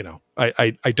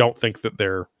I don't think that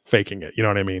they're faking it. You know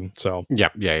what I mean? So yeah.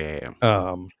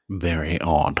 Very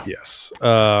odd. yes.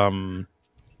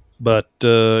 But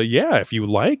if you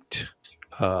liked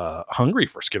Hungry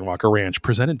for Skinwalker Ranch,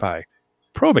 presented by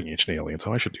Probing Ancient Aliens.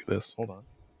 Oh, I should do this. Hold on.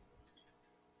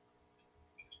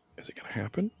 Is it going to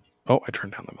happen? Oh, I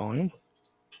turned down the volume.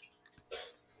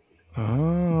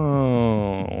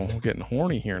 Oh, we're getting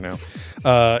horny here now.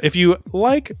 If you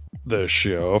like the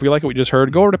show, if you like what we just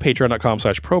heard, go over to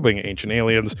patreon.com/probing ancient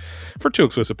aliens for 2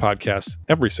 exclusive podcasts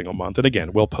every single month. And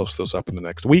again, we'll post those up in the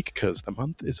next week because the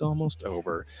month is almost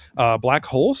over.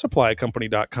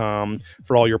 BlackHoleSupplyCompany.com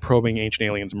for all your Probing Ancient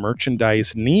Aliens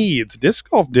merchandise needs, disc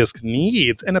golf disc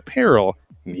needs, and apparel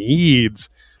needs.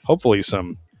 Hopefully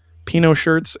some Pinot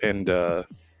shirts and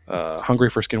Hungry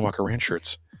for Skinwalker Ranch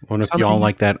shirts. Well, if y'all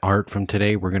like that art from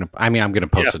today, I'm gonna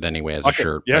post it anyway as a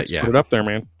shirt. Yeah, put it up there,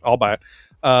 man. I'll buy it.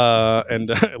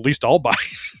 And at least I'll buy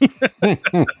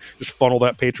it. Just funnel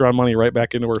that Patreon money right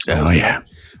back into ourselves. Oh, yeah.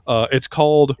 It's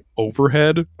called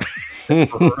Overhead.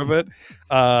 Heard of it?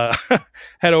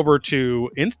 Head over to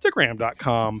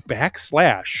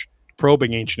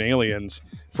Instagram.com/probing ancient aliens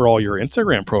for all your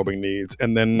Instagram probing needs.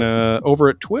 And then over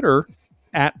at Twitter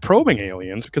 @probing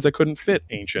aliens, because I couldn't fit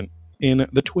ancient in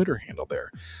the Twitter handle there.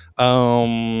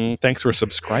 Thanks for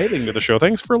subscribing to the show.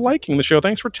 Thanks for liking the show.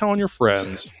 Thanks for telling your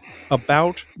friends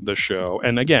about the show.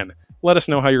 And again, let us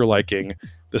know how you're liking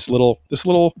this little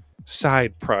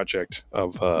side project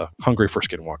of Hungry for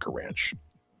Skinwalker Ranch.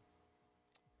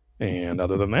 And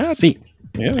other than that,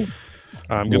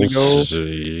 I'm gonna go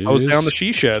hose down the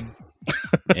she shed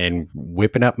and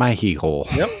whipping up my hee hole.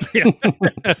 Yep.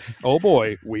 Oh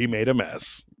boy, we made a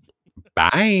mess.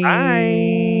 Bye.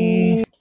 Bye.